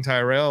picking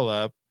Tyrell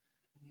up.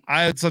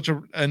 I had such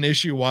an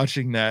issue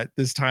watching that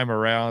this time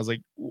around. I was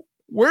like,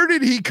 where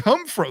did he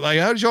come from? Like,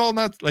 how did y'all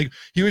not, like,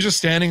 he was just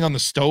standing on the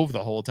stove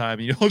the whole time.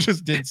 You all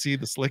just didn't see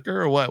the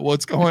slicker or what?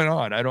 What's going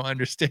on? I don't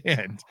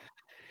understand.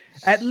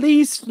 At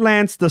least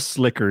Lance the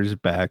Slicker's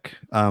back.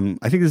 I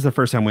think this is the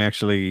first time we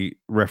actually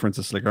reference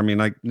the Slicker. I mean,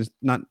 like, it's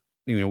not,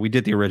 you know, we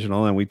did the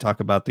original and we talk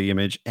about the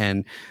image,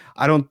 and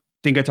I don't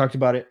think I talked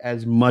about it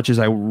as much as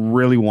I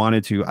really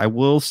wanted to. I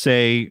will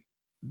say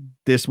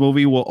this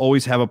movie will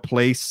always have a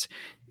place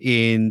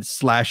in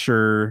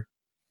slasher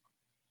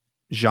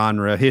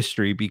genre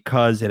history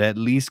because it at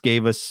least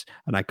gave us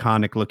an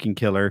iconic looking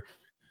killer.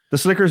 The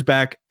Slicker's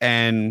back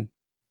and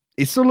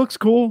it still looks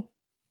cool.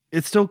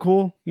 It's still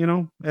cool, you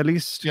know, at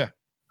least. Yeah,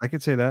 I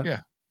could say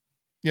that.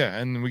 Yeah.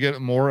 And we get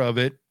more of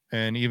it.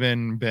 And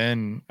even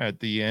Ben at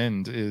the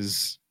end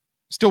is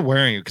still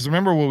wearing it. Because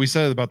remember what we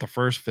said about the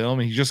first film?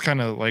 He just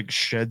kind of like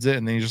sheds it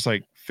and then he's just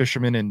like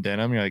fisherman in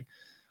denim. You're like,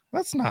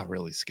 that's not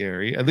really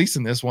scary. At least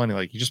in this one,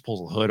 like, he just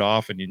pulls the hood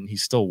off and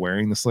he's still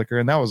wearing the Slicker.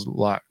 And that was a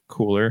lot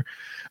cooler.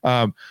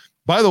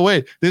 By the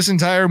way, this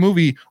entire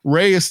movie,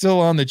 Ray is still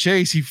on the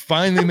chase. He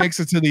finally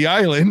makes it to the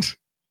island.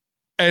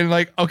 And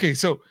like, okay,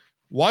 so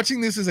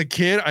watching this as a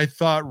kid, I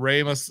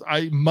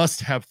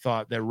must have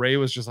thought that Ray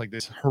was just like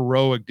this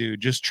heroic dude,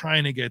 just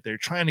trying to get there,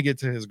 trying to get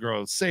to his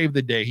girl, save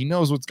the day. He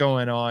knows what's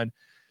going on.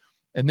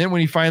 And then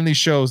when he finally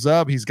shows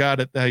up, he's got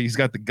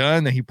the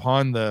gun that he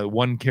pawned the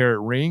 1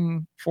 carat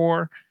ring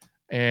for.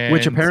 And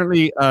which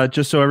apparently,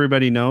 just so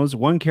everybody knows,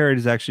 1 carat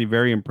is actually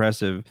very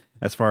impressive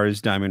as far as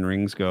diamond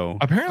rings go.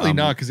 Apparently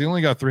not, because he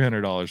only got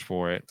 $300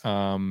 for it.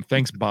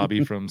 Thanks,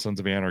 Bobby from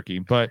Sons of Anarchy.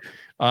 But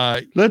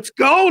let's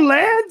go,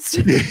 lads!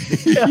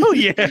 Hell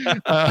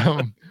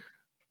yeah!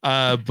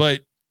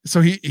 But so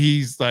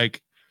he's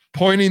like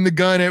pointing the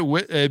gun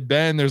at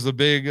Ben. There's a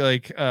big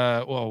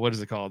what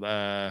is it called?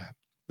 The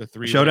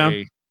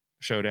 3-way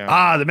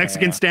showdown. The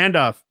Mexican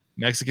standoff.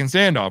 Mexican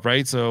standoff,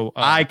 right? So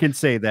I can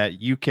say that,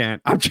 you can't.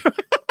 I'm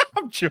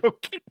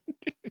joking.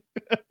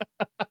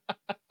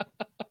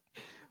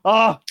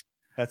 Oh,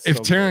 that's if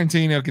so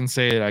Tarantino can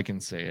say it, I can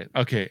say it.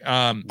 Okay.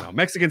 No,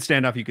 Mexican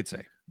standoff, you could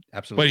say.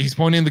 Absolutely. But he's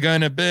pointing the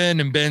gun at Ben,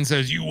 and Ben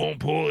says, "You won't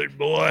pull it,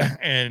 boy."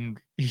 And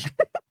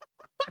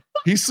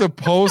he's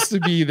supposed to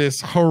be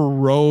this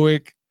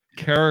heroic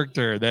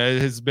character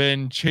that has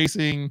been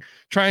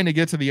trying to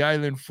get to the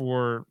island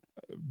for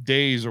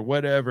days or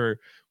whatever,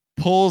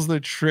 pulls the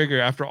trigger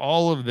after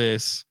all of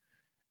this,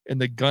 and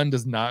the gun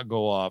does not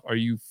go off. Are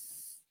you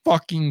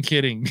fucking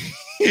kidding?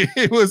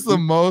 It was the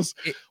most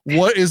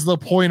what is the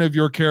point of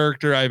your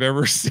character I've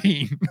ever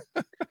seen.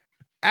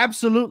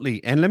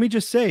 Absolutely. And let me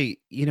just say,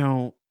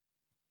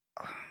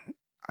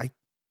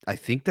 I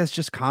think that's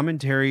just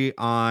commentary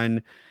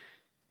on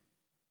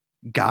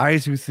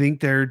guys who think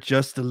they're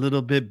just a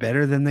little bit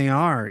better than they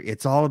are.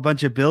 It's all a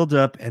bunch of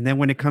buildup, and then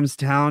when it comes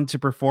down to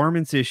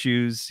performance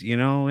issues,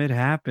 it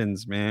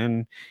happens,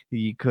 man.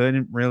 You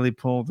couldn't really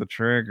pull the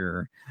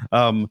trigger.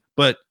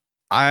 But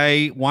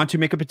I want to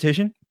make a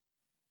petition.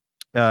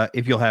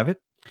 If you'll have it.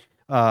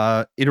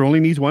 It only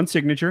needs 1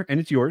 signature, and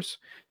it's yours.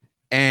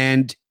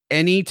 And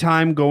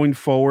anytime going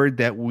forward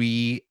that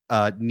we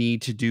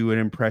need to do an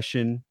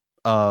impression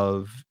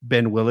of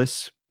Ben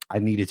Willis, I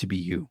need it to be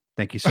you.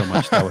 Thank you so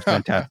much. That was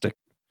fantastic.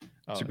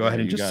 So go ahead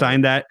and just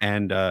sign that,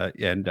 and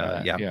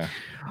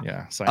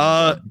yeah. Sign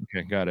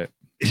okay, got it.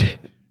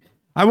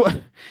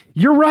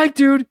 You're right,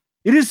 dude.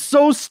 It is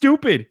so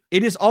stupid.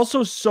 It is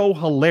also so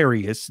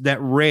hilarious that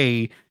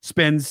Ray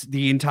spends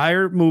the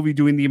entire movie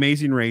doing The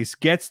Amazing Race,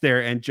 gets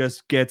there and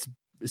just gets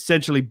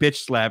essentially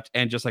bitch slapped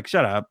and just like,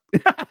 shut up.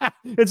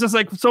 It's just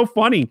like so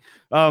funny.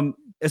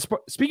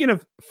 Speaking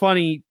of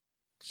funny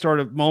sort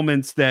of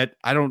moments that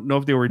I don't know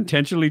if they were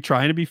intentionally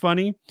trying to be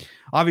funny.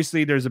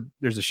 Obviously there's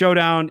a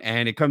showdown,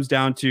 and it comes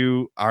down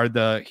to, are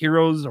the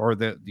heroes or is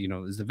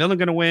the villain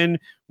going to win?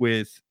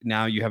 With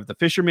now you have the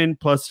fisherman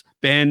plus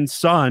Ben's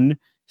son.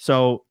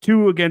 So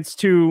 2 against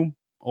 2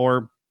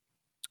 or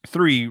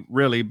 3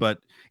 really. But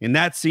in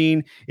that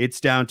scene, it's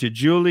down to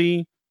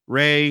Julie,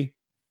 Ray,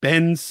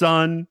 Ben's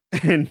son,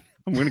 and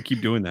I'm going to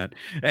keep doing that,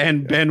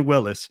 and Ben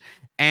Willis.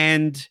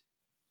 And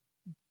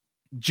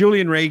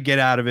Julie and Ray get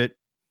out of it.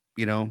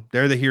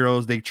 They're the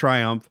heroes. They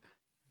triumph.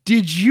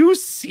 Did you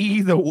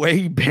see the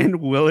way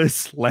Ben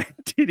Willis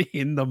landed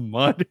in the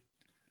mud?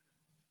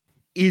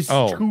 Is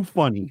too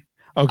funny.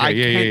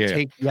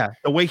 Okay,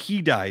 the way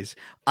he dies,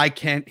 I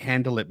can't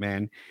handle it,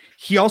 man.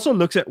 He also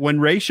looks at, when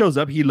Ray shows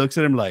up, he looks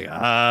at him like,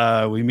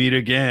 we meet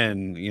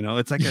again.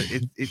 It's like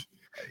it's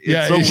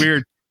so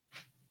weird.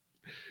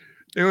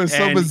 It was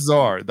so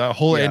bizarre, that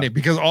whole ending,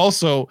 because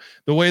also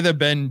the way that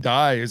Ben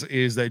dies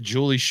is that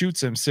Julie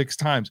shoots him 6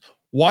 times.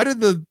 Why did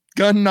the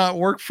gun not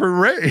work for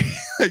Ray?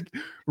 Like,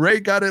 Ray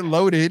got it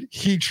loaded.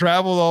 He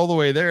traveled all the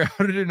way there.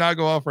 How did it not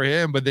go off for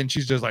him? But then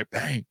she's just like,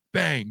 bang,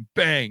 bang,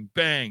 bang,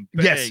 bang,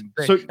 bang. Yes.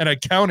 Bang. So, and I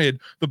counted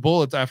the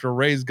bullets after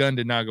Ray's gun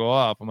did not go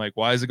off. I'm like,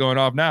 why is it going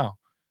off now?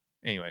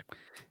 Anyway,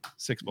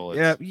 6 bullets.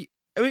 Yeah.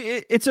 I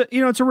mean, it's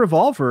a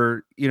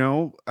revolver,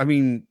 I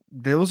mean,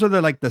 those are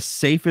the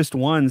safest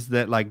ones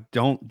that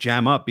don't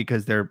jam up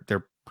because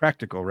they're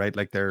practical, right?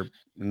 Like, they're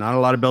not a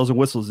lot of bells and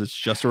whistles. It's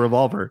just a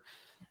revolver.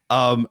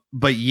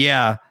 But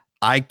yeah,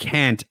 I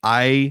can't.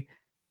 I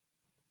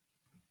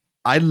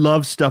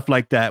love stuff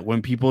like that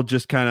when people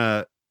just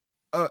kind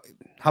of,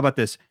 how about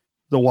this?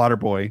 The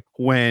Waterboy,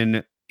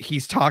 when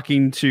he's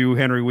talking to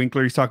Henry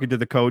Winkler, he's talking to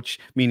the coach,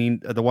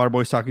 meaning the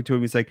Waterboy's talking to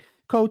him. He's like,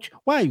 "Coach,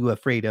 why are you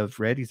afraid of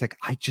Red?" He's like,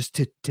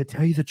 to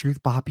tell you the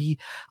truth, Bobby,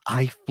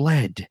 I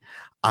fled.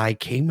 I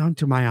came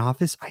onto my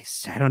office. I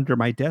sat under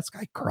my desk.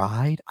 I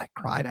cried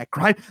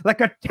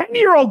like a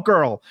 10-year-old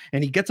girl.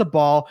 And he gets a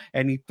ball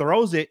and he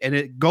throws it and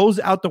it goes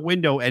out the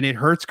window and it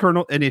hits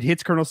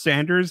Colonel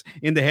Sanders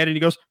in the head and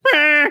he goes,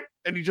 "Meh,"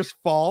 and he just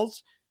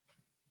falls.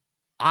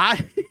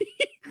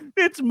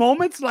 It's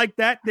moments like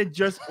that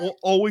just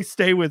always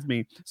stay with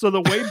me. So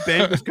the way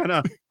Ben just kind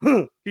of,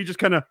 he just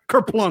kind of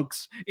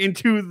kerplunks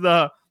into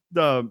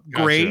the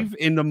grave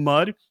in the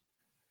mud.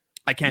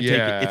 I can't take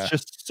it. It's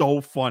just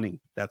so funny.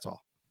 That's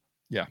all.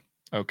 Yeah.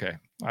 Okay.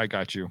 I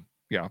got you.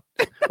 yeah,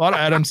 a lot of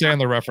Adam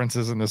Sandler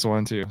references in this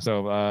one too.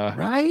 So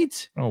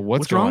Right? oh,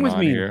 what's wrong going with on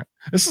me? here?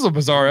 This is a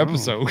bizarre I don't know.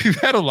 episode. We've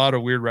had a lot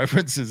of weird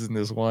references in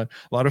this one.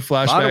 A lot of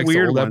flashbacks Lot of to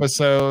weird old ones.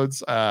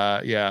 episodes.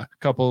 Yeah, a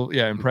couple.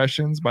 Yeah,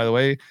 impressions. By the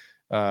way,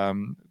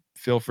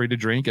 feel free to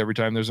drink every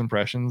time there's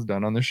impressions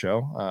done on the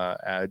show.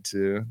 Add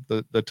to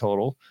the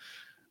total.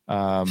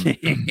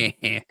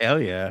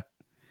 Hell yeah.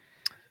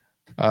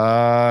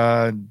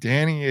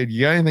 Danny,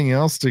 you got anything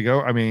else to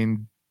go? I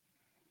mean,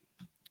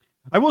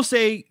 I will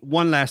say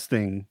one last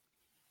thing.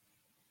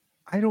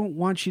 I don't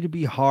want you to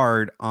be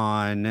hard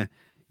on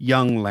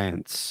young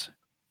Lance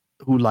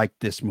who liked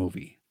this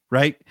movie,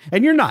 right?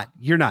 And you're not.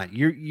 You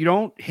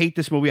don't hate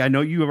this movie. I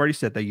know you have already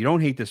said that you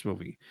don't hate this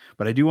movie,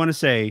 but I do want to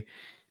say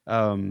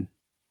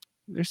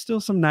there's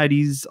still some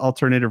 90s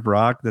alternative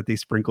rock that they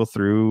sprinkle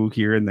through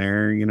here and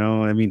there, you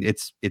know. I mean,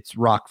 it's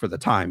rock for the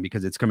time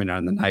because it's coming out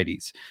in the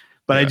 90s.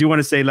 But I do want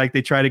to say, like,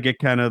 they try to get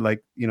kind of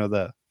like, you know,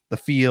 the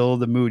feel,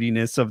 the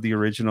moodiness of the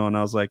original. And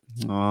I was like,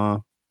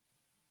 oh,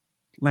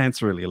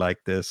 Lance really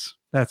liked this.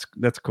 That's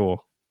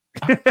cool.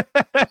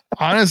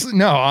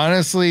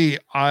 honestly,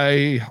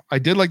 I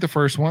did like the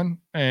first one,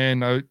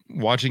 and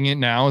watching it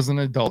now as an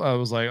adult, I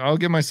was like, I'll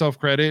give myself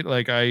credit.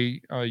 Like I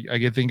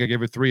think I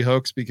gave it 3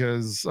 hooks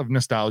because of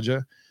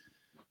nostalgia.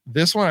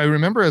 This one, I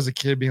remember as a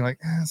kid being like,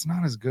 it's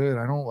not as good.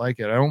 I don't like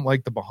it. I don't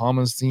like the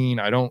Bahamas scene.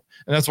 And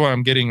that's what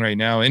I'm getting right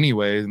now.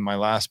 Anyway, my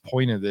last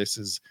point of this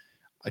is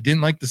I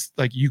didn't like this.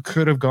 Like, you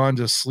could have gone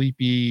to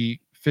Sleepy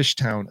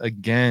Fishtown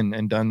again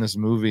and done this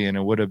movie, and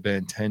it would have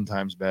been 10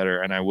 times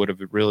better, and I would have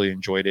really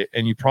enjoyed it.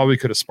 And you probably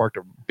could have sparked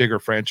a bigger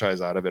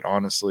franchise out of it,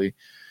 honestly,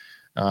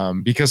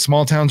 because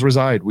small towns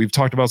reside. We've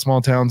talked about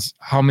small towns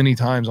how many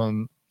times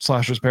on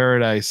Slasher's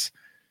Paradise.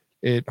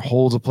 It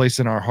holds a place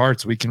in our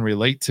hearts. We can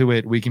relate to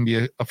it. We can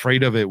be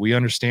afraid of it. We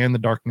understand the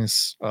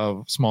darkness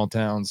of small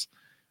towns.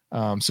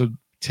 So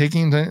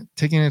taking it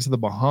to the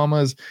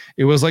Bahamas,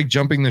 it was like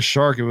jumping the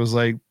shark. It was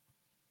like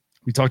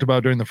we talked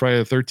about during the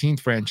Friday the 13th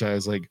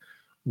franchise. Like,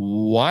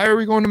 why are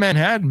we going to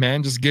Manhattan,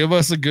 man? Just give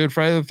us a good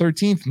Friday the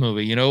 13th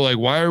movie. You know, like,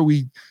 why are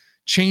we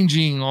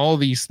changing all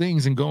these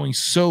things and going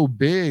so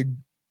big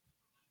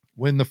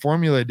when the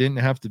formula didn't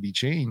have to be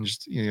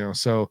changed? You know,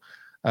 so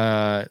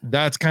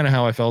that's kind of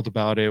how I felt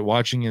about it.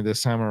 Watching it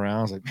this time around,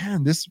 I was like,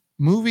 man, this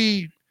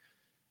movie,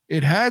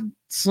 it had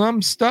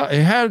some stuff.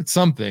 It had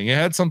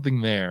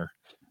something there,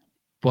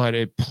 but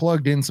it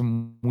plugged in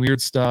some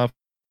weird stuff.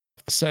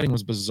 The setting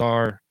was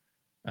bizarre.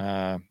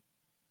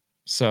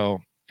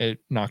 So it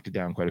knocked it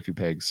down quite a few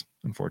pegs,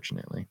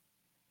 unfortunately.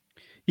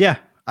 Yeah,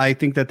 I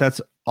think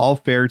that's all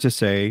fair to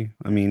say.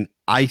 I mean,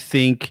 I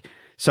think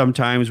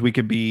sometimes we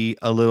could be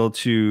a little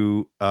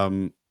too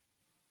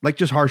like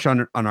just harsh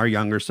on our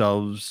younger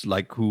selves,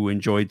 like who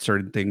enjoyed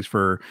certain things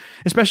for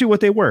especially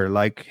what they were.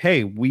 Like,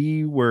 hey,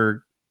 we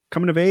were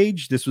coming of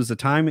age. This was a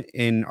time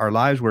in our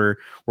lives where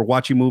we're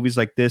watching movies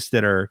like this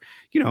that are,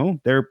 you know,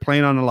 they're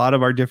playing on a lot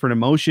of our different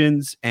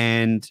emotions.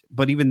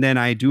 But even then,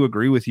 I do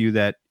agree with you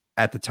that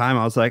at the time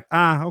I was like,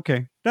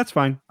 okay, that's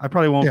fine. I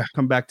probably won't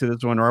come back to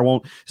this one, or I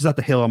won't. It's not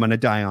the hill I'm going to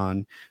die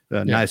on.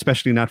 Not,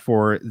 especially not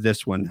for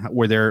this one.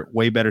 Were there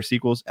way better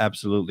sequels?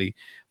 Absolutely.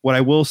 What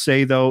I will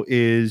say though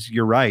is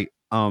you're right.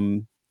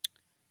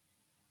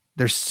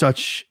 There's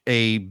such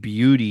a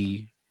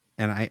beauty,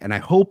 and I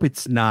hope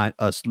it's not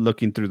us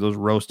looking through those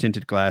rose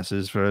tinted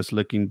glasses for us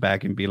looking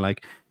back and being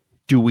like,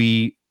 do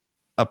we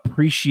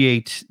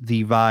appreciate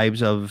the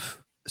vibes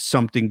of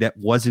something that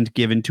wasn't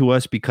given to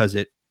us because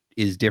it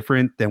is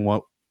different than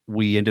what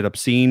we ended up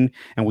seeing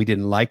and we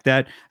didn't like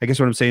that? I guess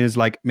what I'm saying is,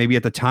 like, maybe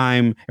at the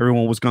time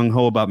everyone was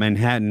gung-ho about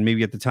Manhattan.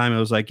 Maybe at the time it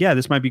was like, yeah,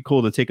 this might be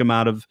cool to take them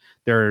out of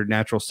their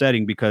natural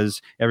setting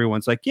because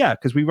everyone's like, yeah,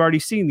 because we've already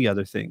seen the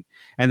other thing.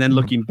 And then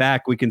looking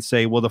back, we can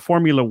say, well, the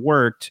formula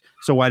worked,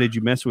 so why did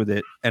you mess with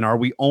it? And are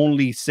we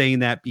only saying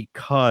that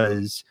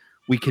because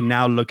we can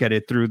now look at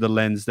it through the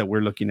lens that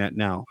we're looking at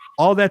now?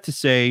 All that to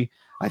say,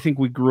 I think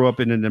we grew up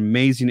in an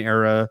amazing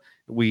era.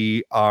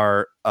 We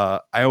are,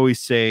 I always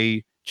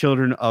say,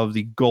 children of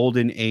the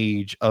golden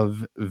age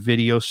of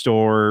video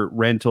store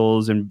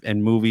rentals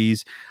and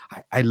movies.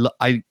 I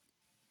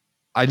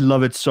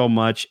love it so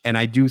much. And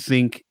I do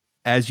think,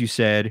 as you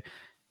said,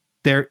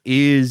 there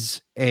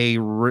is a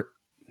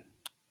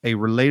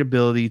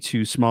relatability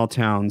to small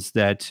towns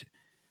that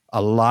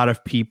a lot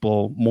of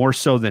people, more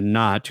so than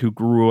not, who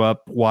grew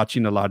up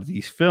watching a lot of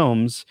these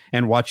films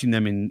and watching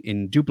them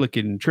in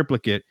duplicate and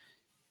triplicate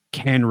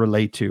can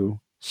relate to.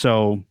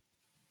 So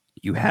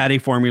you had a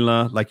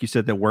formula, like you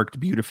said, that worked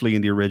beautifully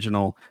in the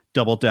original.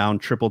 Double down,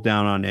 triple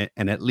down on it,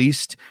 and at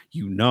least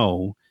you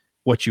know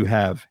what you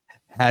have.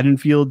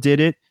 Haddonfield did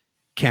it,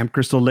 Camp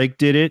Crystal Lake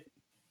did it,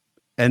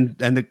 and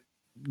the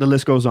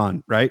list goes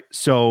on, right?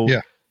 So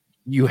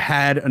you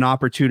had an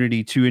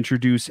opportunity to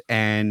introduce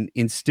and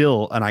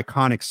instill an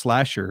iconic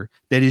slasher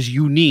that is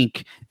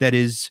unique, that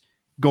is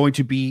going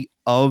to be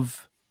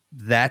of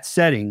that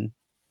setting,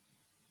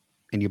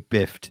 and you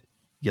biffed,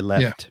 you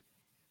left.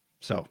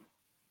 So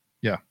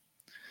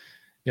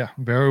yeah,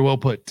 very well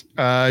put.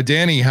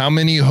 Danny, how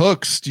many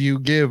hooks do you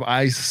give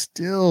I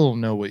Still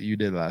Know What You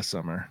Did Last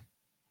Summer?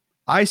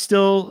 I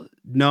still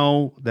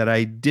know that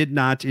I did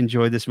not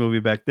enjoy this movie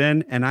back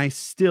then, and I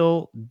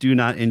still do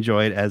not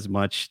enjoy it as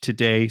much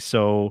today.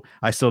 So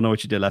I Still Know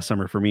What You Did Last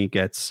Summer for me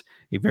gets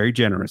a very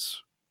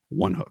generous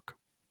 1 hook.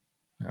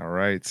 All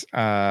right.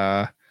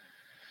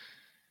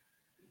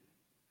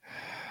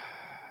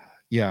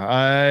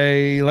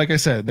 Yeah, like I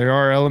said, there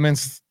are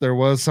elements. There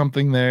was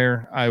something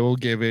there. I will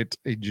give it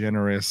a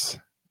generous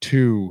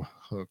 2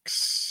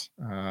 hooks.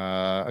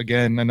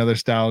 Again, another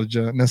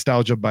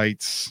nostalgia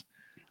bites.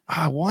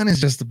 1 is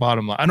just the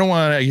bottom line. I don't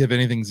want to give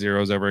anything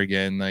zeros ever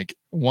again. Like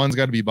 1's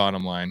got to be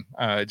bottom line.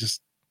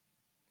 Just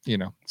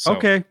so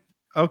Okay.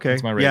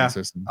 that's my rating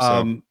system.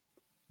 So.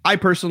 I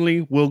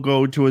personally will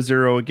go to a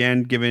 0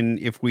 again, given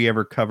if we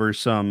ever cover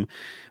some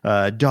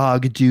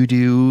dog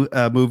doo-doo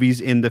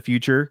movies in the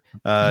future,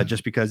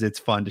 just because it's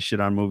fun to shit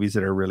on movies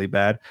that are really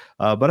bad.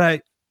 But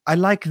I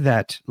like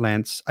that,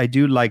 Lance. I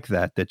do like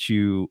that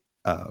you,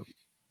 that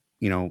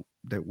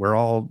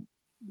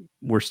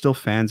we're still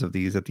fans of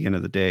these at the end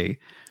of the day.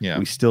 Yeah.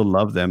 We still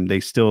love them. They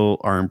still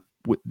are,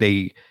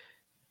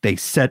 they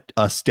set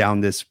us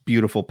down this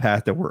beautiful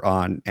path that we're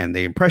on, and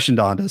they impressioned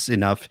on us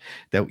enough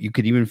that you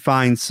could even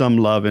find some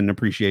love and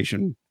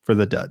appreciation for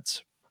the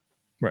duds.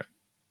 Right.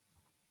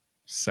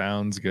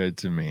 Sounds good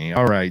to me.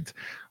 All right.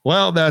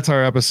 Well, that's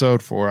our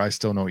episode for I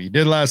Still Know What You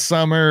Did Last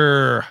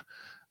Summer.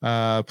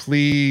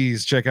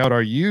 Please check out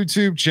our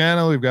YouTube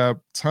channel. We've got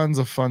tons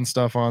of fun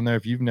stuff on there.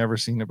 If you've never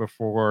seen it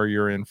before,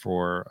 you're in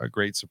for a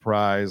great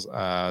surprise.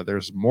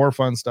 There's more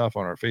fun stuff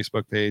on our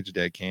Facebook page,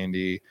 Dead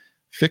Candy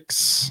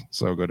Fix.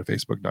 So go to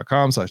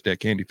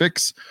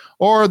facebook.com/deadcandyfix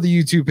or the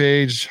YouTube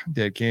page,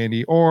 Dead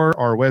Candy, or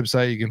our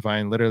website. You can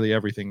find literally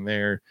everything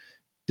there,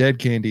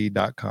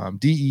 deadcandy.com,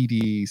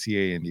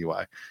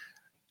 DEDCANDY.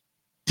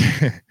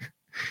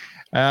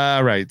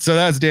 All right. So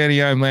that's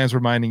Danny. I'm Lance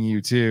reminding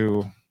you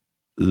to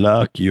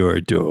lock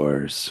your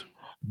doors,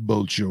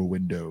 bolt your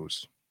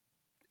windows.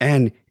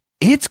 And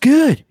it's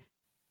good.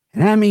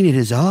 And I mean, it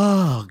is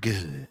all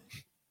good.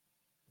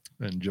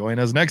 And join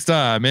us next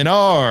time in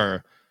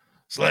our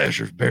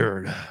Slasher's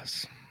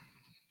Paradise.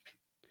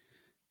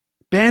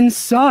 Ben's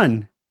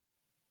son.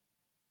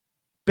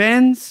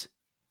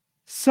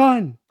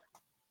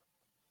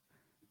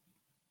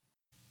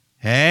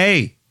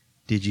 Hey,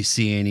 did you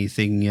see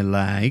anything you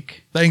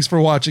like? Thanks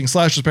for watching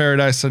Slasher's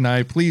Paradise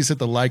tonight. Please hit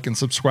the like and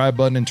subscribe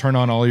button and turn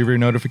on all of your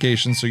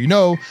notifications so you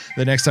know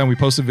the next time we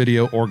post a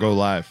video or go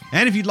live.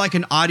 And if you'd like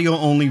an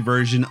audio-only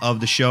version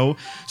of the show,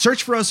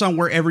 search for us on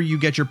wherever you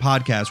get your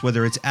podcasts,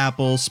 whether it's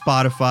Apple,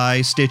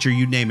 Spotify, Stitcher,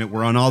 you name it.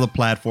 We're on all the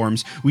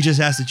platforms. We just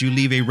ask that you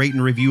leave a rate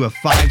and review of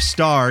 5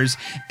 stars.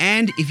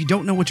 And if you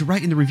don't know what to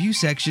write in the review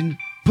section,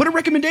 put a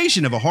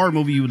recommendation of a horror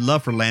movie you would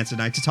love for Lance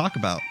and I to talk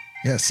about.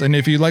 Yes, and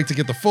if you'd like to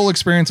get the full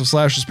experience of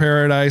Slasher's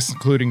Paradise,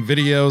 including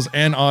videos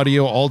and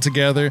audio all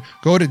together,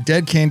 go to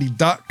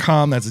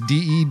deadcandy.com, that's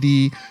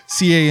DEDCANDY,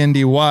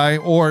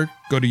 or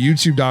go to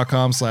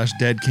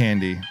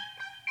youtube.com/deadcandy.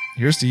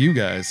 Here's to you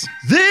guys.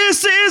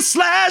 This is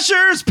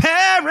Slasher's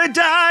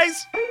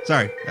Paradise.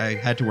 Sorry, I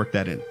had to work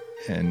that in.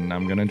 And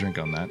I'm going to drink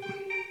on that.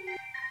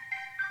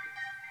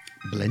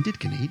 Blended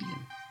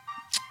Canadian.